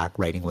 coming back,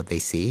 writing what they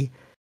see.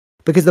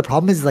 Because the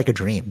problem is like a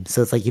dream.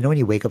 So it's like, you know, when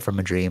you wake up from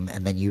a dream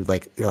and then you're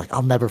like,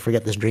 I'll never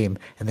forget this dream.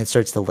 And then it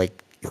starts to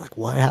like, you're like,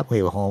 what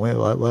happened? Wait,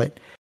 what?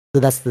 So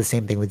that's the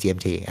same thing with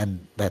DMT.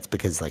 And that's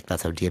because like,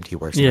 that's how DMT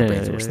works in our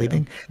brains when we're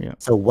sleeping. Yeah.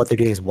 So what they're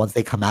doing is once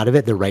they come out of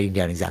it, they're writing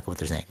down exactly what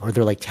they're saying, or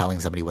they're like telling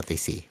somebody what they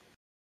see.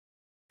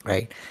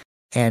 Right.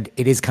 And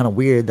it is kind of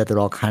weird that they're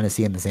all kind of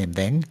seeing the same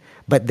thing,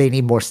 but they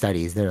need more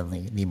studies. They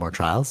only need more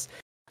trials.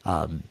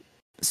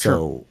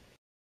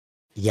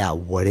 Yeah,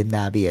 wouldn't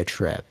that be a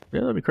trip?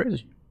 Yeah, that'd be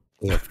crazy.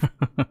 Yeah,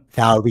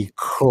 that would be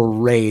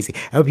crazy.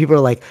 And people are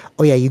like,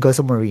 oh yeah, you go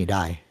somewhere where you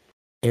die.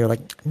 And you're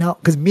like, no,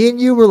 because me and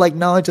you were like,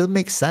 no, it doesn't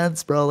make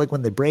sense, bro. Like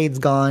when the brain's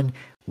gone,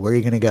 where are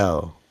you going to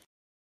go?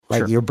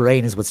 Like your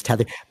brain is what's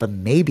tethered. But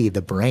maybe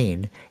the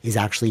brain is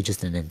actually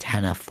just an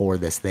antenna for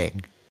this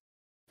thing.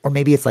 Or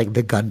maybe it's like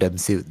the Gundam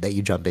suit that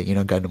you jump in, you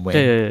know, Gundam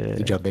Wing.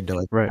 You jump into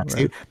like that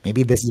suit.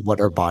 Maybe this is what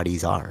our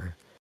bodies are,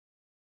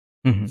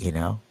 you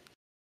know?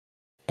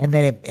 And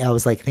then I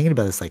was like thinking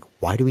about this, like,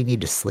 why do we need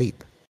to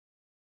sleep?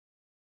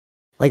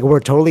 Like, we're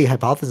totally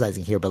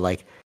hypothesizing here, but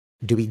like,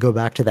 do we go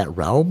back to that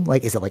realm?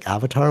 Like, is it like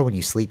Avatar? When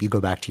you sleep, you go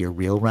back to your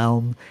real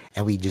realm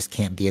and we just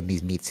can't be in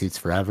these meat suits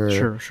forever?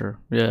 Sure.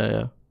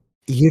 Yeah.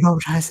 You know what I'm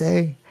trying to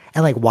say?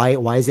 And like, why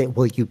is it,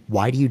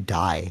 why do you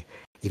die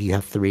if you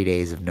have 3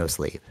 days of no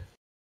sleep?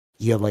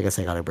 You have like a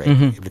psychotic break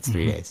if it's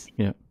 3 days.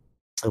 Yeah.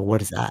 So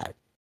what is that?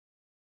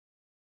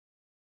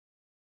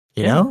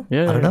 You know?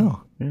 Yeah. I don't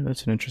know. Yeah,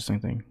 that's an interesting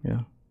thing. Yeah.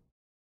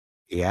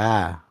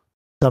 Yeah.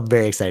 So I'm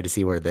very excited to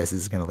see where this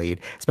is going to lead,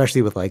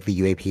 especially with like the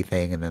UAP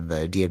thing and then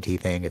the DMT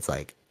thing. It's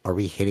like, are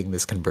we hitting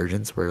this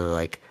convergence where they're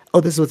like, oh,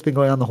 this is what's been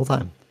going on the whole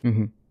time?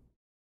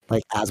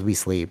 Like as we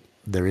sleep,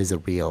 there is a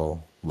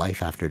real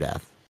life after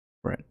death.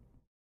 Right.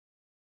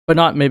 But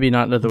not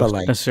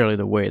necessarily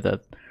the way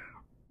that.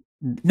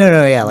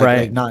 No, yeah,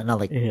 like not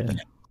like you know,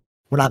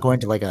 we're not going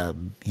to like a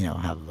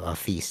have a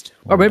feast.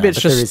 Or maybe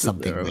it's just there is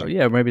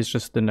something. Maybe it's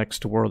just the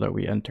next world that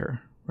we enter,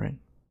 right?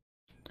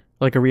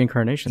 Like a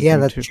reincarnation. Yeah,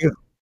 that's true.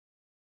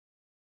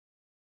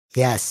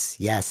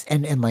 Yes,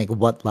 and like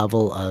what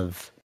level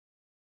of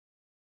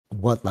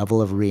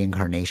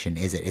reincarnation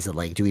is it? Is it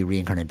like, do we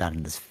reincarnate back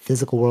in this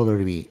physical world, or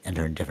do we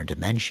enter a different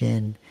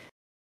dimension?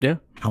 Yeah.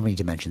 How many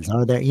dimensions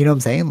are there? You know what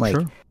I'm saying? Like.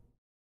 Sure.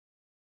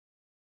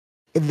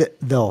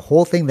 The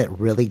whole thing that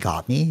really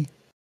got me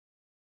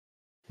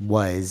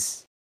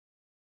was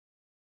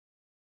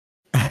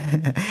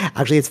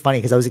actually, it's funny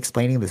because I was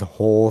explaining this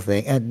whole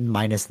thing, and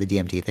minus the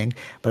DMT thing,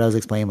 but I was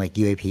explaining like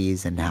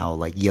UAPs and how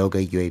like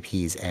yoga,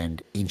 UAPs,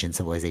 and ancient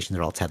civilizations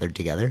are all tethered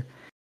together.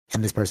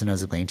 And this person I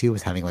was explaining to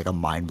was having like a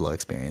mind blow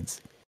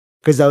experience.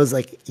 Because I was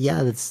like,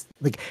 yeah, that's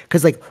like,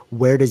 because like,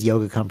 where does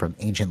yoga come from?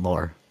 Ancient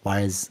lore.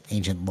 Why is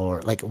ancient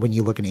lore, like when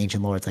you look in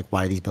ancient lore, it's like,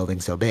 why are these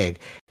buildings so big?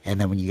 And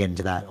then when you get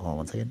into that, hold on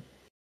one second.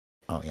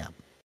 Oh, yeah.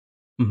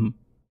 Mm-hmm.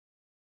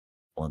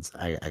 Once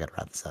I got to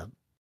wrap this up.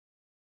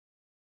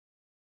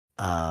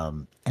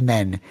 And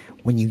then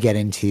when you get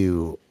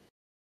into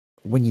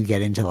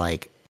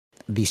like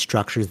these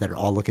structures that are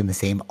all looking the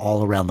same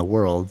all around the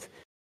world,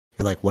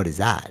 you're like, what is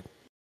that?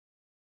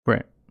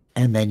 Right.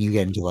 And then you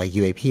get into like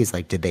UAPs,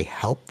 like, did they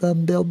help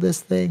them build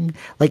this thing?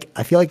 Like,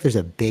 I feel like there's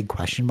a big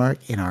question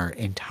mark in our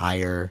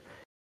entire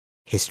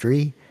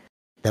history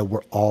that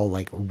we're all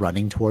like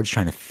running towards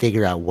trying to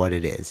figure out what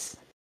it is.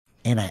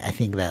 And I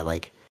think that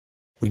like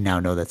we now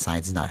know that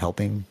science is not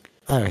helping.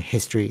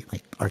 History,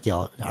 like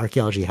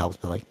archaeology helps,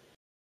 but like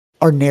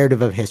our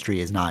narrative of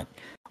history is not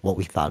what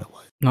we thought it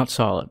was. Not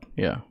solid.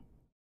 Yeah.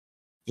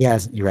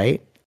 Yes, you're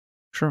right.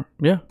 Sure.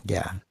 Yeah.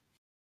 Yeah.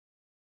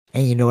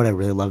 And you know what I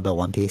really love about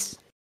One Piece?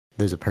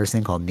 There's a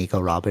person called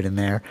Nico Robert in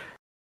there.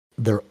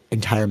 Their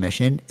entire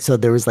mission. So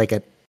there's like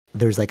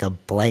a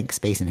blank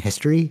space in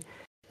history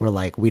where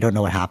like we don't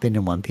know what happened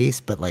in One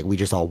Piece, but like we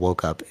just all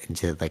woke up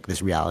into like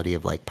this reality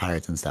of like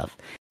pirates and stuff.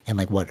 And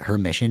like what her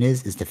mission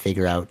is to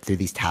figure out through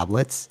these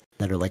tablets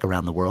that are like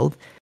around the world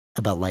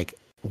about like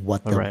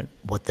what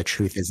the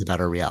truth is about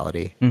our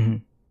reality. Mm-hmm.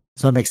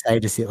 So I'm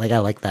excited to see, like, I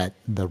like that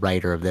the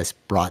writer of this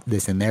brought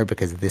this in there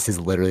because this is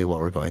literally what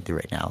we're going through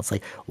right now. It's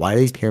like, why do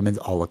these pyramids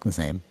all look the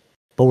same?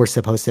 But we're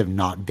supposed to have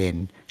not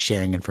been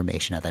sharing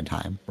information at that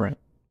time. Right.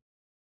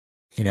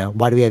 You know,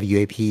 why do we have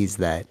UAPs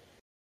that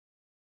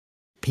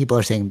people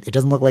are saying it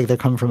doesn't look like they're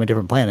coming from a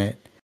different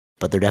planet,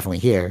 but they're definitely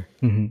here?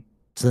 Mm-hmm.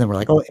 So then we're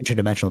like, oh,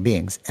 interdimensional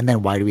beings. And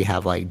then why do we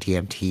have like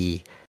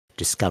DMT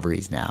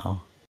discoveries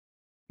now?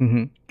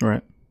 Mm-hmm.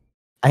 Right.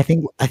 I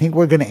think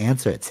we're going to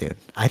answer it soon.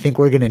 I think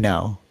we're going to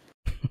know.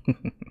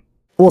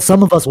 Well,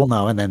 some of us will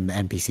know, and then the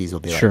NPCs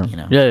will be sure. like, you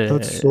know,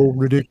 that's so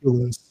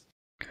ridiculous.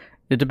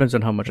 It depends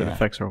on how much it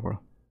affects our world.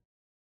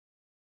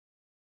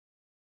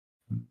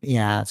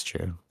 Yeah, that's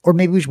true. Or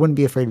maybe we just wouldn't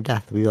be afraid of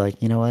death. We'd be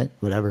like, you know what,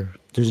 whatever.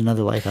 There's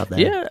another life out there.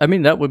 Yeah, I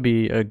mean, that would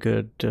be a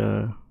good,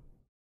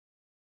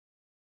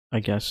 I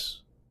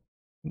guess.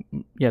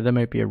 Yeah, that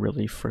might be a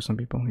relief for some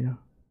people, yeah.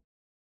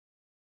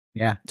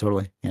 Yeah,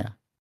 totally, yeah.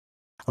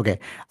 Okay,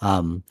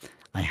 I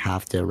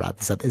have to wrap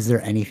this up. Is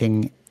there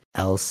anything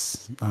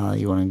else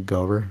you want to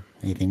go over?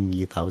 Anything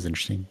you thought was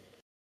interesting?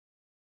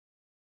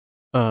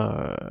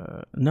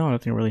 No,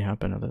 nothing really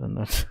happened other than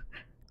that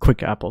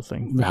quick Apple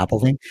thing. The Apple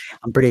thing?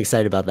 I'm pretty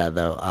excited about that,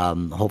 though.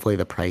 Hopefully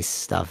the price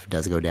stuff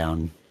does go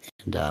down,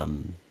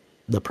 and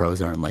the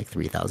pros aren't like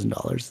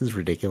 $3,000. This is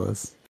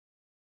ridiculous.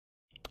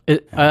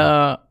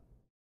 Yeah.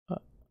 Oh,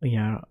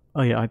 yeah,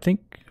 I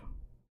think...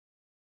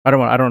 I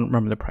don't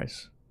remember the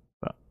price,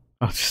 but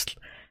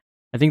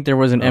I think there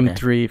was an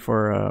M3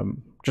 for...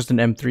 just an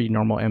M3,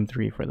 normal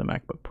M3 for the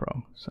MacBook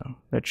Pro. So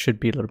that should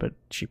be a little bit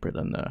cheaper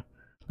than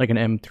like an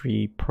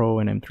M3 Pro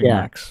and M3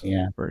 Max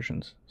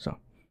versions. So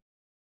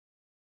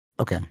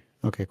okay,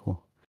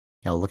 cool.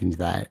 Yeah, we'll look into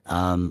that.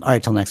 All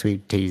right, till next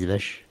week. Take it easy,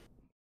 Vish.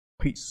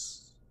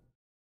 Peace.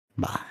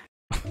 Bye.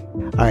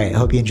 All right,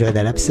 hope you enjoyed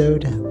that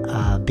episode.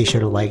 Be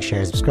sure to like,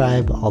 share,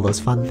 subscribe, all those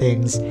fun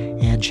things,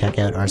 and check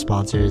out our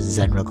sponsors: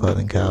 Zenro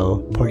Clothing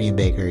Co., Portian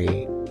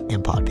Bakery,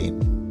 and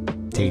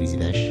Podbean. Take it easy,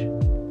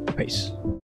 Vish. Peace.